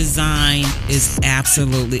 That design is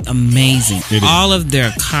absolutely amazing. All of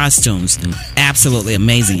their costumes, absolutely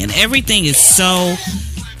amazing. And everything is so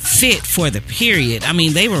fit for the period. I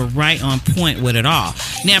mean, they were right on point with it all.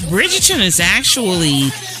 Now, Bridgerton is actually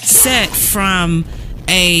set from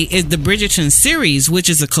the Bridgerton series, which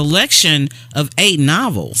is a collection of 8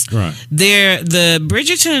 novels. Right. The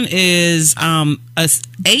Bridgerton is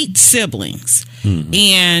 8 siblings. Mm-hmm.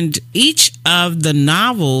 And each of the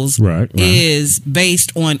novels is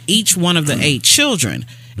based on each one of the 8 children.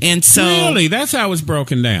 And so really, that's how it's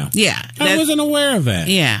broken down. Yeah. I wasn't aware of that.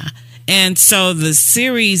 Yeah. And so the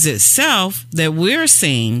series itself that we're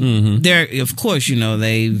seeing, there, of course,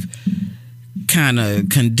 they've kind of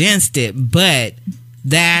condensed it, but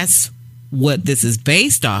that's what this is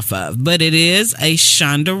based off of. But it is a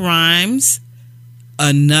Shonda Rhimes,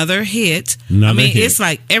 another hit. It's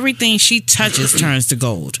like everything she touches turns to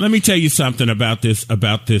gold. Let me tell you something about this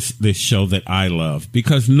show that I love,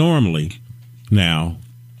 because normally, now,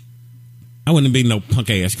 I wouldn't be no punk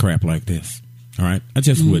ass crap like this. All right, I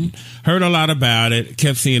just wouldn't. Heard a lot about it.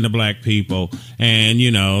 Kept seeing the black people, and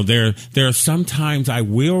there are sometimes I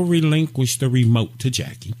will relinquish the remote to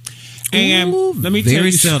Jackie. And let me tell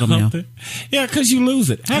you something. Yeah, because you lose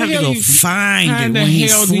it. How the hell you find it when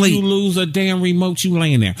he's asleep? How the hell do you lose a damn remote? You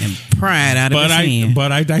laying there and pry it out of his hand.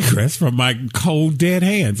 But I digress from my cold dead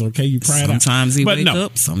hands. Okay, you pry it out. Sometimes he wake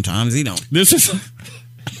up. Sometimes he don't. This is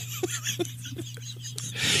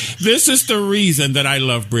the reason that I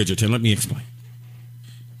love Bridgerton. Let me explain.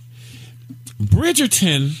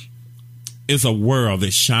 Bridgerton is a world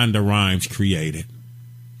that Shonda Rhimes created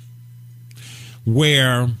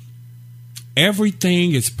where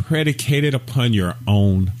everything is predicated upon your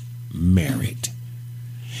own merit.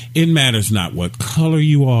 It matters not what color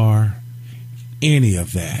you are, any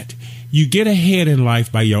of that. You get ahead in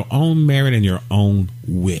life by your own merit and your own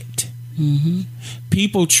wit. Mm-hmm.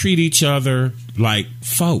 People treat each other like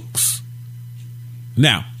folks.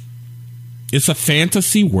 Now, it's a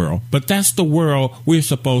fantasy world, but that's the world we're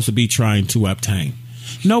supposed to be trying to obtain.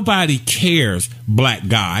 Nobody cares, black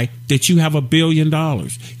guy, that you have $1 billion.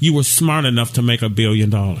 You were smart enough to make $1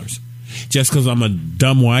 billion. Just because I'm a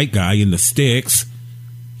dumb white guy in the sticks,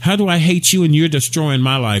 how do I hate you and you're destroying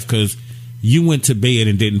my life because you went to bed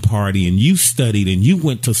and didn't party and you studied and you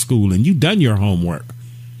went to school and you done your homework?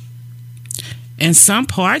 And some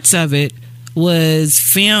parts of it was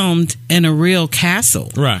filmed in a real castle.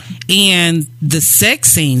 Right. And the sex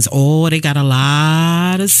scenes, they got a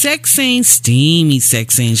lot of sex scenes, steamy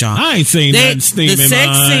sex scenes, y'all. I ain't seen nothing steamy. The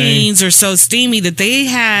sex scenes are so steamy that they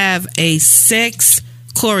have a sex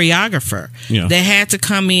choreographer that had to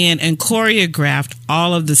come in and choreograph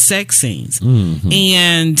all of the sex scenes. Mm-hmm.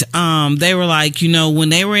 And they were like, when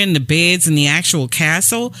they were in the beds in the actual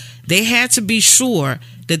castle, they had to be sure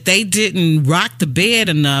that they didn't rock the bed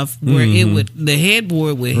enough where the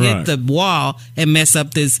headboard would hit the wall and mess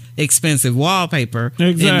up this expensive wallpaper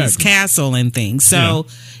in this castle and things. So,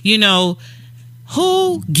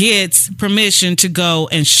 who gets permission to go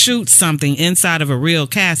and shoot something inside of a real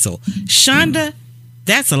castle? Shonda,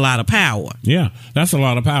 that's a lot of power. Yeah, that's a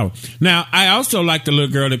lot of power. Now, I also like the little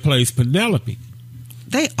girl that plays Penelope.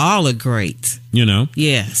 They all are great.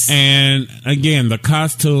 Yes. And again, the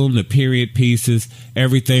costume, the period pieces,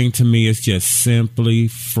 everything to me is just simply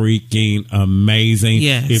freaking amazing.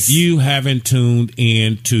 Yes. If you haven't tuned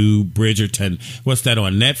into Bridgerton, what's that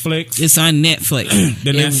on Netflix? It's on Netflix.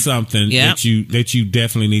 Then that's something that you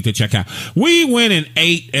definitely need to check out. We went and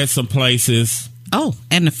ate at some places. Oh,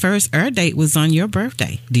 and the first air date was on your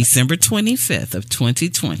birthday, December 25th of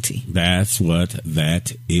 2020. That's what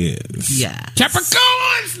that is. Yeah.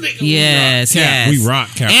 Capricorns, nigga. Yes, yes. We rock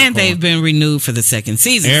Capricorn. And they've been renewed for the second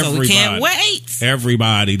season, so we can't wait.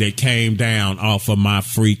 Everybody that came down off of my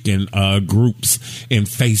freaking groups in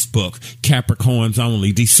Facebook, Capricorns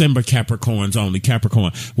only, December Capricorns only,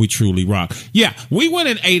 Capricorn, we truly rock. Yeah, we went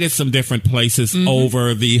and ate at some different places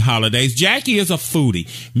over the holidays. Jackie is a foodie.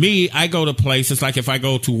 Me, I go to places like if I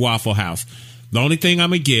go to Waffle House, the only thing I'm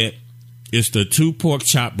going to get is the 2 pork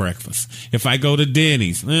chop breakfast. If I go to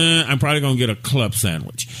Denny's, I'm probably going to get a club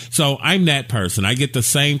sandwich. So I'm that person. I get the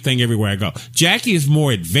same thing everywhere I go. Jackie is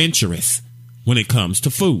more adventurous when it comes to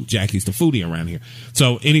food. Jackie's the foodie around here.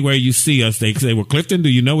 So anywhere you see us, they say, well, Clifton, do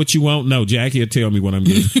you know what you want? No, Jackie will tell me what I'm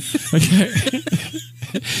getting. Okay.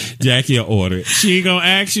 Jackie will order it. She ain't gonna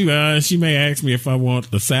ask you. She may ask me if I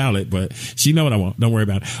want the salad, but she know what I want. Don't worry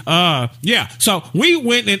about it. Yeah. So we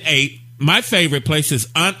went and ate. My favorite place is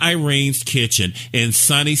Aunt Irene's Kitchen in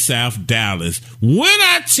sunny South Dallas. When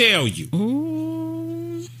I tell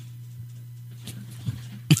you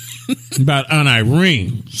about Aunt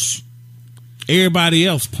Irene's, everybody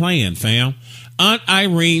else playing, fam. Aunt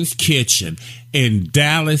Irene's Kitchen in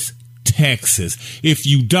Dallas, Texas. If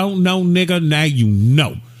you don't know, nigga, now you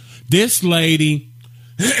know. This lady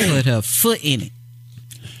put her foot in it.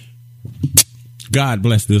 God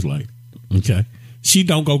bless this lady. Okay. She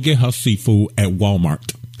don't go get her seafood at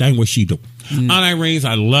Walmart. That ain't what she do. Aunt Irene's,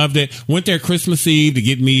 I loved it. Went there Christmas Eve to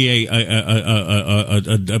get me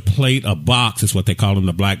a plate, a box, is what they call them,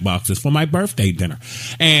 the black boxes, for my birthday dinner.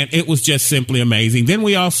 And it was just simply amazing. Then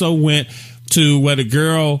we also went to where the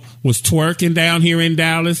girl was twerking down here in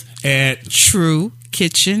Dallas at True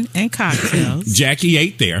Kitchen and Cocktails. Jackie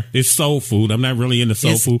ate there. It's soul food. I'm not really into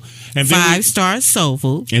soul food. And 5-star soul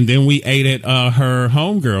food. And then we ate at her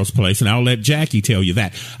homegirl's place, and I'll let Jackie tell you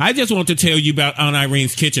that. I just want to tell you about Aunt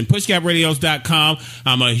Irene's Kitchen. PushGapRadios.com.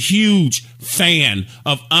 I'm a huge fan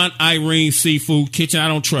of Aunt Irene's Seafood Kitchen. I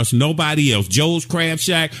don't trust nobody else. Joe's Crab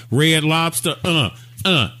Shack, Red Lobster,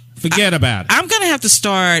 forget about it. I'm going to have to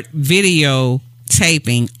start video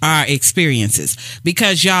taping our experiences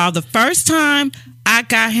because, y'all, the first time I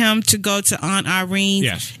got him to go to Aunt Irene,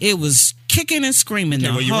 it was kicking and screaming the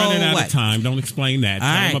whole way. You're running out of time. Don't explain that.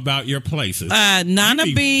 Tell them about your places. Nana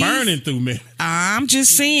B's. Burning through me. I'm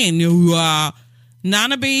just saying,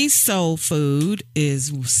 Nana B's Soul Food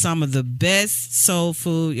is some of the best soul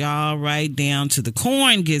food, y'all, right down to the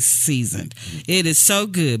corn gets seasoned. It is so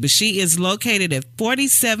good. But she is located at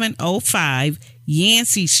 4705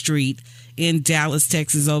 Yancey Street in Dallas,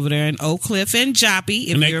 Texas, over there in Oak Cliff and Joppy,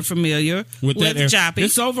 if you're familiar with Joppy.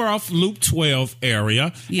 It's over off Loop 12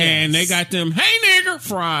 area, and they got them, hey, nigger,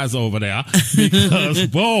 fries over there. Because,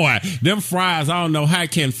 boy, them fries, I don't know how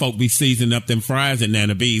can folk be seasoning up them fries at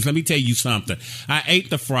Nana B's. Let me tell you something. I ate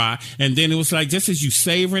the fry, and then it was like, just as you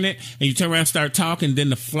savoring it, and you turn around and start talking, then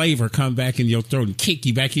the flavor come back in your throat and kick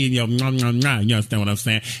you back in your nom, nom, nom. You understand what I'm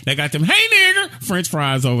saying? They got them, hey, nigger, French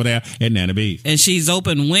fries over there at Nana B's. And she's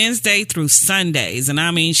open Wednesday through Sundays, and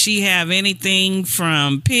I mean, she have anything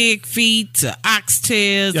from pig feet to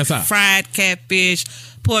oxtails, fried catfish,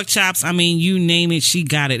 pork chops. I mean, you name it, she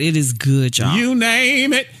got it. It is good, y'all. You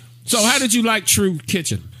name it. So how did you like True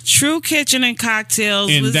Kitchen? True Kitchen and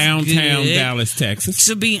Cocktails in was downtown good. Dallas, Texas.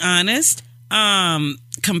 To be honest,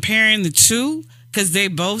 comparing the two, because they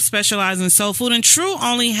both specialize in soul food, and True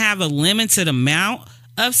only have a limited amount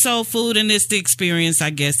of soul food, and it's the experience, I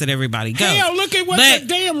guess, that everybody goes. Hell, look at what the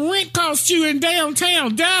damn rent cost you in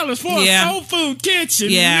downtown Dallas for a soul food kitchen.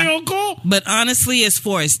 Yeah. Real cool. But honestly, as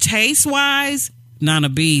far as taste-wise, Nana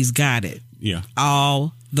B's got it. Yeah.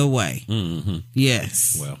 All the way. Mm-hmm.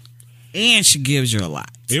 Yes. Well. And she gives you a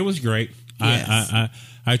lot. It was great. Yes.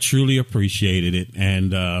 I truly appreciated it.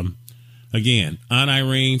 And, again, Aunt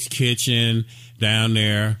Irene's Kitchen down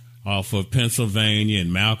there off of Pennsylvania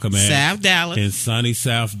and Malcolm X. South Dallas. In sunny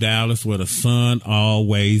South Dallas where the sun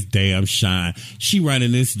always damn shine. She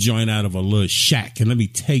running this joint out of a little shack. And let me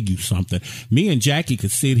tell you something. Me and Jackie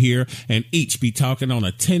could sit here and each be talking on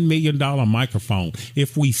a $10 million microphone.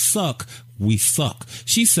 If we suck, we suck.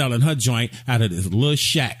 She's selling her joint out of this little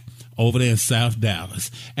shack over there in South Dallas,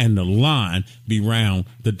 and the line be round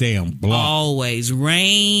the damn block. Always.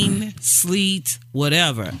 Rain, sleet,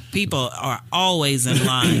 whatever. People are always in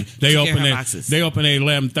line. They open at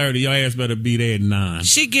 11:30. Your ass better be there at 9.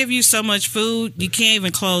 She give you so much food, you can't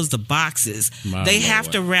even close the boxes. They have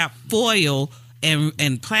to wrap foil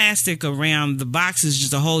and plastic around the boxes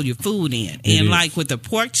just to hold your food in. And like with the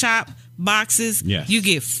pork chop boxes, you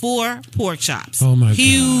get 4 pork chops. Oh my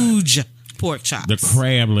Huge God. pork chops. The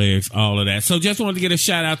crab legs, all of that. So just wanted to get a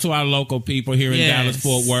shout out to our local people here in Dallas,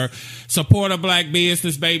 Fort Worth. Support a black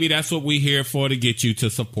business, baby. That's what we're here for, to get you to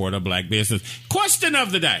support a black business. Question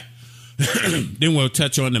of the day. Then we'll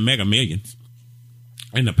touch on the Mega Millions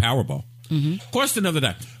and the Powerball. Question of the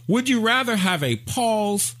day. Would you rather have a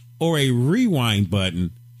pause or a rewind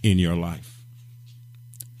button in your life?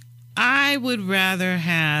 I would rather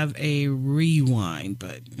have a rewind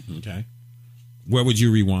button. Okay. Where would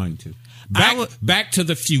you rewind to? Back to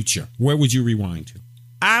the Future. Where would you rewind to?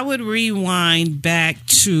 I would rewind back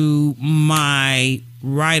to my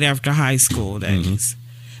right after high school days,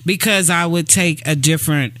 because I would take a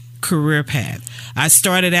different career path. I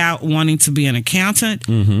started out wanting to be an accountant,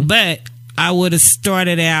 but I would have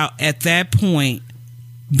started out at that point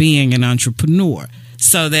being an entrepreneur.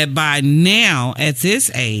 So that by now, at this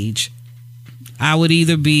age, I would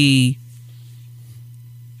either be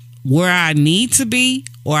where I need to be,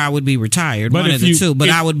 or I would be retired. One of the two. But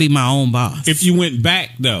I would be my own boss. If you went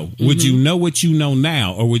back, though, would you know what you know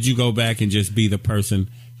now, or would you go back and just be the person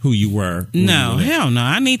who you were? No, hell no.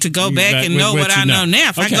 I need to go back and know what I know now.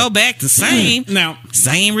 If I go back the same,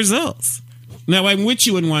 same results. Now, I'm with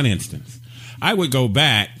you in one instance. I would go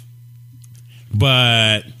back,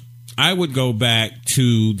 but I would go back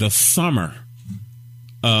to the summer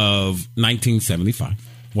of 1975.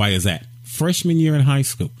 Why is that? Freshman year in high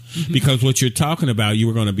school. Because what you're talking about, you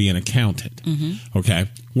were going to be an accountant. Okay.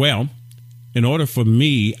 Well, in order for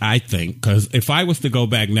me, I think, because if I was to go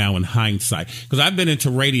back now in hindsight, because I've been into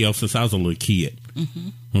radio since I was a little kid.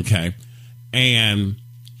 Okay. And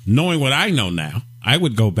knowing what I know now, I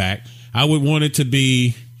would go back. I would want it to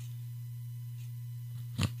be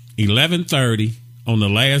 11:30 on the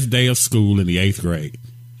last day of school in the 8th grade.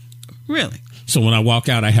 Really? So when I walk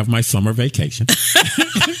out, I have my summer vacation.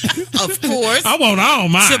 Of course. I want all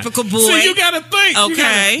mine. Typical boy. So you got to think.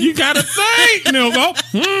 Okay. You got to think,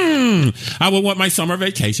 Nilgo. I would want my summer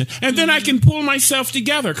vacation. And then I can pull myself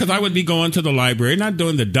together, because I would be going to the library, not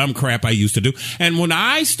doing the dumb crap I used to do. And when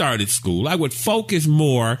I started school, I would focus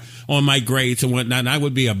more on my grades and whatnot. And I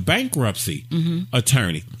would be a bankruptcy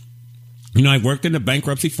attorney. You know, I worked in the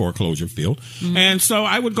bankruptcy foreclosure field. And so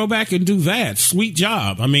I would go back and do that. Sweet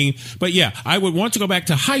job. I mean, but yeah, I would want to go back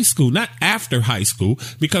to high school, not after high school,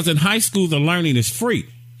 because in high school, the learning is free.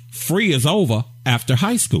 Free is over after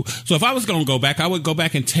high school. So if I was going to go back, I would go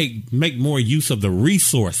back and make more use of the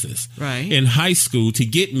resources in high school to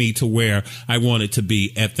get me to where I wanted to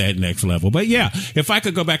be at that next level. But yeah, if I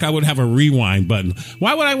could go back, I would have a rewind button.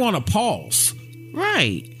 Why would I want to pause?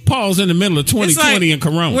 Right. Pause in the middle of 2020 and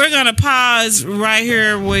Corona. We're going to pause right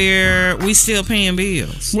here where we still paying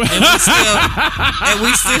bills. And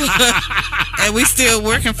we still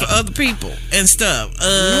working for other people and stuff.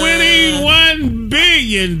 Winning $1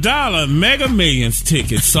 billion Mega Millions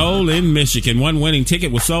ticket sold in Michigan. One winning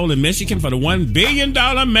ticket was sold in Michigan for the $1 billion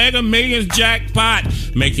Mega Millions jackpot,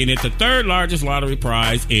 making it the third largest lottery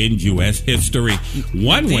prize in U.S. history.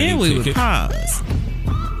 One winning ticket. Would pause.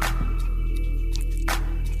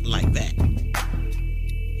 Like that.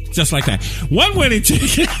 Just like that. One winning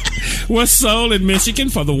ticket was sold in Michigan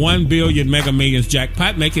for the $1 billion Mega Millions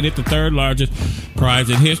jackpot, making it the third largest prize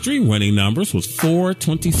in history. Winning numbers was 4,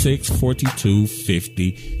 26, 42,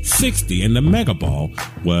 50, 60, and the Mega Ball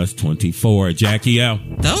was 24. Jackie L.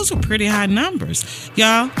 Those were pretty high numbers.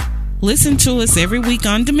 Y'all, listen to us every week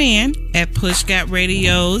on demand at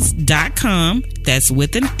pushgapradios.com. That's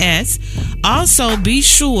with an S. Also, be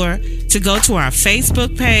sure to go to our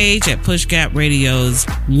Facebook page at Pushgap Radios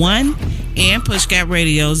 1 and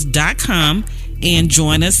pushgapradios.com and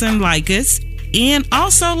join us and like us. And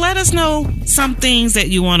also let us know some things that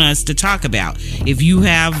you want us to talk about. If you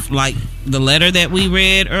have, like the letter that we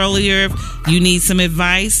read earlier, if you need some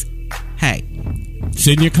advice, hey,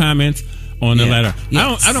 send your comments on the letter.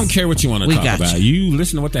 Yes. I don't care what you want to talk about. You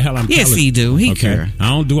listen to what the hell I'm telling you. Yes, he do. He care. I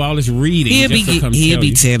don't do all this reading. He'll be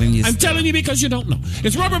telling you. I'm telling you because you don't know.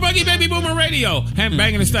 It's Rubber Buggy Baby Boomer Radio.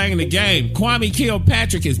 Banging this thing in the game. Kwame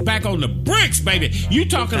Kilpatrick is back on the bricks, baby. You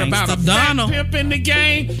talking about a fat pimp in the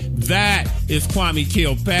game? That is Kwame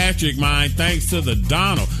Kilpatrick, man. Thanks to the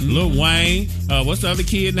Donald. Lil Wayne. What's the other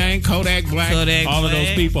kid name? Kodak Black. All of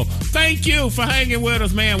those people. Thank you for hanging with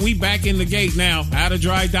us, man. We back in the gate now. Out of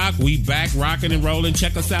Dry Dock. We back rocking and rolling.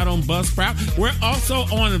 Check us out on Buzzsprout. We're also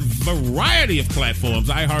on a variety of platforms,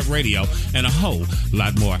 iHeartRadio, and a whole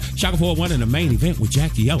lot more. Shaka 401 in the main event with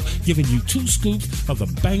Jackie O, giving you 2 scoops of the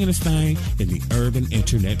bangingest thing in the urban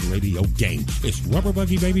internet radio game. It's Rubber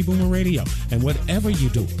Buggy Baby Boomer Radio. And whatever you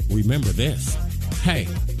do, remember this. Hey,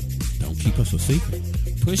 don't keep us a secret.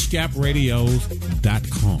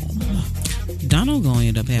 PushGapRadios.com. Donald gonna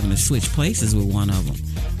end up having to switch places with one of them.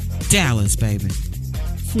 Dallas, baby.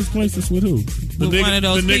 Switch places with who? One of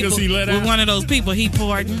those the people, niggas he let out? with one of those people he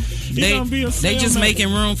pardoned. They just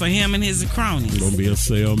making room for him and his cronies. Gonna be a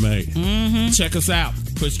cellmate. Mm-hmm. Check us out.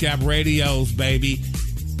 Push Gap Radios, baby.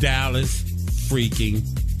 Dallas, freaking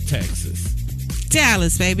Texas.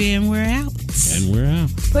 Dallas, baby, and we're out. And we're out.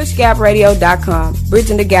 PushGapRadio.com.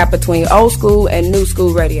 Bridging the gap between old school and new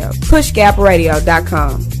school radio.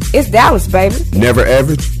 PushGapRadio.com. It's Dallas, baby. Never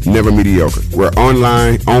average, never mediocre. We're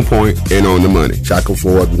online, on point, and on the money.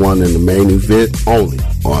 Shackleford Ford won in the main event only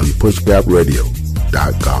on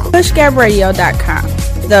PushGapRadio.com.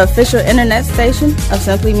 PushGapRadio.com. The official internet station of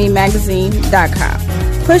SimplyMeMagazine.com.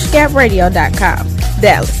 PushGapRadio.com.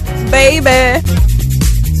 Dallas, baby.